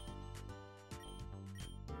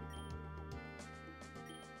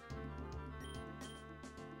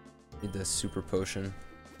 Need this super potion.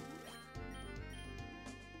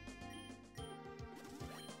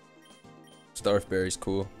 Starfberry's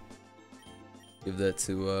cool. Give that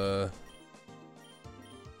to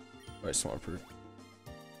Alright, Swampert.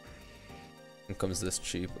 Here comes this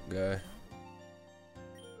cheap guy.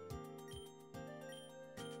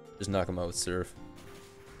 Just knock him out with Surf.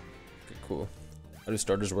 Okay, cool. How do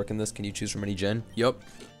starters work in this? Can you choose from any gen? Yup.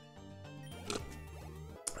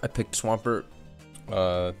 I picked Swampert.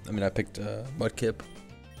 I picked Mudkip,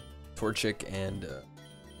 Torchic, and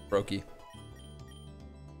Brokey.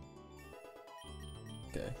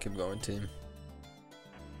 Okay, keep going, team.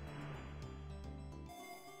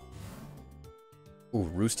 Ooh,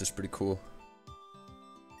 Roost is pretty cool.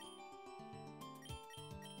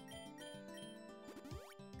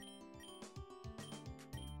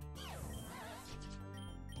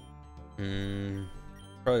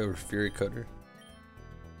 Probably over Fury Cutter.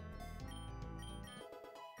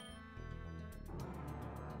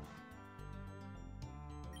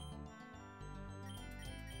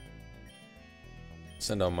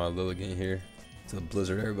 Send out my Lilligant here to the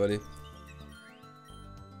Blizzard, everybody.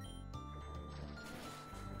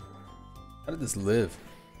 How did this live?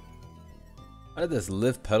 How did this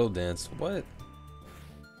live Pedal Dance? What?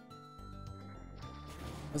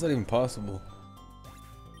 How's that even possible?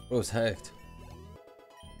 What was hacked?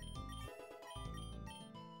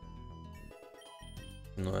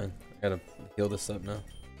 Annoying. I gotta heal this up now.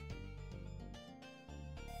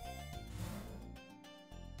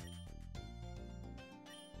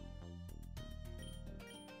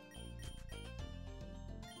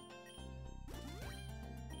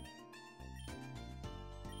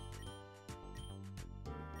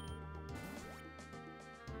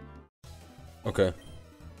 Okay.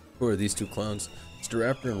 Who are these two clowns?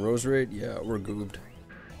 Staraptor and Roserade? Yeah, we're goobed.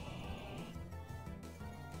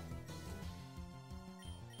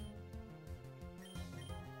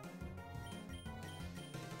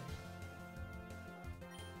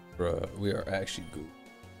 Bruh, we are actually goobed.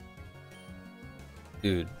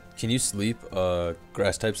 Dude, can you sleep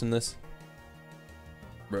grass types in this?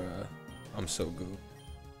 Bruh, I'm so goobed.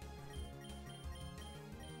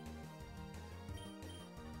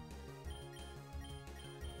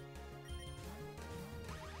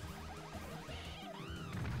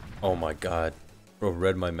 Oh my god. Bro,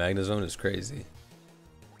 read my Magnezone is crazy.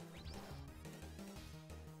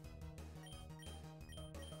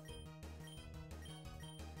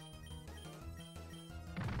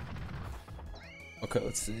 Okay,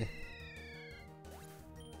 let's see.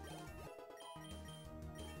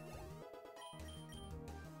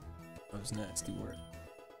 That was nasty work.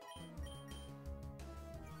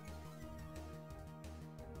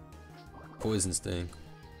 Poison Sting.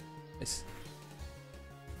 Nice.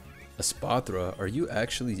 Espathra, are you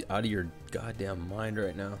actually out of your goddamn mind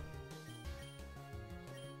right now?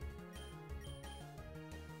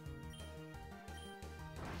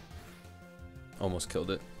 Almost killed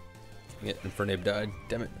it. Yeah, Infernape died.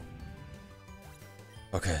 Damn it.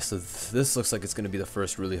 Okay, so this looks like it's gonna be the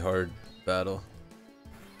first really hard battle.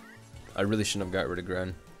 I really shouldn't have got rid of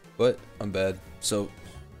Gren, but I'm bad, so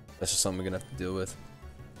that's just something we're gonna have to deal with.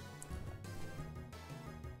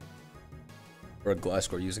 Or a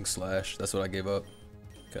Gliscor using Slash. That's what I gave up.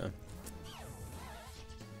 Okay.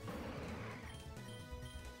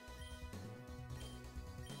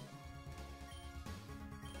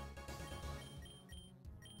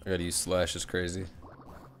 I gotta use Slash, is crazy.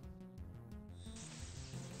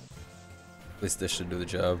 At least this should do the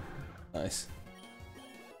job. Nice.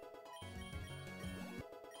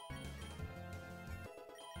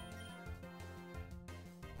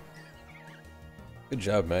 Good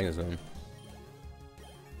job, Magnezone.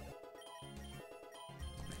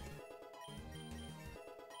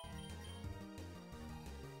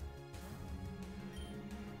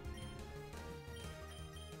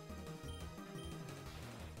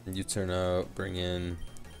 You turn out, bring in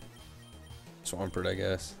Swampert, I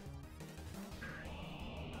guess.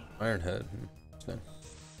 Iron Head. Okay.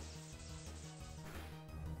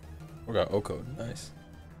 We got Oko, nice.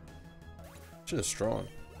 Shit is strong.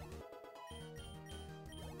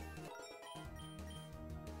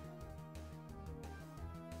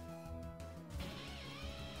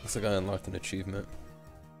 Looks like I unlocked an achievement.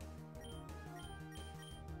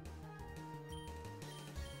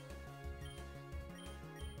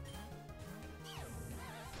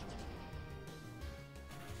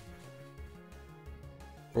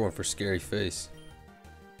 We're going for Scary Face.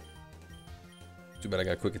 Too bad I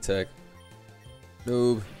got quick attack.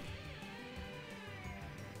 Noob.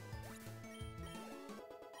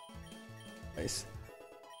 Nice.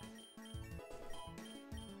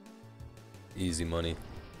 Easy money.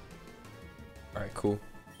 Alright, cool.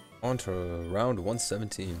 On to round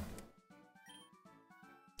 117.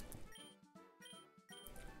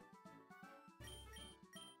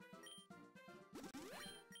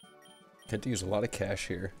 Had to use a lot of cash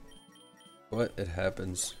here, but it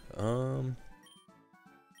happens.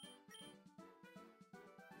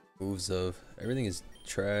 Moves of everything is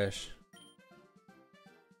trash.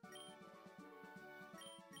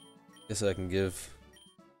 Guess I can give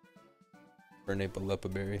Burnape a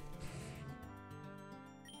Lepa Berry.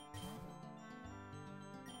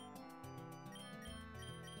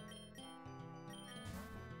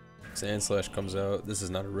 Sandslash comes out. This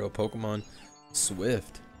is not a real Pokemon.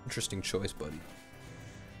 Swift. Interesting choice, buddy.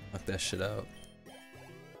 Knock that shit out.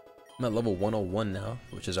 I'm at level 101 now,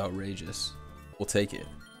 which is outrageous. We'll take it.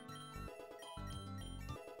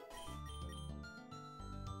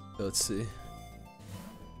 So let's see.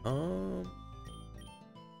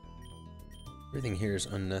 Everything here is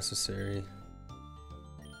unnecessary.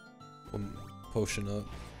 One potion up.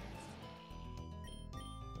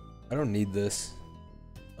 I don't need this.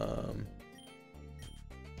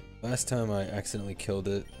 Last time I accidentally killed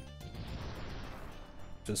it.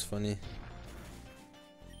 Just funny.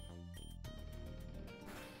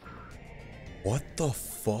 What the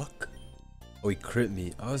fuck? Oh, he crit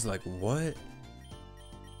me. I was like, what?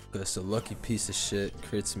 That's a lucky piece of shit.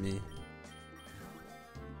 Crits me.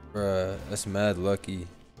 Bruh, that's mad lucky.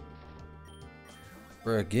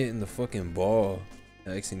 Bruh, get in the fucking ball.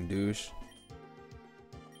 Hexing douche.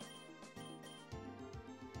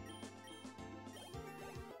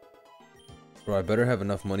 Bro, I better have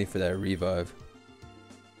enough money for that revive.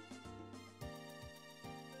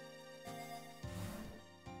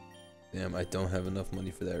 Damn, I don't have enough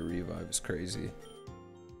money for that revive. It's crazy.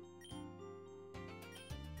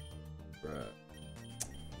 Bruh.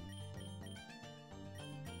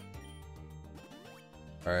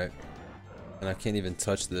 Alright. And I can't even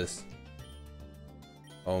touch this.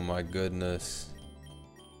 Oh my goodness.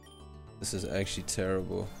 This is actually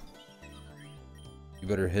terrible. You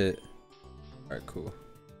better hit. Alright, cool.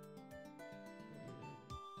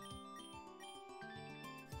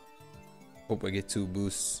 Hope I get 2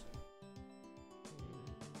 boosts.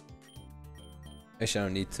 Actually, I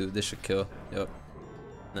don't need to. This should kill. Yep.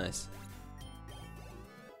 Nice.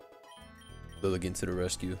 Lilligant to the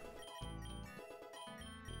rescue.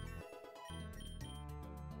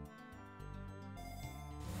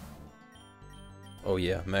 Oh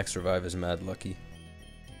yeah, max revive is mad lucky.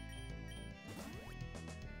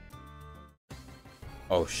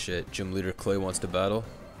 Oh shit, Gym Leader Clay wants to battle.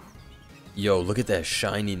 Yo, look at that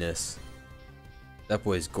shininess. That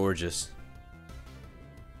boy's gorgeous.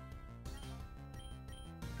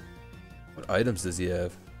 What items does he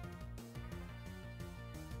have?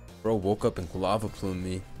 Bro woke up and lava plumed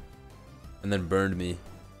me. And then burned me.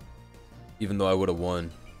 Even though I would have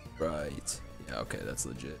won. Right. Yeah, okay, that's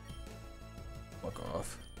legit. Fuck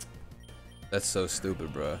off. That's so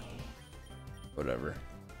stupid, bruh. Whatever.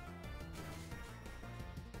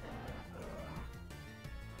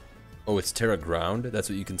 Oh, it's Terra Ground? That's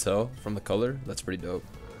what you can tell from the color? That's pretty dope.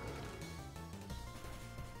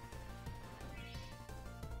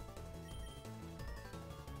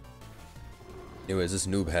 Anyways, this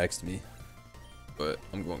noob hexed me. But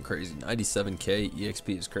I'm going crazy. 97k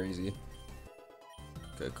EXP is crazy.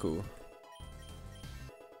 Okay, cool.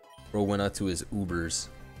 Bro went out to his Ubers.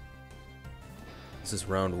 This is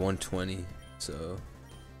round 120, so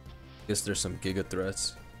I guess there's some Giga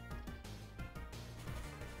threats.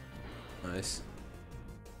 Nice.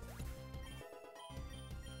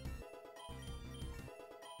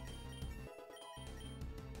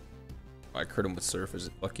 I crit him with Surf, is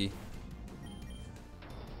it lucky?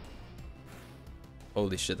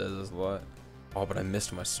 Holy shit, that does a lot. Oh, but I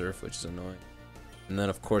missed my Surf, which is annoying. And then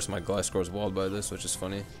of course my Gliscor is walled by this, which is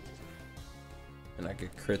funny. And I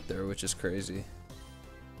get crit there, which is crazy.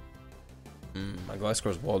 My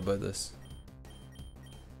Gliscor is walled by this.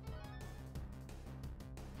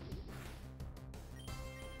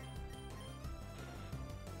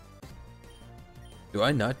 Do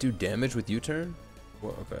I not do damage with U-turn?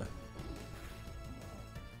 Well, okay.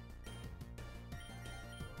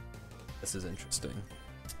 This is interesting.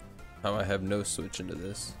 How I have no switch into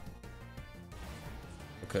this.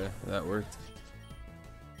 Okay, that worked.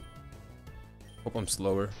 Hope I'm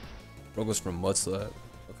slower. Bro goes from Mudslap.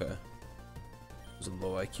 Okay. It was a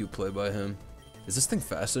low IQ play by him. Is this thing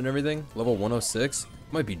faster than everything? Level 106?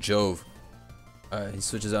 Might be Jove. Alright, he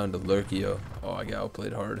switches out into Lurkio. Oh, I got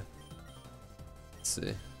outplayed hard. Let's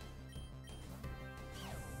see.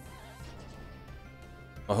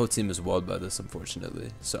 My whole team is walled by this, unfortunately,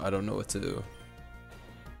 so I don't know what to do.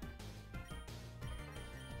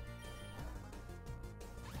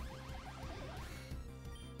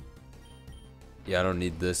 Yeah, I don't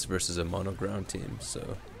need this versus a mono ground team,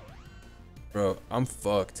 so. Bro, I'm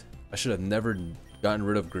fucked. I should have never gotten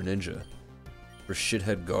rid of Greninja for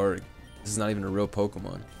shithead Garg. This is not even a real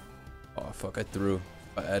Pokemon. Oh fuck, I threw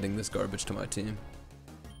by adding this garbage to my team.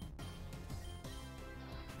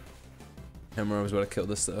 Hammer was about to kill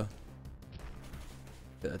this though.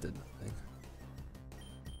 Yeah, that did nothing.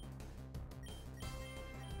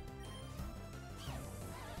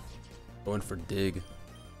 Going for dig.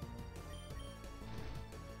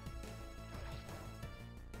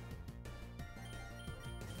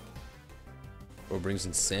 Or brings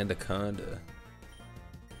in Sandaconda.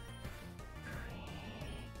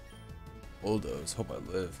 Bulldoze, hope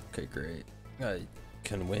I live. Okay, great. I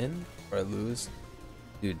can win or I lose.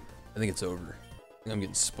 Dude, I think it's over. I think I'm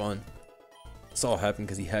getting spun. This all happened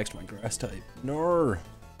because he hacked my grass type. No. Alright,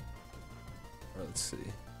 let's see.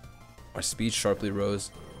 My speed sharply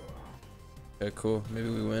rose. Okay, cool. Maybe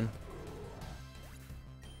we win.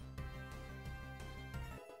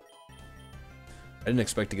 I didn't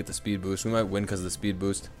expect to get the speed boost. We might win because of the speed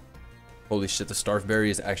boost. Holy shit, the Starf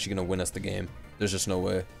Berry is actually going to win us the game. There's just no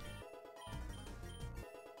way.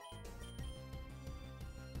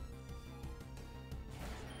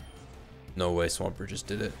 No way Swampert just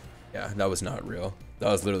did it. Yeah, that was not real.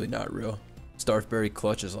 That was literally not real. Starf Berry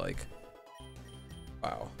clutch is like...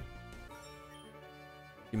 Wow.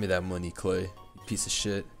 Give me that money, Clay. You piece of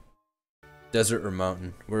shit. Desert or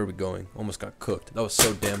mountain? Where are we going? Almost got cooked. That was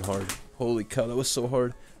so damn hard. Holy cow, that was so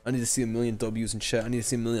hard. I need to see a million W's in chat. I need to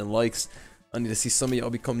see a million likes. I need to see some of y'all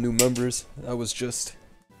become new members. That was just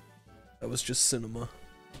cinema.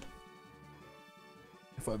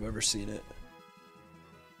 If I've ever seen it.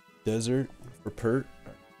 Desert for Pert.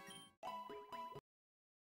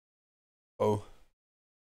 Oh.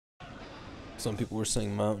 Some people were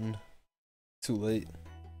saying mountain. Too late.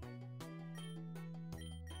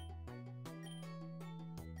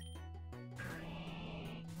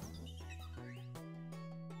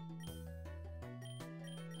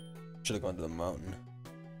 Should have gone to the mountain.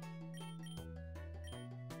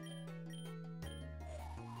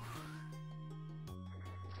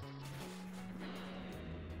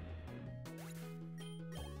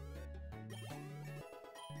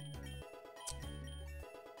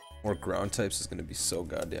 More ground types is gonna be so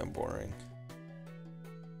goddamn boring.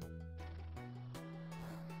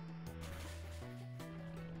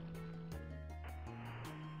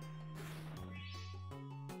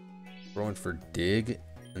 Going for dig.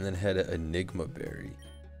 And then had an Enigma Berry.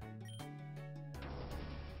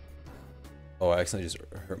 Oh, I accidentally just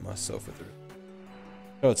hurt myself with it.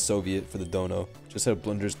 Shout out Soviet for the dono. Just had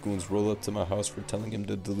Blunder's goons roll up to my house for telling him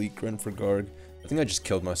to delete Gren for Garg. I think I just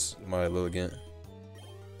killed my Lilligant.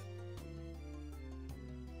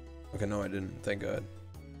 Okay, no I didn't, thank God.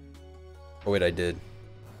 Oh wait, I did.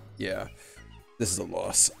 Yeah, this is a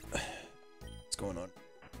loss. What's going on?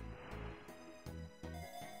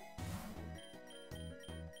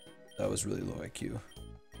 That was really low IQ.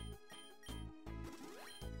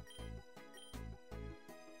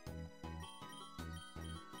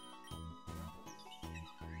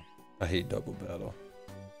 I hate double battle.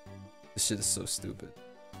 This shit is so stupid.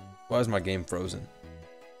 Why is my game frozen?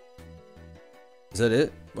 Is that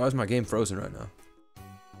it? Why is my game frozen right now?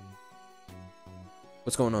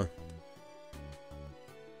 What's going on?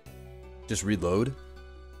 Just reload?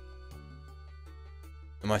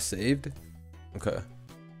 Am I saved? Okay.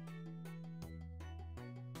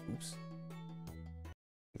 Oops.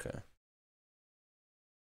 Okay.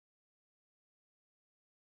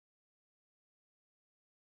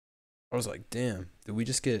 I was like, damn, did we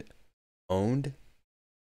just get owned?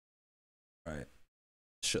 Alright.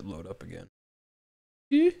 Should load up again.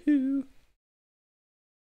 Yoo-hoo.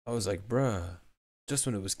 I was like, bruh, just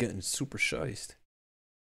when it was getting super shiced.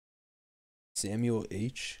 Samuel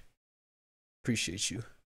H. Appreciate you.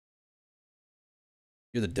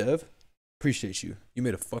 You're the dev? Appreciate you. You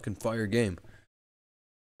made a fucking fire game.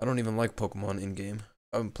 I don't even like Pokemon in-game.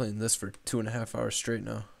 I've been playing this for 2.5 hours straight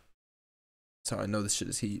now. That's how I know this shit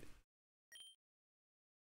is heat.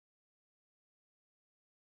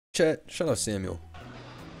 Chat, shout out Samuel.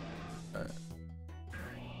 Alright.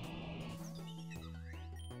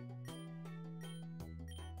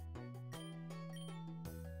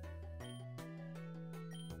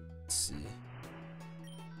 Let's see.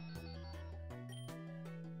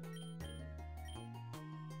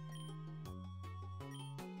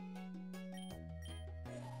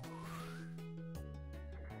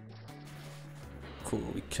 Cool,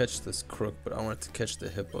 we catch this crook, but I wanted to catch the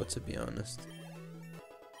hippo, to be honest.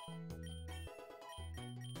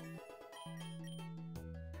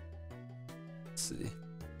 Let's see.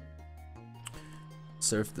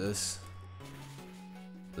 Surf this.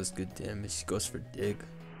 Does good damage. Goes for dig.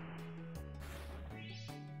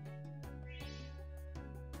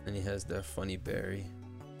 And he has that funny berry.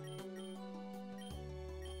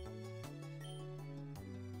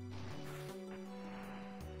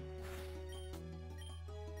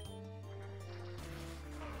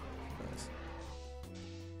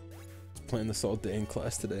 playing this all day in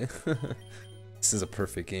class today. This is a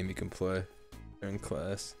perfect game you can play during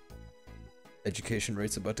class. Education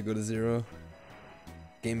rate's about to go to 0.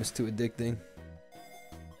 Game is too addicting.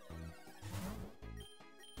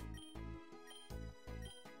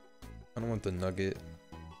 I don't want the nugget.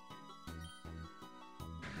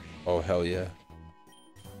 Oh, hell yeah.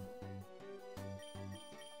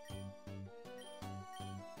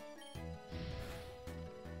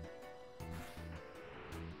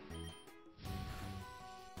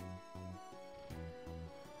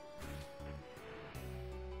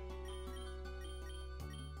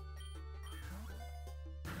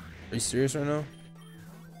 Are you serious right now?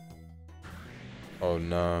 Oh,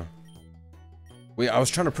 nah. Wait, I was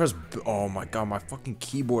trying to press... Oh my god, my fucking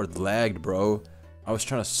keyboard lagged, bro. I was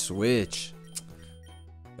trying to switch.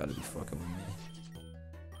 Gotta be fucking with me.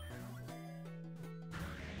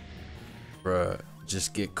 Bruh,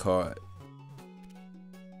 just get caught.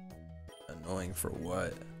 Annoying for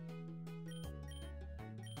what?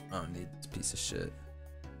 I don't need this piece of shit.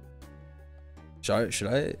 Should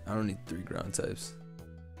I? I don't need 3 ground types.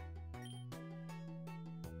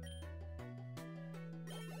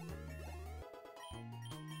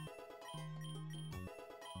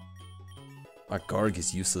 My Garg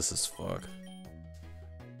is useless as fuck.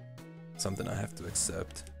 Something I have to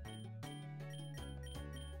accept.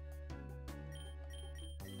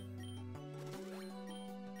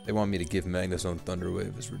 They want me to give Magnus on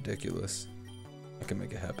Thunderwave is ridiculous. I can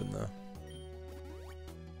make it happen though.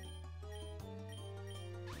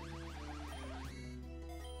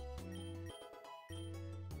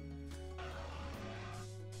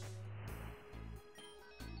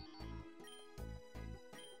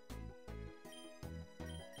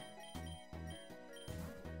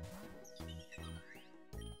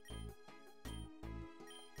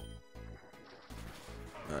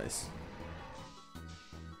 Nice.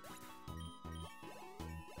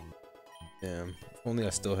 Damn. If only I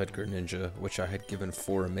still had Greninja, which I had given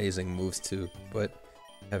 4 amazing moves to, but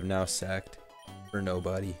have now sacked for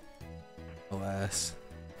nobody. Alas.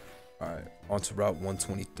 Alright, on to Route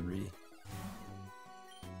 123.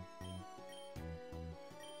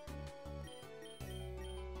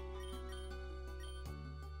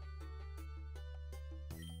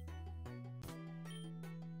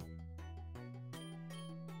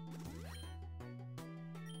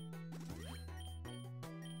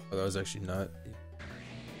 Oh, that was actually not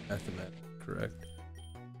mathematically correct.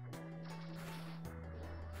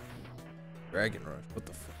 Dragon Rush, what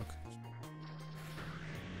the fuck?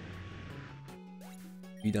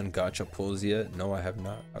 You done gacha pulls yet? No, I have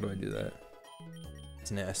not. How do I do that?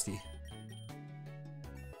 It's nasty.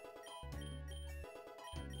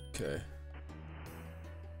 Okay.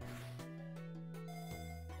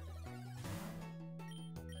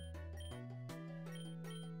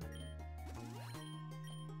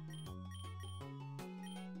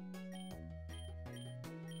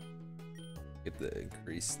 Get to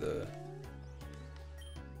increase the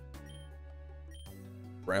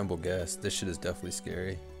Bramble gas. This shit is definitely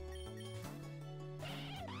scary.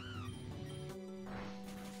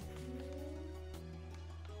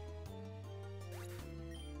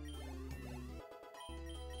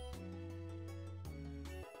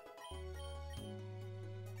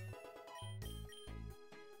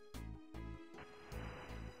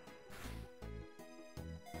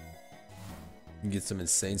 You can get some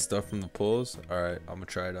insane stuff from the pulls. Alright, I'm gonna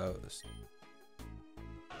try it out.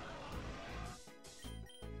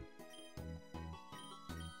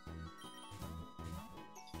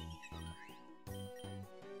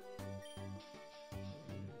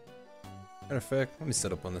 Matter of fact, let me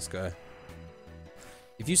set up on this guy.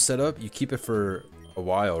 If you set up, you keep it for a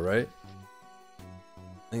while, right?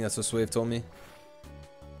 I think that's what Swave told me.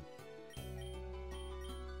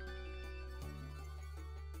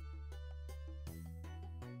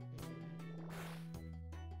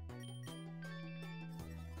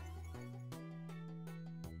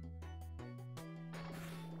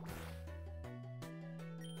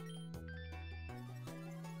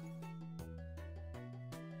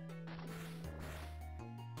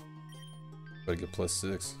 Gotta get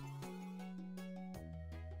 +6.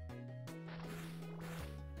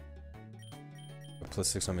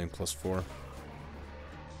 +6, I mean +4.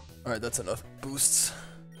 Alright, that's enough boosts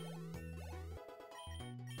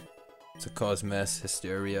to cause mass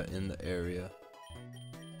hysteria in the area.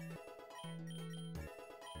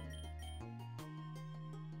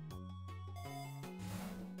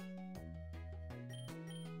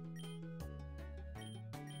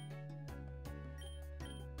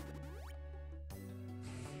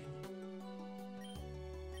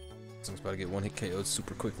 This one's about to get 1-hit KO'd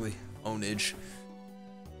super quickly. Ownage.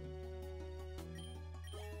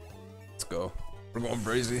 go. We're going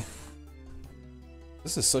crazy.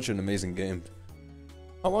 This is such an amazing game.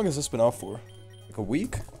 How long has this been out for? Like a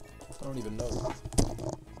week? I don't even know.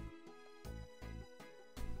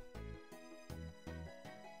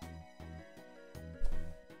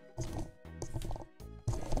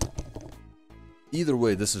 Either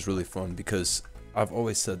way, this is really fun because I've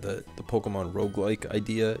always said that the Pokemon roguelike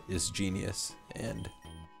idea is genius, and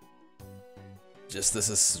just this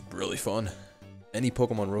is really fun. Any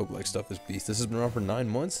Pokemon roguelike stuff is beast. This has been around for 9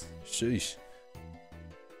 months? Sheesh.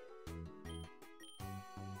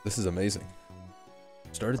 This is amazing.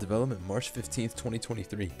 Started development March 15th,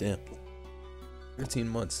 2023. Damn. 13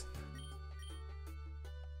 months.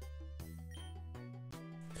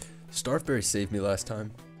 Starfberry saved me last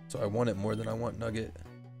time, so I want it more than I want Nugget.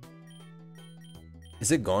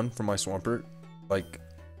 Is it gone from my Swampert? Like...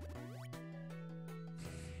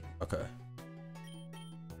 Okay.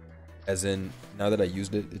 As in, now that I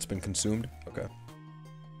used it, it's been consumed? Okay.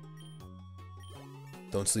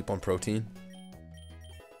 Don't sleep on protein.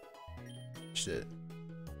 Shit.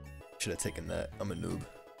 Should have taken that. I'm a noob.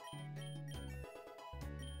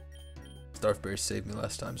 Starfberry saved me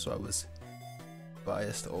last time, so I was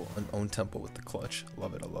biased. Oh, an own temple with the clutch.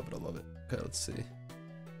 Love it, I love it, I love it. Okay, let's see.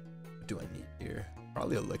 What do I need here?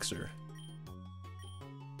 Probably elixir.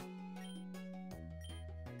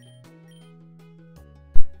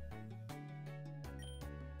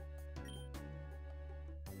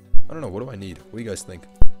 I don't know, what do I need? What do you guys think?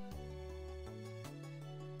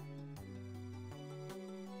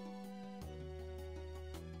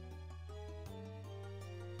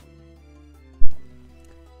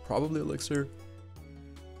 Probably elixir.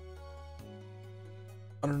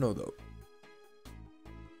 I don't know though.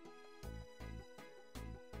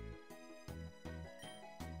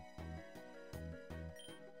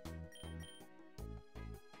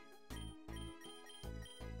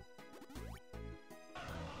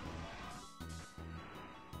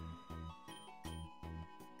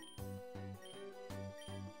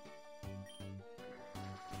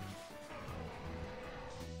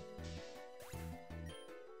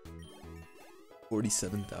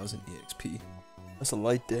 $47,000 EXP. That's a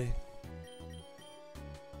light day.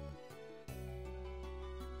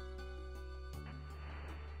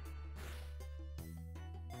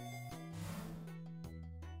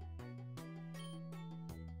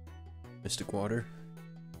 Mystic water.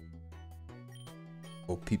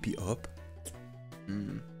 Oh, PP up.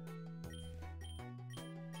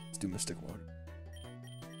 Let's do mystic water.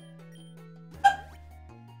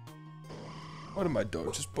 Why did my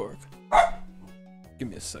dog just bark? Give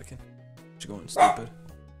me a second. What you going stupid?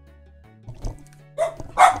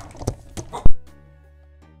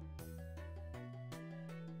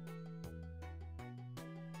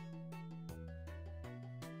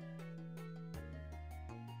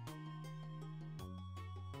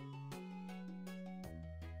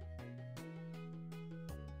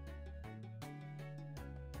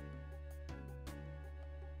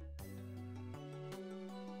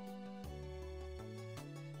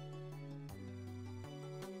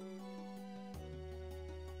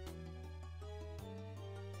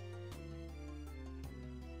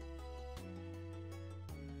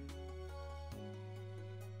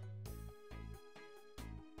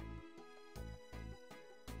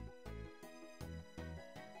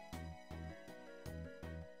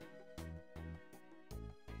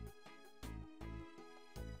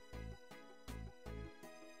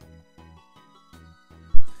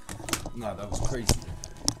 Nah, that was crazy.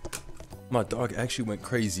 My dog actually went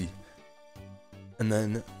crazy. And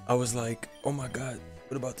then I was like, oh my god,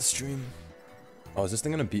 what about the stream? Oh, is this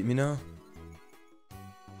thing gonna beat me now? I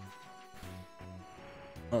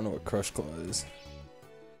don't know what Crush Claw is.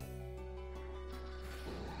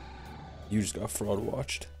 You just got fraud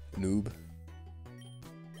watched, noob.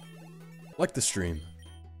 Like the stream.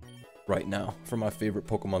 Right now, for my favorite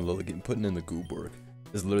Pokemon Lilligant, putting in the Gooborg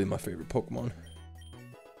is literally my favorite Pokemon.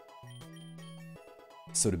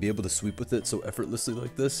 So to be able to sweep with it so effortlessly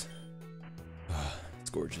like this, it's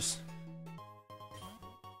gorgeous.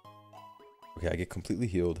 Okay, I get completely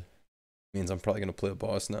healed. Means I'm probably gonna play a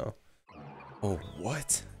boss now. Oh,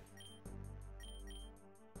 what?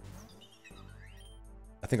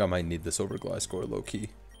 I think I might need this over Gliscor low-key.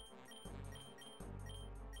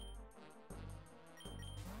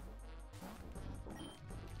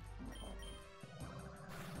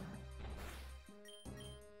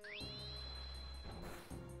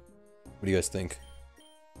 What do you guys think?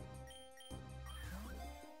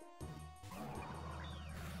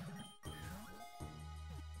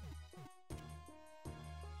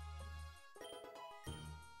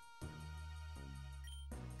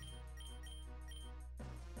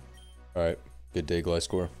 Alright, good day,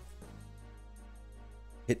 Gliscor.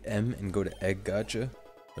 Hit M and go to egg, gotcha.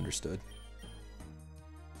 Understood.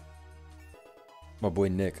 My boy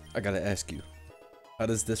Nick, I gotta ask you, how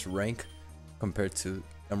does this rank compared to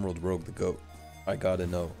Emerald Rogue the GOAT? I gotta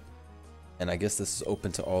know. And I guess this is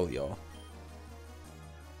open to all y'all.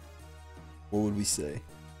 What would we say?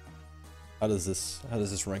 How does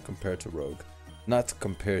this rank compare to Rogue? Not to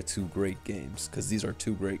compare two great games, because these are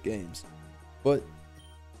two great games. But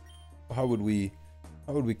how would we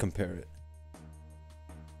compare it?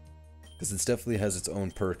 Because it definitely has its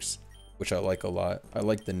own perks, which I like a lot. I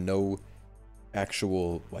like the no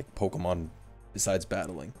actual like Pokemon besides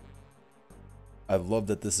battling. I love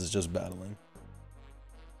that this is just battling.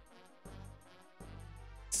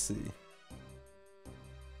 Let's see.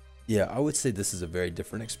 Yeah, I would say this is a very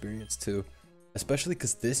different experience too. Especially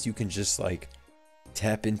because this you can just like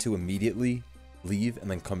tap into immediately, leave,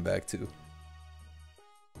 and then come back to.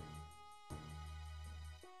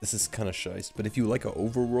 This is kind of shiced, but if you like an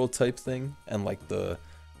overworld type thing and like the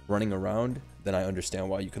running around, then I understand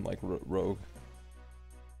why you can like Rogue.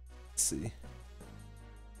 Let's see.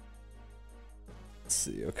 Let's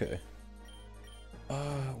see, okay.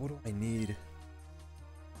 What do I need?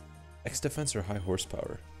 X defense or high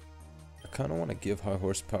horsepower? I kind of want to give high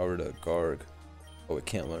horsepower to Garg. Oh, it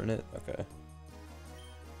can't learn it? Okay.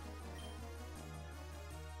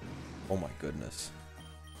 Oh my goodness.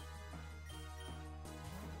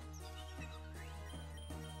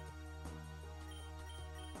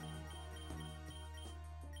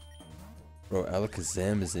 Bro,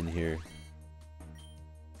 Alakazam is in here.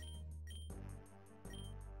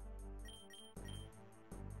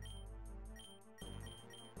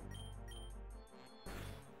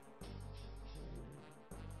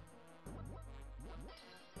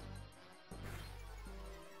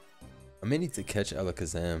 I may need to catch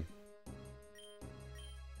Alakazam.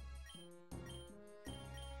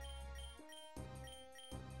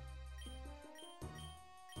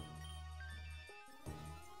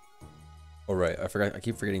 Oh right, I forgot. I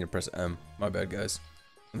keep forgetting to press M. My bad, guys.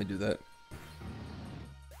 Let me do that.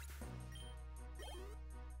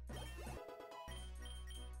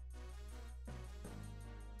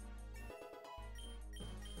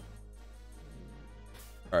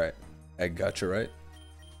 All right, I got you right.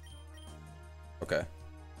 Okay,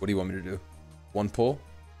 what do you want me to do? One pull?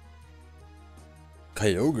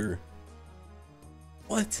 Kyogre?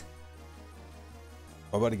 What?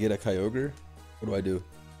 I'm about to get a Kyogre? What do I do?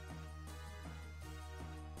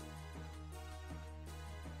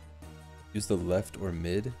 Use the left or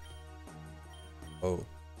mid? Oh.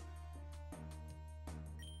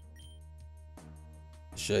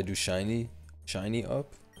 Should I do shiny? Shiny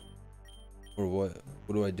up? Or what?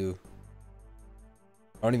 What do I do?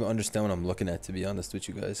 I don't even understand what I'm looking at, to be honest with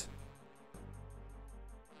you guys.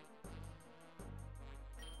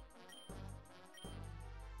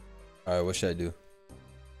 Alright, what should I do?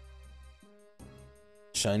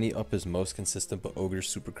 Shiny up is most consistent, but Ogre's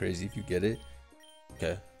super crazy if you get it.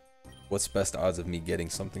 Okay. What's best odds of me getting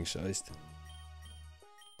something shiced?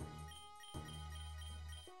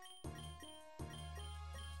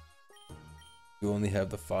 You only have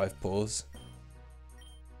the 5 pulls.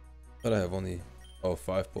 But I have only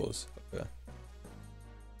 5 pulls. Okay.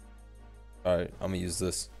 Alright, I'm gonna use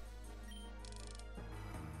this.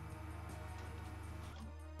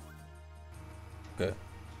 Okay.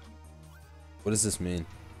 What does this mean?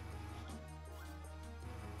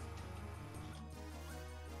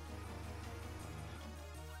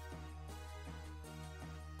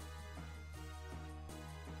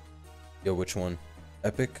 Yo, which one?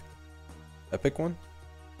 Epic? Epic one?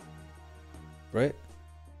 Right?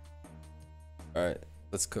 Alright,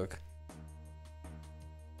 let's cook.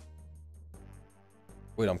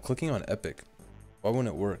 Wait, I'm clicking on Epic. Why wouldn't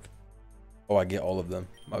it work? Oh, I get all of them.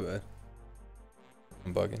 My bad.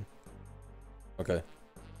 I'm bugging. Okay.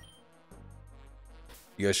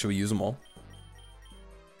 You guys, should we use them all?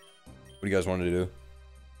 What do you guys want to do?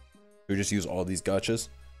 Should we just use all these gachas?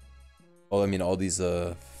 Oh, I mean all these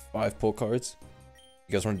 5 pull cards?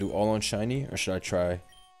 You guys want to do all on shiny, or should I try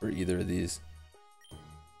for either of these?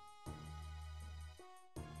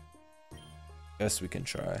 Guess we can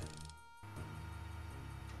try.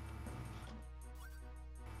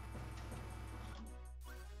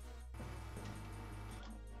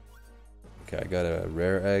 Okay, I got a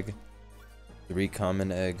rare egg, 3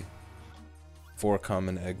 common egg, 4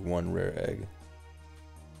 common egg, 1 rare egg.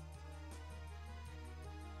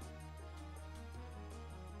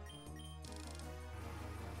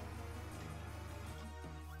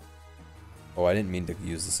 Oh, I didn't mean to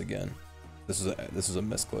use this again. This was a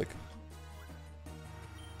misclick.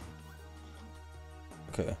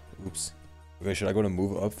 Okay, oops. Okay, should I go to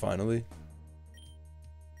move up finally?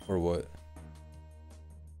 Or what?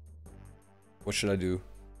 What should I do?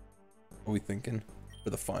 What are we thinking for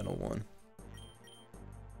the final one?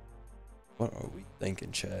 What are we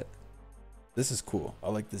thinking, chat? This is cool. I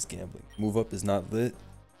like this gambling. Move up is not lit.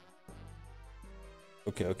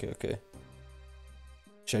 Okay, okay, okay.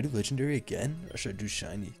 Should I do legendary again? Or should I do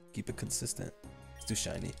shiny? Keep it consistent. Let's do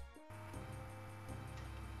shiny.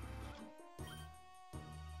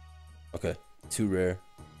 Okay, 2 rare,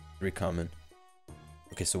 3 common.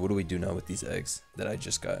 Okay, so what do we do now with these eggs that I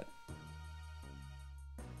just got?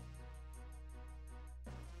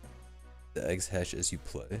 The eggs hatch as you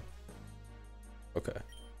play. Okay,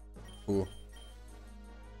 cool.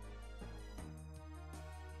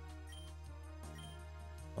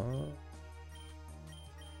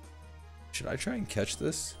 Should I try and catch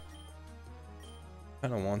this? I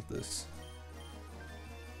kind of want this.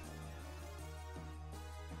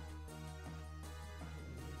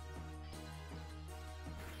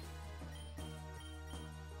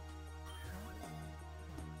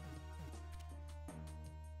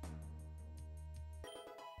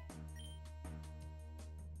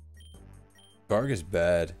 Garg is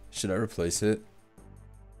bad. Should I replace it?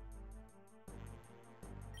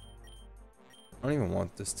 I don't even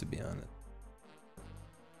want this, to be honest.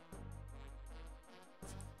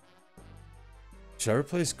 Should I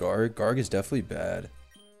replace Garg? Garg is definitely bad.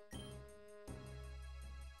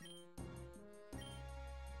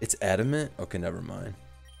 It's adamant? Okay, never mind.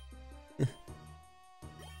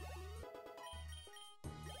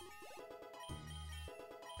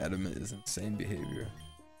 Adamant is insane behavior.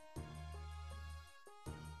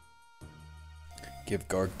 Give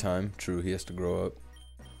Garg time. True, he has to grow up.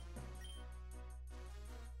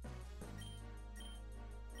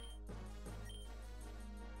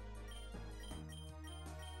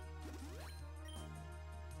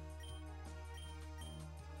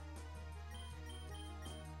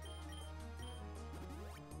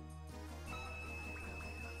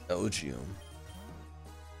 Belgium.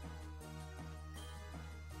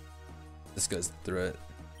 This guy's a threat.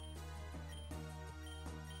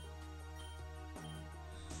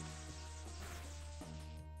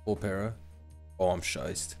 Full para. Oh, I'm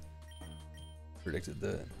shiced. Predicted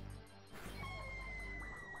that.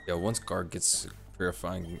 Yeah, once Garg gets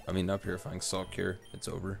purifying, I mean not purifying, salt cure, it's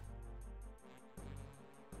over.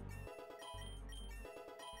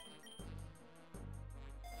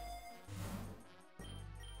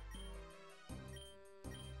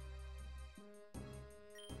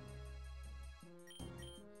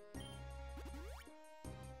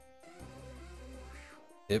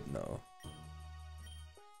 Hypno.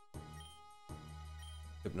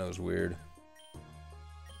 Hypno's weird.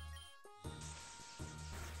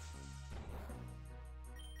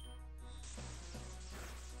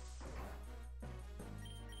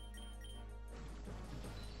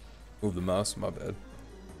 Move the mouse, my bad.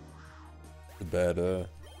 The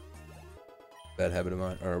bad habit of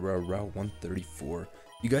mine. Route 134.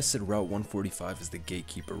 You guys said Route 145 is the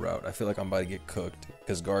gatekeeper route. I feel like I'm about to get cooked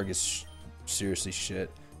because Garg is seriously shit,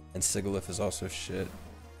 and Sigalith is also shit.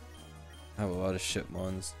 I have a lot of shit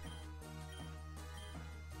mons.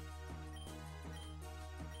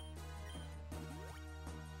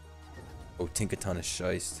 Oh, Tinkaton is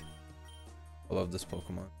shiced. I love this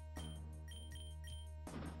Pokemon.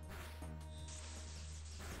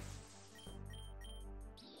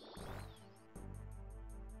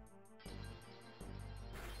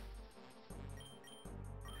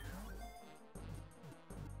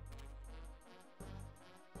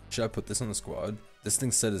 Should I put this on the squad? This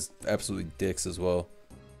thing set is absolutely dicks as well.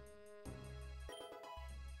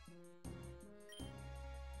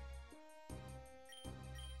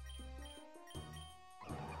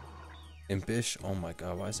 Impish? Oh my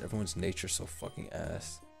god, why is everyone's nature so fucking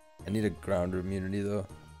ass? I need a grounder immunity though.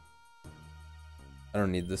 I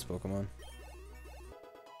don't need this Pokemon.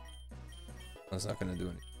 That's not gonna do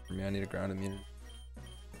anything for me. I need a ground immunity.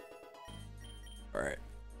 Alright.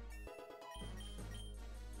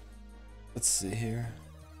 Let's see here.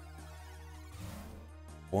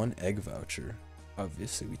 1 egg voucher.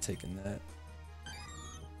 Obviously, we taking that.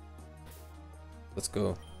 Let's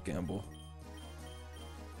go gamble.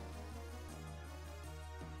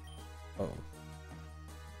 Oh.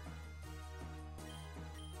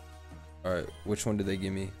 Alright, which one did they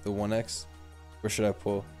give me? The 1X? Where should I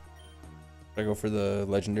pull? Should I go for the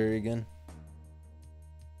legendary again?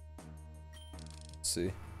 Let's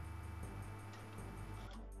see.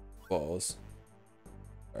 Balls.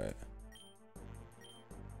 Alright.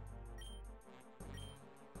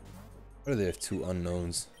 Why do they have 2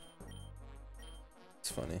 unknowns?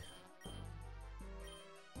 It's funny.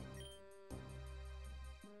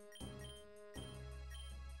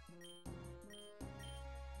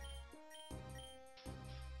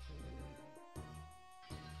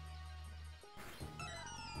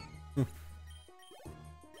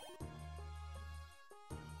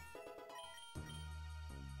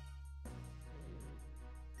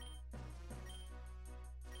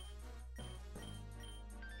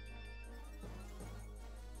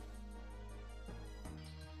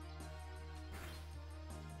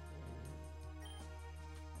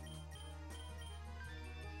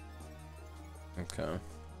 Okay.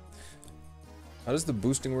 How does the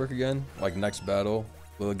boosting work again? Like next battle,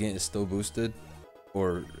 Lilligant is still boosted?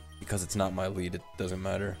 Or because it's not my lead, it doesn't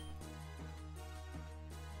matter?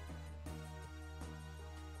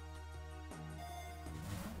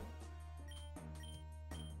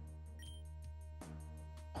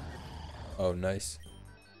 Oh, nice.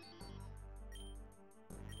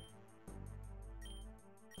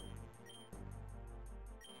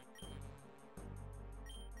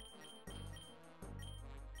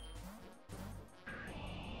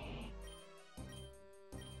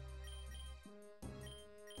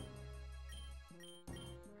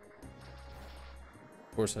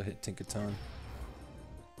 Of course I hit Tinkaton.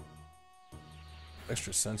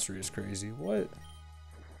 Extra sensory is crazy. What?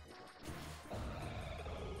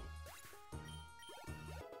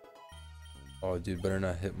 Oh, dude, better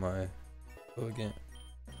not hit my Lilligant.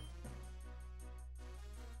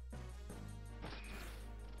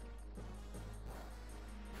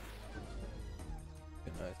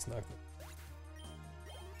 Good night, it's not good.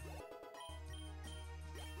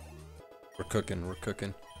 We're cooking, we're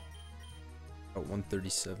cooking. About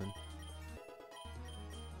 137.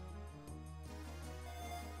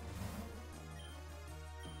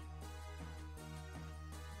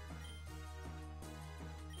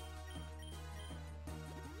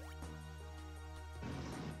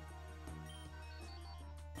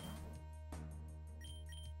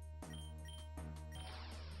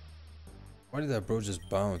 Why did that bro just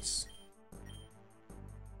bounce?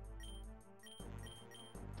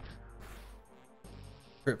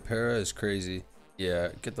 Crit Para is crazy. Yeah,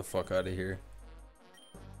 get the fuck out of here.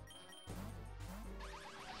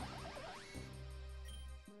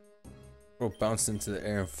 Bro bounced into the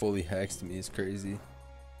air and fully hexed me. It's crazy.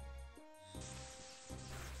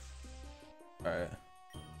 Alright.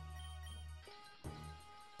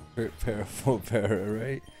 Crit Para, full Para,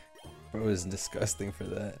 right? Bro is disgusting for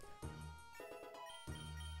that.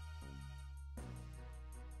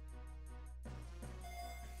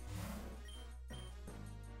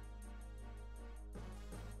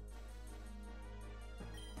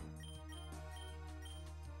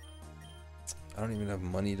 I don't even have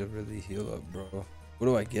money to really heal up, bro. What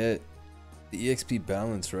do I get? The EXP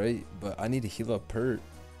balance, right? But I need to heal up Pert.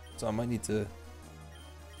 So I might need to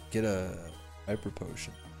get a hyper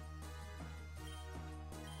potion.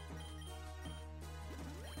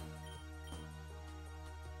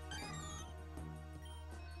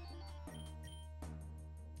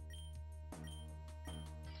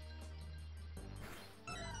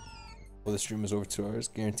 Well, the stream is over 2 hours.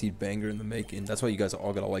 Guaranteed banger in the making. That's why you guys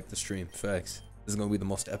all gotta like the stream. Facts. This is gonna be the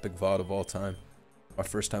most epic VOD of all time. My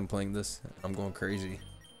first time playing this. I'm going crazy.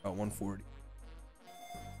 About 140.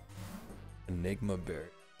 Enigma Bear.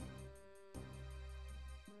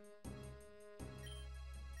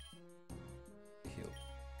 Heal.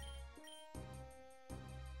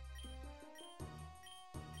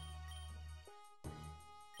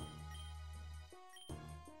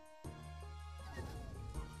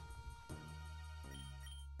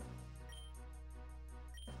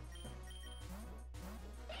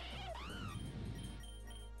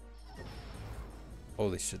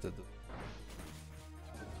 Holy shit, that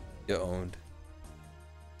get owned.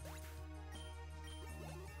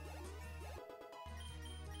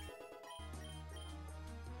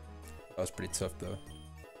 That was pretty tough though.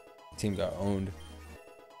 Team got owned.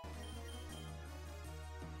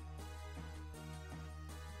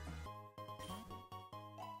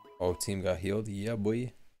 Oh, team got healed. Yeah,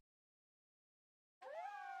 boy.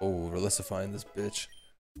 Oh, relicifying this bitch.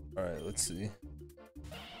 Alright, let's see.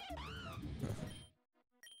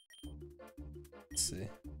 Let's see.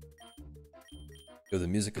 Yo, the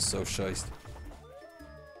music is so shiced.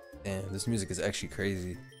 Damn, this music is actually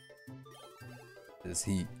crazy. This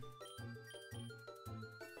heat.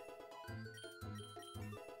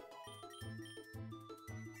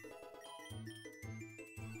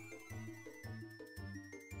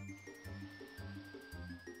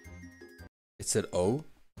 It said O?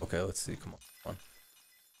 Okay, let's see. Come on. Come on.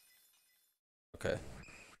 Okay.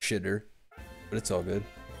 Shitter. But it's all good.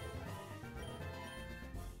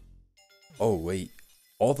 Oh, wait.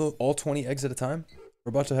 All 20 eggs at a time are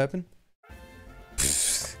about to happen?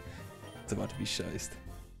 It's about to be shiced.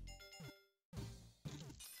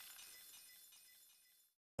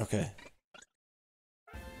 Okay.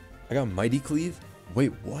 I got Mighty Cleave?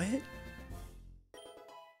 Wait, what?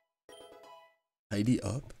 Tidy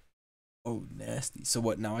up? Oh, nasty. So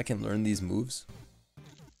what, now I can learn these moves?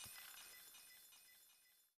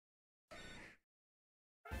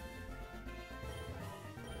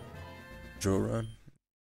 Drill run?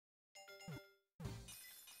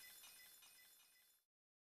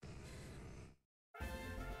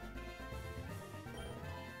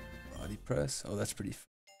 press. Oh, that's pretty.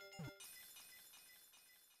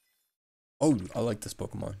 Oh, I like this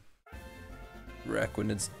Pokemon.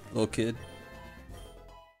 Raquinid's little kid.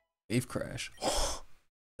 Wave Crash.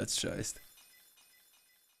 That's shiced.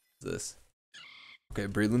 What's this? Okay,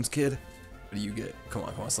 Breloom's kid. What do you get? Come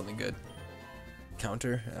on, something good.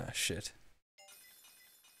 Counter? Ah, shit.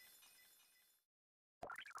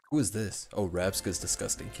 Who is this? Oh, Rapska's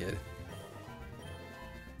disgusting kid.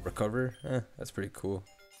 Recover? That's pretty cool.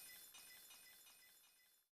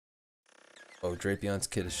 Oh, Drapion's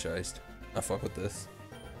kid is shiced. I fuck with this.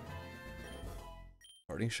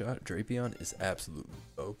 Parting shot? Drapion is absolutely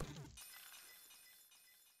dope.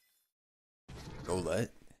 Golette?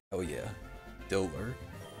 Hell yeah. Diller.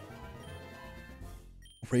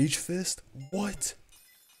 Rage Fist? What?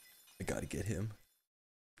 I gotta get him.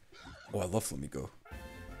 Oh, I love Flamigo.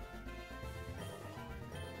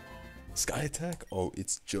 Sky Attack? Oh,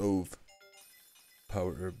 it's Jove.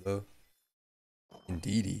 Power Herb though.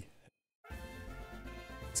 Indeedy.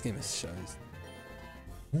 This game is shized.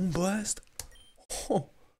 Moonblast? Oh.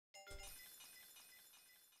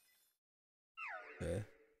 Okay.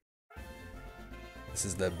 This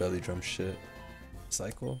is that belly drum shit.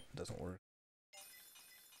 Cycle? Doesn't work.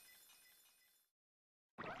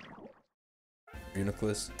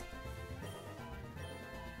 Uniclus.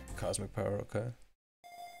 Cosmic Power, okay.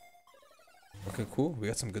 Okay, cool. We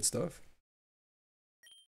got some good stuff.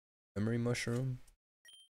 Memory Mushroom.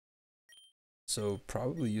 So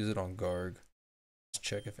probably use it on Garg. Let's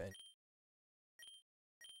check if any.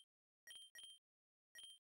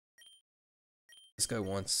 This guy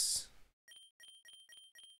wants.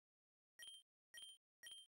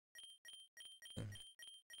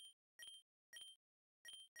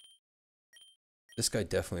 This guy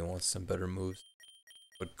definitely wants some better moves.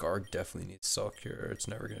 But Garg definitely needs Salt Cure, or it's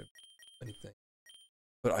never gonna be anything.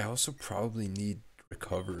 But I also probably need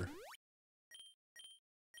Recover.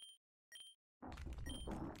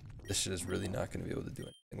 This shit is really not gonna be able to do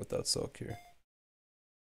anything without Salt Cure.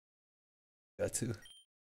 Got to.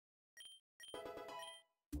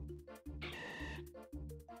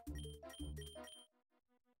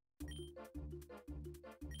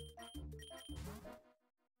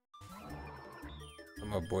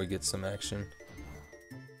 My boy gets some action.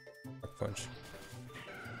 Rock Punch.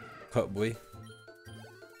 Cut boy.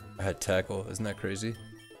 I had Tackle. Isn't that crazy?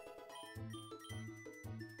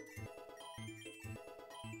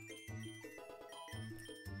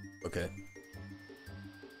 Okay.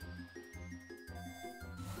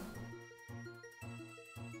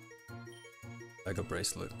 Mega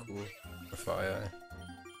Bracelet. Cool. Or Fire.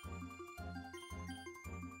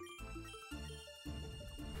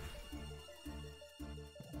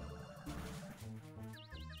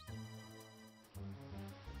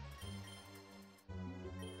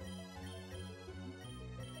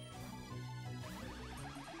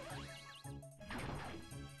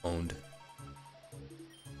 Owned.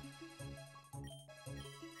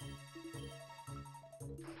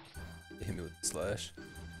 They hit me with the slash.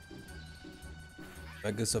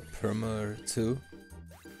 Mega's a perma too.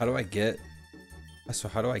 How do I get? So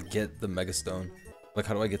how do I get the Mega Stone? Like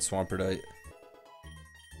how do I get Swamperdite?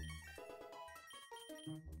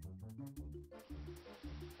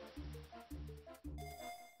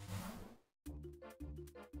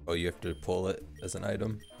 Oh, you have to pull it as an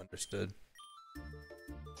item. Understood.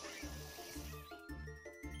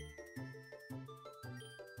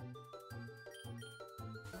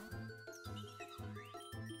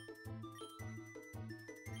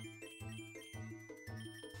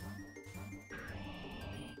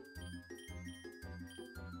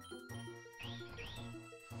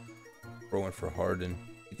 Throwing for Harden.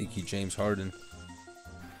 You think he James Harden?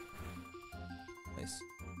 Nice.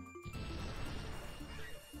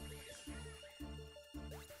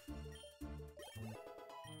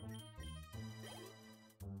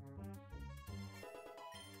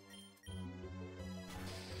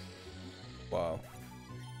 Wow.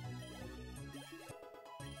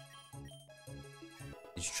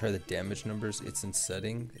 Did you try the damage numbers? It's in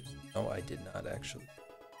setting. No, I did not actually.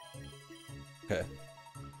 Okay.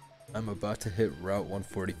 I'm about to hit Route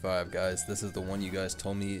 145, guys. This is the one you guys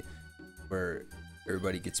told me where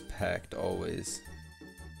everybody gets packed always.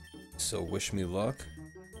 So wish me luck.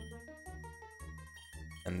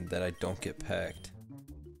 And that I don't get packed.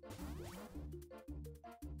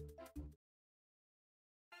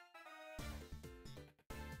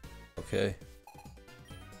 Okay.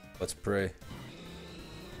 Let's pray.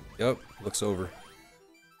 Yep, looks over.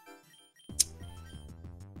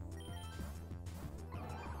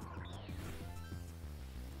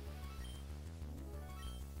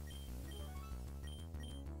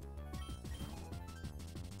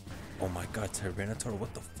 Oh my god, Tyranitar,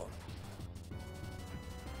 what the fuck?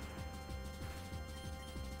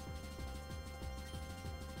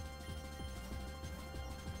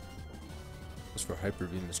 This for Hyper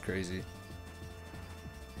Beam is crazy.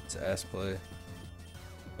 It's ass play.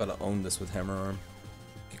 Gotta own this with Hammer Arm.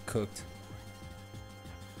 Get cooked.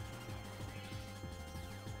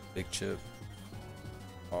 Big chip.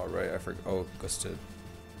 Alright, I forgot. Oh, goes to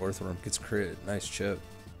Earthworm. Gets crit. Nice chip.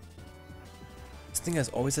 This thing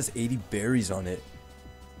always has 80 berries on it.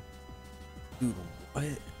 Dude, what?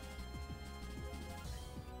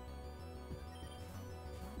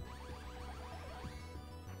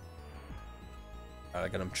 I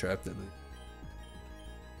got him trapped at least.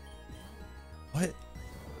 What?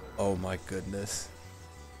 Oh my goodness.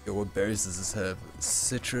 Yo, what berries does this have?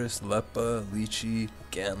 Citrus, Lepa, Lychee,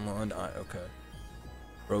 Ganlon. Okay.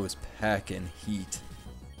 Bro is packing heat.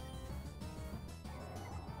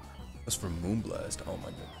 That's for Moonblast. Oh my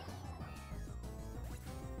god.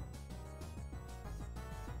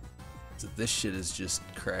 So this shit is just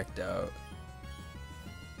cracked out.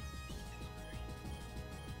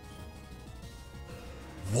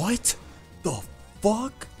 What the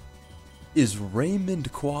fuck is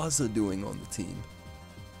Raymond Quaza doing on the team?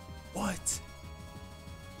 What?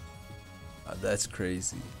 That's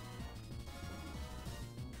crazy.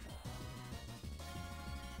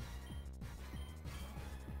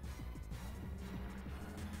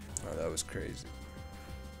 Oh, that was crazy.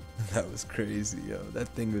 That was crazy, yo. That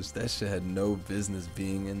shit had no business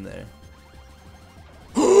being in there.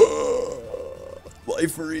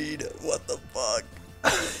 Life read. What the fuck?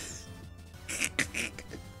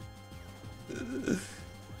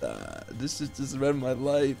 This shit just read my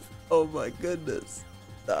life. Oh my goodness.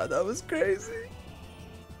 Nah, that was crazy.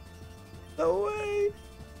 No way.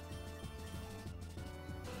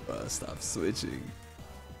 Bro, stop switching.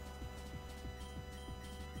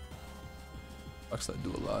 Actually, I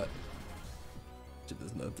do a lot. Shit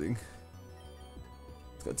does nothing.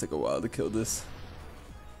 It's gonna take a while to kill this.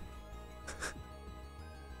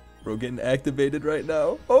 Bro, getting activated right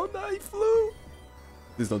now. Oh no, he flew.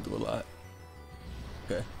 Please don't do a lot.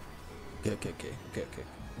 Okay. Okay.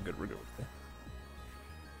 We're good. Okay, we're good.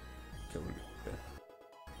 Okay.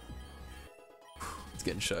 It's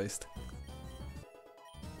getting shiced.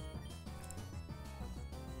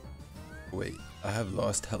 Wait, I have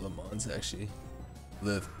lost Helamons actually.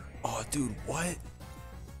 Live. Oh, dude, what?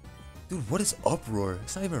 Dude, what is Uproar?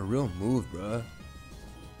 It's not even a real move, bruh.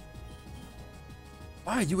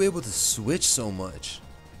 Why are you able to switch so much?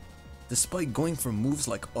 Despite going for moves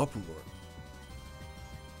like Uproar.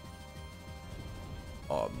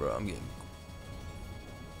 Oh, bro, I'm getting...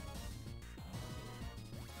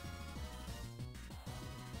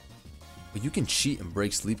 But you can cheat and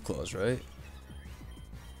break Sleep Claws, right?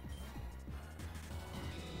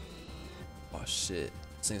 Oh, shit.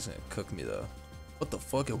 This thing's gonna cook me, though. What the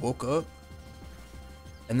fuck? It woke up?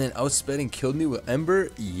 And then outsped and killed me with Ember?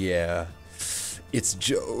 Yeah. It's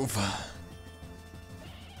Jove.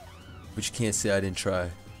 But you can't say I didn't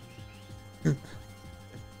try.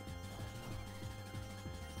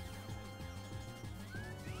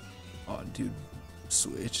 Oh, dude.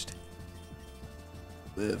 Switched.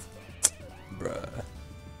 Live. Bruh.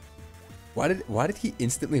 Why did he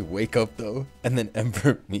instantly wake up, though? And then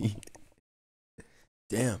Ember me?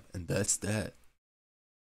 Damn, and that's that.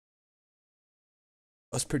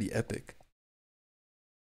 That's pretty epic.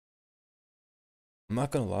 I'm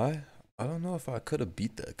not gonna lie, I don't know if I could have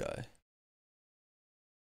beat that guy.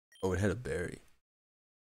 Oh, it had a berry.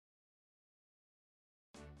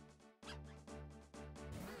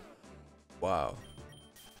 Wow.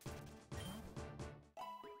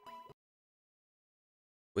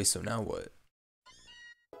 Wait, so now what?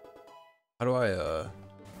 How do I,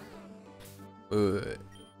 wait.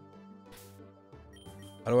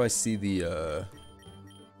 How do I see the,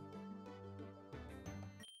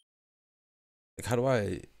 like, how do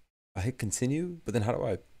I hit continue, but then how do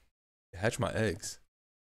I hatch my eggs?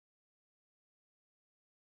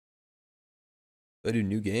 Do I do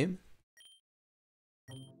new game?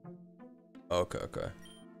 Okay.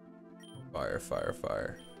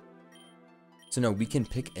 Fire. So no, we can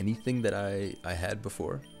pick anything that I had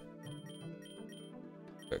before.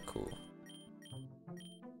 Okay, cool.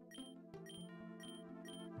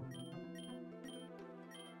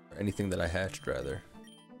 Or anything that I hatched, rather.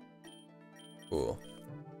 Cool.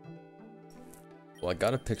 Well, I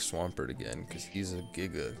gotta pick Swampert again, because he's a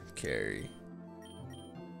giga carry.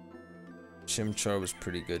 Chimchar was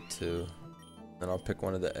pretty good too. Then I'll pick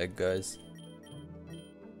one of the egg guys.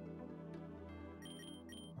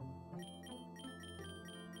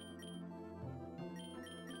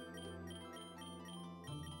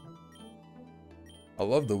 I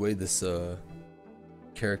love the way this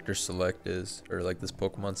character select is, or like this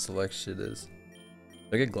Pokemon select shit is.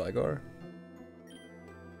 Did I get Gligar?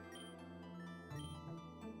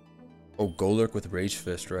 Oh, Golurk with Rage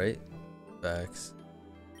Fist, right? Facts.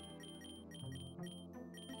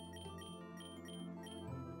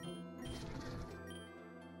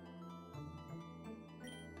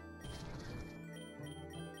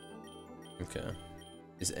 Okay.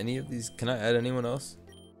 Is any of these... Can I add anyone else?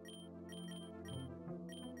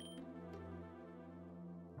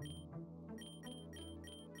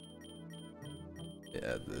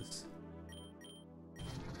 Yeah, add this.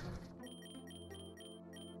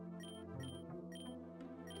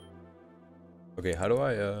 Okay, how do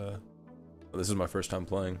I, oh, this is my first time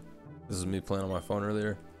playing. This is me playing on my phone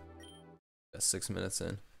earlier. Got 6 minutes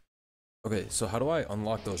in. Okay, so how do I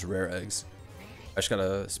unlock those rare eggs? I just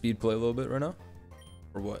gotta speed play a little bit right now?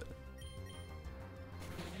 Or what?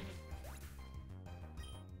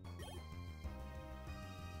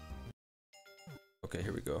 Okay,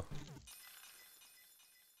 here we go.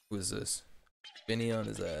 Who is this? Benny on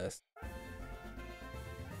his ass.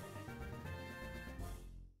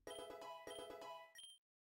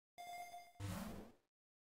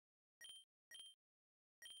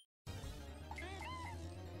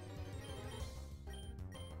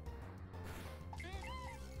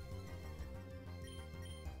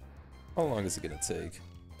 How long is it gonna take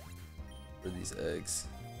for these eggs?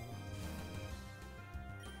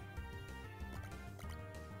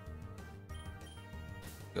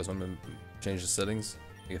 You guys want me to change the settings?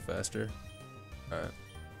 Make it faster? Alright.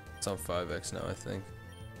 It's on 5x now, I think.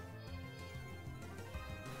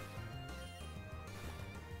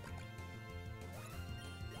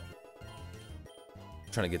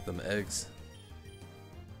 Trying to get them eggs.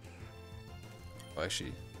 Oh,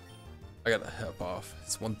 actually, I gotta hop off.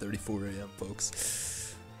 It's 1:34 a.m.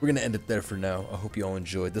 folks. We're gonna end it there for now. I hope you all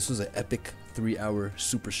enjoyed. This was an epic 3-hour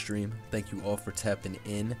super stream. Thank you all for tapping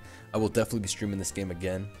in. I will definitely be streaming this game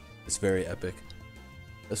again. It's very epic.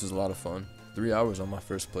 This was a lot of fun. 3 hours on my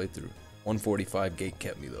first playthrough. 145 gate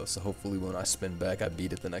kept me though, so hopefully when I spin back I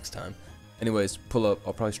beat it the next time. Anyways, pull up.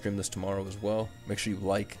 I'll probably stream this tomorrow as well. Make sure you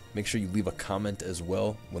like, make sure you leave a comment as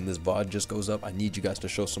well when this VOD just goes up. I need you guys to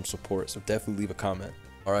show some support, so definitely leave a comment.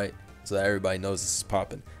 Alright, so that everybody knows this is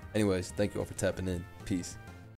popping. Anyways, thank you all for tapping in. Peace.